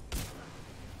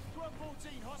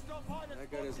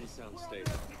 That guy doesn't sound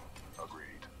stable.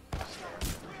 Agreed. The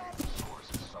source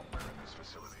is somewhere in this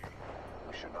facility.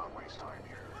 We should not waste time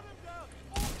here.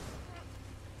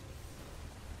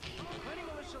 Plenty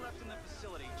militia left in the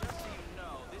facility. Just so you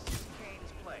know, this is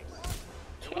Kane's place.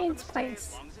 You're welcome Kane's to stay place.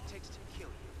 as long as it takes to kill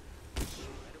you.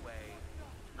 Shoot right away.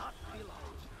 Not be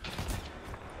long.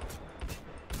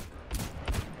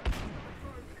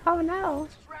 Oh no.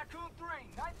 This is Raccoon 3,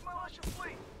 9th Militia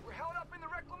Fleet. We're held up in the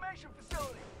reclamation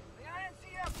facility. The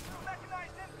INCF is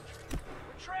mechanized infantry.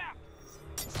 We're trapped.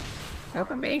 Nope,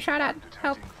 I'm being shot at.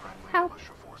 Help. Detecting friendly Help.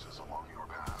 militia forces along your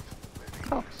path. They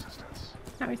may Oh. need assistance.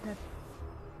 Now he's dead.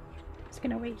 Just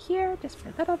gonna wait here just for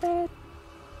a little bit.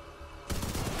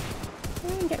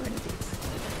 And get rid of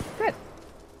these. Good.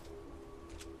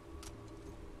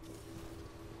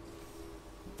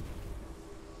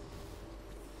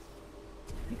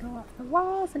 We go off the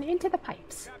walls and into the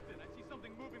pipes. Captain, I see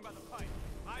something moving by the pipe.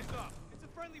 Eyes up. It's a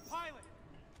friendly pilot.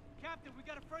 Captain, we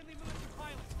got a friendly militia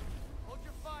pilot. Hold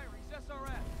your fire. He's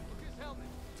SRF. Look at his helmet.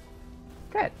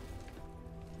 Good.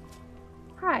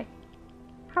 Hi.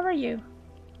 How are you?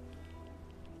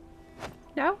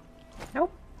 No?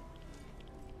 Nope.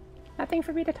 Nothing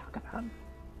for me to talk about.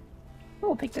 Oh,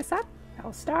 we'll pick this up.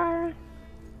 Bell Star.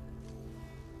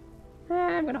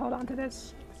 I'm gonna hold on to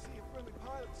this. I see a friendly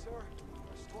pilot, sir.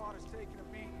 Our squad is taking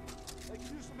a beating. They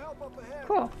can use some help up ahead.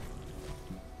 Cool.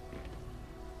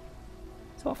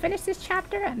 So we'll finish this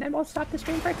chapter and then we'll stop the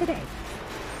stream for today.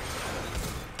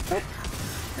 Nope.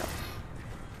 Nope.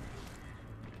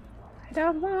 I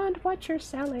don't want what you're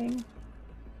selling.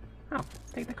 Oh,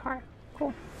 take the car.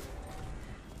 Cool.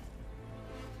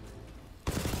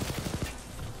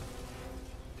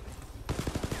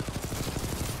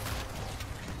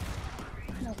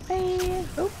 No way.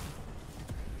 Oop.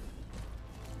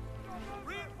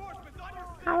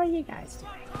 How are you guys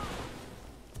doing?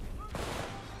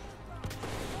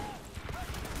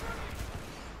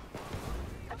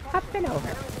 Up and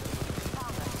over.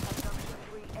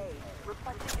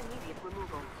 Requesting immediate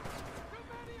removal.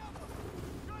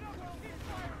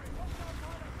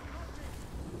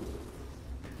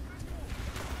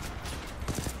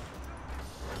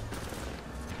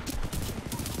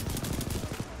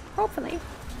 Hopefully.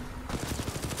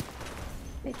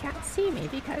 They can't see me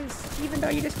because even though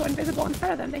you just go invisible in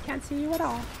front of them, they can't see you at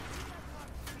all.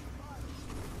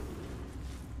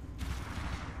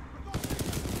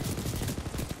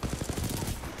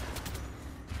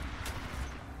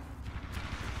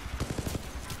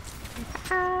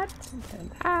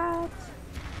 And that.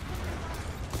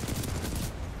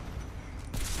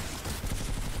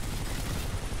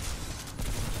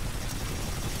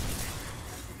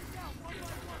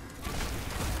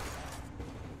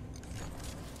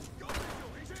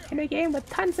 In a game with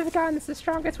tons of guns, the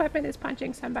strongest weapon is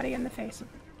punching somebody in the face.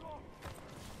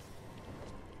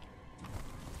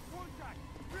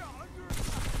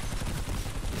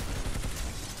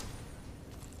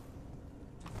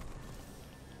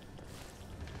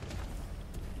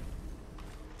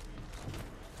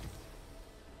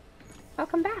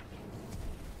 Welcome back.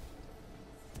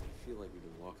 I feel like we've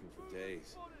been walking for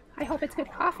days. I hope it's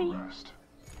good coffee. Rest.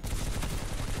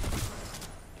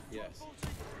 Yes.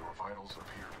 Your vitals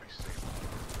appear to be stable.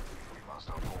 We must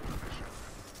uphold the mission.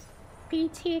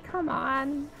 BT, come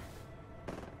on.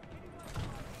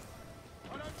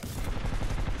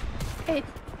 Hey.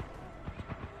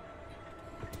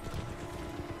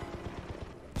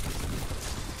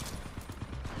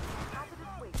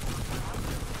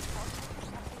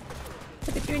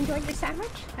 So did you enjoy your sandwich?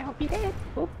 I hope you did.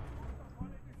 Oop.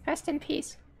 Rest in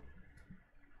peace.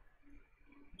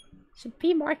 Should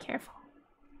be more careful.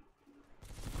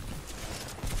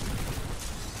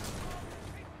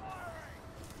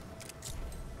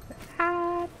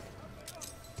 That.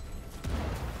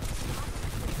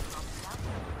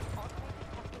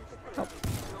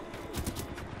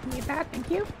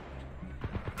 you.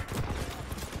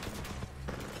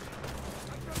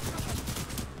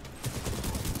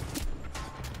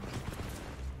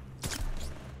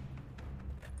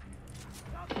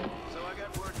 So I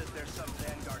got word that there's some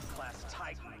Vanguard-class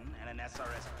Titan and an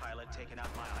SRS pilot taking out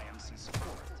my IMC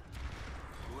support.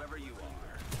 Whoever you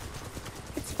are.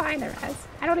 It's fine, Erez.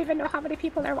 I don't even know how many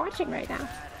people are watching right now.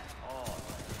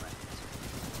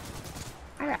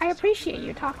 I appreciate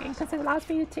you talking because it allows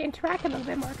me to interact a little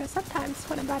bit more, because sometimes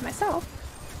when I'm by myself,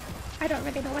 I don't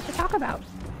really know what to talk about.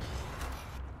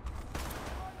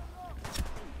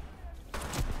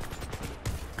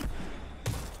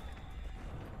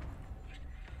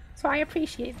 So I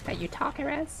appreciate that you talk,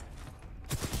 Erez.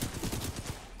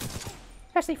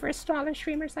 Especially for smaller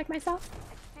streamers like myself.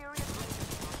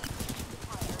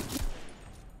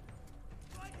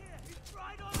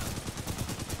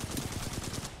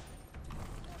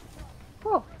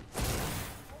 Oh.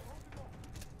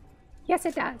 Yes,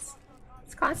 it does.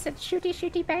 It's constant shooty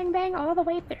shooty bang bang all the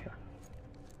way through.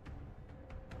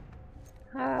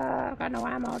 I've got no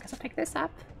ammo. I guess I'll pick this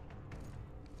up.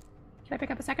 Can I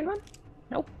pick up a second one?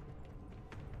 Nope.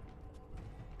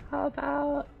 How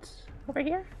about over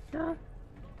here? No.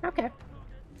 Okay.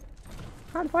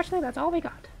 Unfortunately, that's all we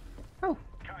got. Oh.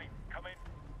 Kane, come in.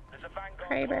 There's a Vanguard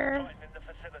Kraber. in the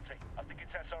facility. I think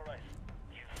it's SRS.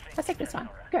 You think Let's take this one.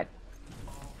 Good.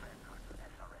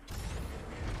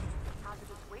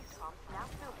 Hazardous waste pumps now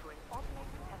filtering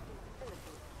automated testing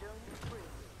facilities. Zone 3.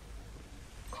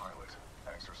 Pilot,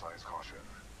 exercise caution.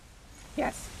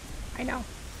 Yes, I know.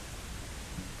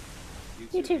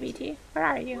 You too, VT. Where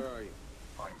are you? Where are you?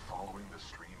 I'm following the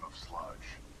stream of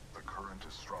sludge. The current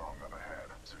is strong up ahead,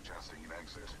 suggesting an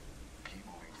exit. Keep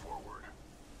moving forward.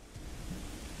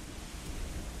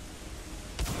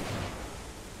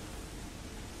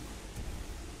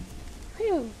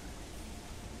 Phew.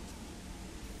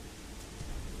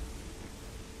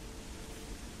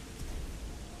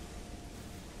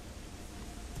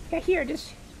 Yeah, here,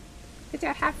 just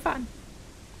have fun.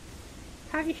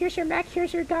 Here's your mech,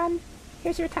 here's your gun,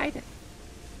 here's your Titan.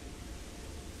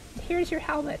 And here's your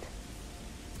helmet.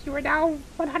 You are now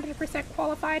 100%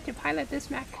 qualified to pilot this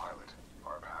mech. Pilot,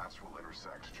 our paths will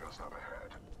intersect just up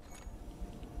ahead.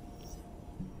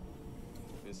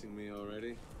 Missing me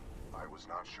already? I was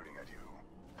not shooting at you.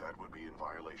 That would be in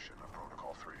violation of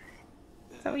Protocol 3.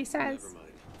 So he says. Never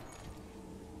mind.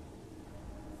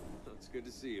 It's good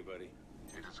to see you, buddy.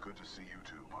 It is good to see you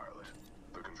too, pilot.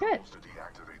 The controls to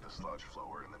deactivate the sludge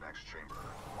flower in the next chamber,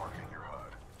 marking your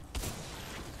HUD.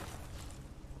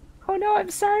 Oh no, I'm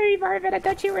sorry, Marvin. I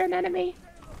thought you were an enemy.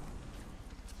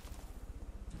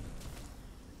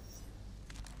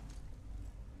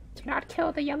 Do not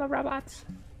kill the yellow robots.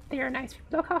 They are nice.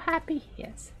 Look how happy he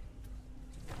is.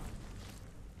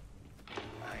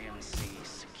 IMC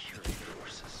security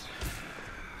forces.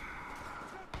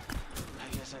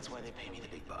 I guess that's why they pay me the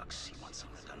big bucks. You want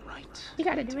something done right? You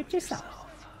gotta do it yourself.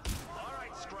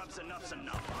 Alright, scrubs, enough's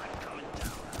enough. I'm coming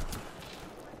down.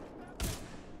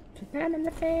 Put them in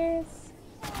the face.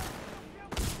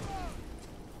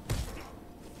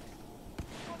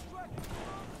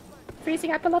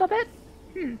 Freezing up a little bit?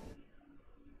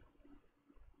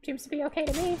 Seems to be okay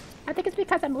to me. I think it's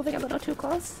because I'm moving a little too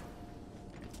close.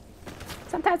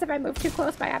 Sometimes if I move too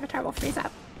close, my avatar will freeze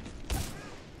up.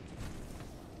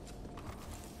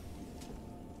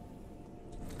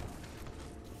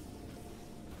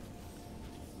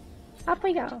 Up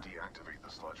we go. Deactivate the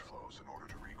sludge flows in order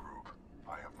to regroup.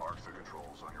 I have marked the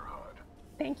controls on your HUD.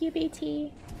 Thank you,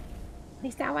 BT. At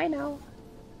least now I know.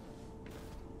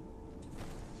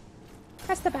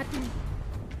 Press the button.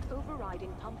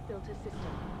 Overriding pump filter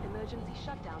system. Emergency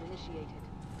shutdown initiated.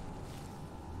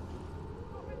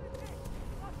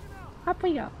 Up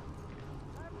we go.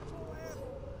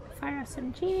 Fire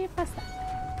SMG, press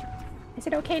that. Is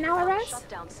it okay now, Erez?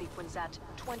 Shutdown sequence at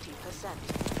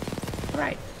 20%.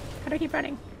 Alright, how do I keep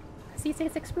running? See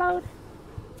things explode.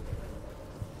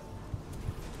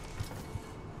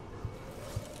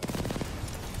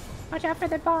 Watch out for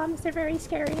the bombs, they're very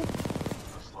scary. The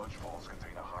sludge falls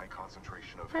contain a high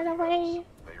concentration of By the heavy way. metals.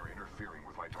 They are interfering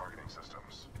with my targeting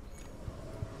systems.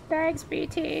 Thanks,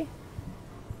 BT.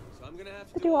 So I'm gonna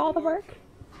have To do all the work.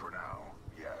 For now,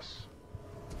 yes.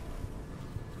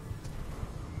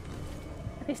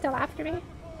 Are they still after me?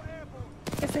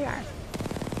 Yes, they are.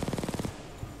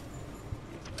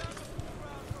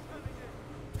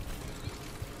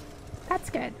 That's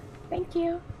good. Thank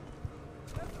you.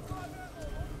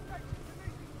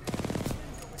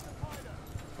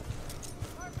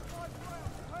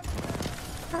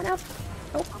 Oh no.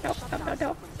 Oh, no, no, no,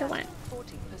 no. Don't want it.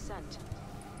 40%.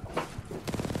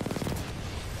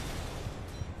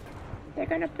 They're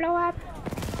gonna blow up.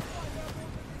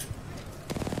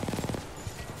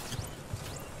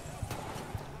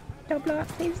 Don't blow up,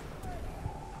 please.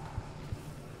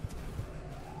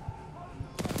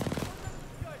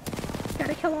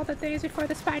 Gotta kill all the things before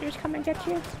the spiders come and get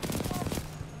you.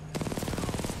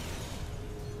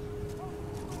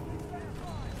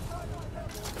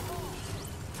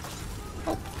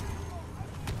 Oh.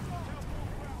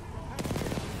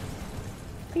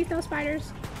 Please no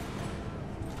spiders.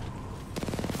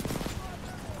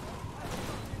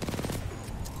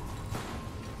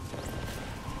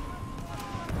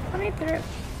 Coming through.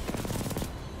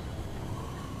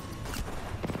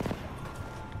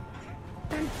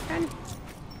 Done.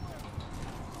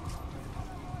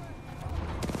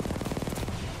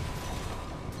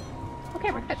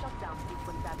 Okay, we're good. Shutdown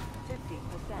sequence at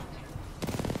 50%.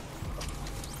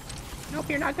 Nope,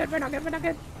 you're not good. We're not good. We're not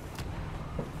good.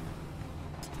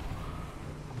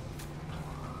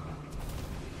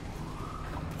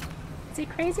 Is it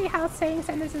crazy how saying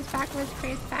sentences backwards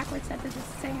creates backwards sentences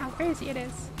saying how crazy it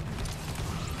is?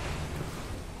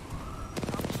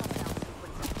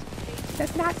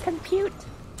 Does not compute.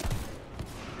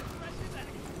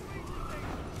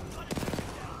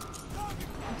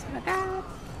 Some of that.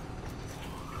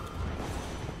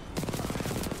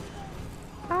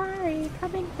 Sorry,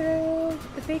 coming through.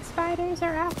 The big spiders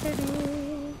are after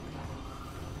me.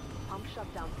 Pump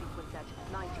shutdown sequence at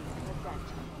 90%.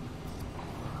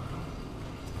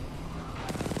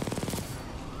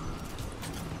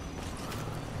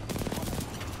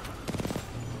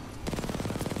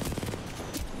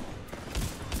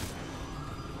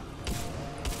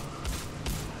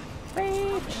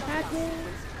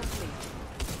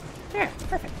 There,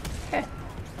 perfect. Okay.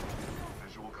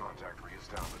 Visual contact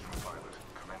reestablished with pilot.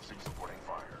 Commencing supporting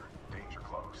fire. Danger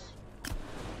close.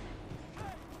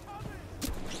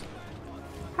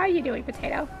 How are you doing,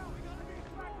 Potato?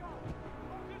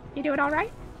 You doing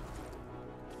alright?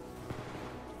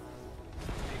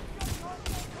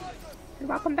 And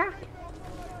welcome back.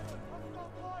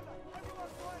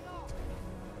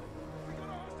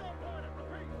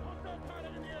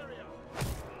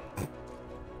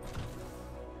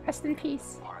 Rest in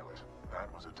peace. Pilot,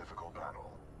 that was a difficult battle.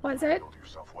 Was You it? handled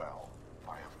yourself well.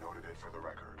 I have noted it for the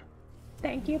record.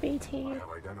 Thank you, BT. I have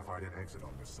identified an exit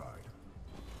on this side.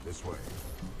 This way.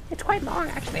 It's quite long,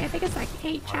 actually. I think it's like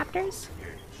 8 chapters.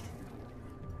 Engaged.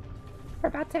 We're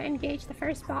about to engage the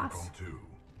first boss. Protocol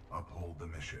 2. Uphold the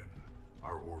mission.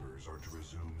 Our orders are to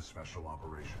resume Special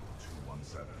Operation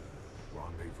 217.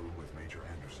 Rendezvous with Major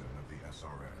Anderson of the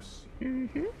SRS.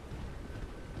 Mm-hmm.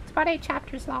 It's about 8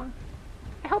 chapters long.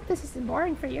 I hope this isn't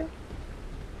boring for you.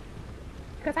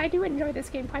 Because I do enjoy this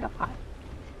game quite a lot.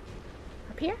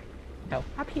 Up here? No,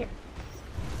 up here.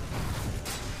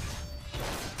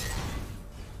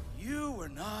 You were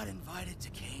not invited to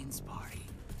Kane's party.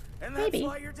 And that's Maybe.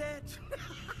 why you're dead.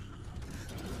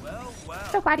 Well.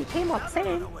 So glad he came all the Another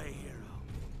same. runaway hero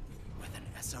with an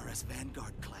SRS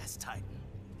Vanguard class Titan.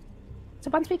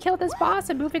 So once we kill this boss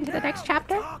and move into the next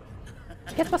chapter, I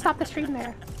guess we'll stop the stream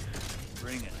there.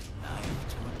 Bring it.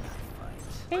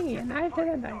 Hey, a knife to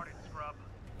the knife.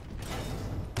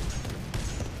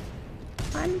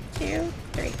 1, 2,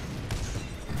 3.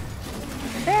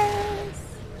 This.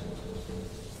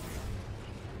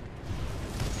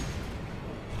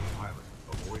 Pilot,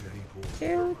 avoid any pools.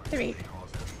 2, 3.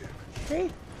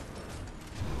 3.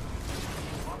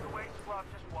 Walk away, squad,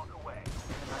 just walk away. I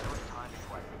know it's time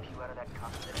before I rip you out of that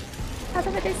cockpit. How's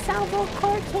it with this salvo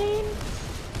cocaine?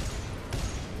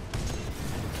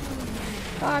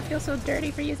 Oh, I feel so dirty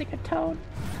for using a tone.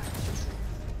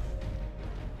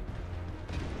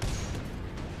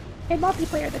 In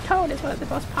multiplayer, the tone is one of the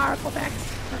most powerful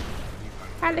decks.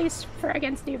 At least for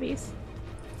against newbies.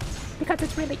 Because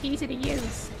it's really easy to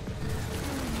use.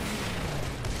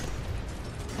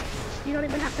 You don't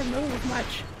even have to move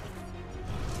much.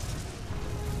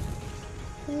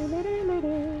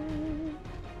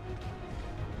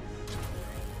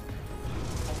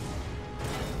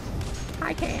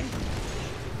 Hi, Kane.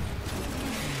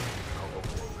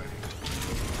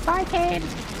 Bye, Kane!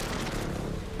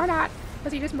 Or not,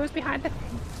 because he just moves behind the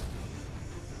thing.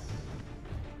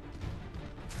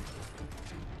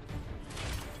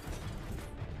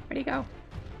 Where'd he go?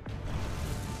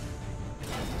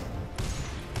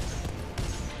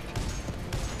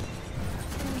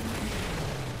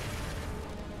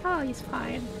 Oh, he's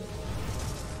fine.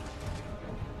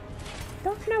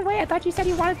 Don't run away, I thought you said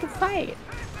you wanted to fight.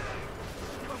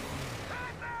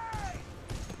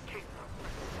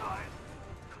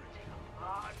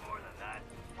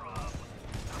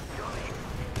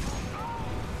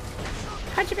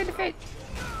 Punch him in the face!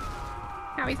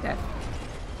 Now he's dead.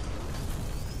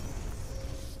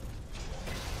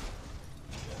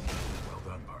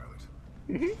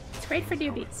 Great for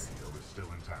newbies. Field is still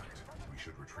intact. We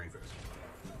should retrieve it.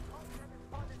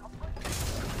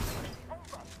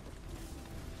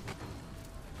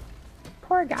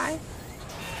 Poor guy.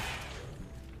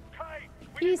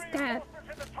 He's dead.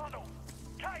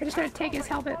 We're just gonna take his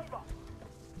helmet.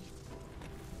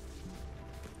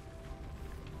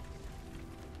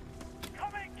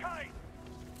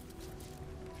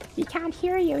 He can't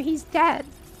hear you. He's dead.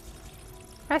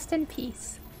 Rest in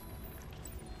peace.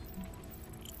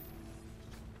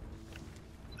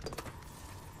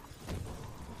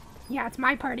 Yeah, it's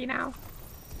my party now.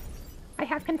 I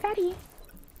have confetti.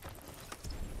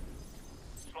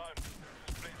 Sloan, this is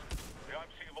Blitz. The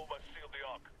IMC have almost sealed the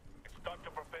Ark. It's time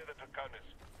to prepare the Draconis.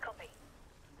 Copy.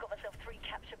 Got myself 3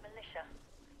 captured militia.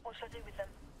 What should I do with them?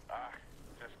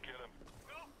 Just kill them.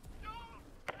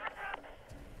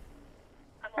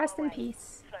 Rest in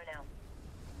peace. Slow now.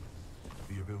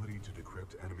 The ability to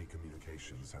decrypt enemy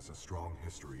communications has a strong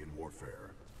history in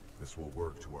warfare. This will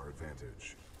work to our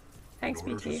advantage. Thanks,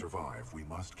 In order BT. to survive, we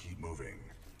must keep moving.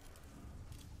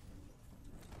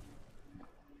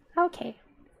 Okay.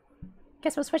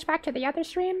 Guess we'll switch back to the other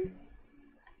stream.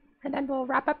 And then we'll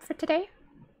wrap up for today.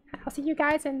 I'll see you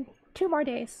guys in 2 more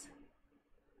days.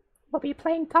 We'll be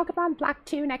playing Pokemon Black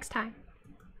 2 next time.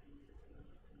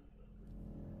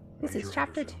 This is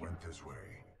chapter 2. Went this way.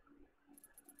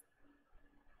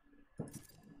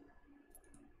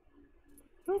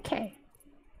 Okay.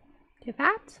 Do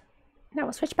that. Now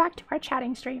we'll switch back to our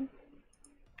chatting stream.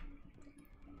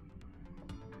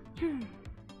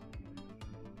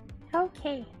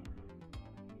 Okay.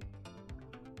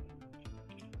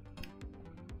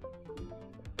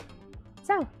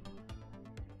 So,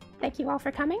 thank you all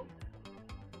for coming.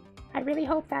 I really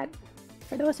hope that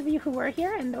for those of you who were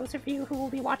here and those of you who will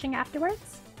be watching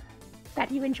afterwards,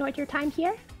 that you enjoyed your time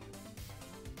here.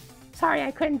 Sorry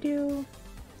I couldn't do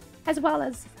as well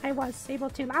as I was able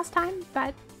to last time,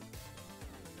 but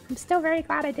I'm still very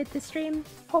glad I did this stream.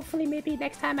 Hopefully maybe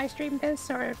next time I stream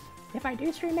this, or if I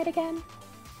do stream it again,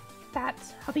 that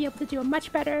I'll be able to do a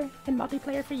much better in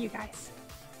multiplayer for you guys.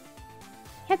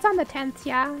 It's on the 10th,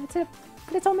 yeah.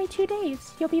 It's only 2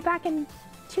 days. You'll be back in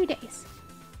 2 days.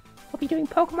 We'll be doing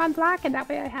Pokemon Black, and that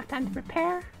way I have time to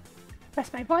prepare,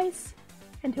 rest my voice,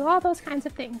 and do all those kinds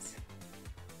of things.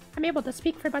 I'm able to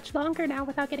speak for much longer now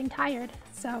without getting tired,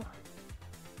 so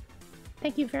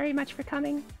thank you very much for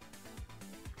coming.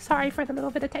 Sorry for the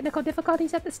little bit of technical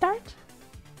difficulties at the start,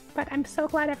 but I'm so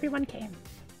glad everyone came.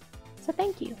 So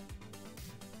thank you,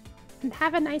 and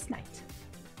have a nice night.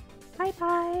 Bye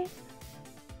bye.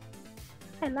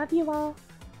 I love you all.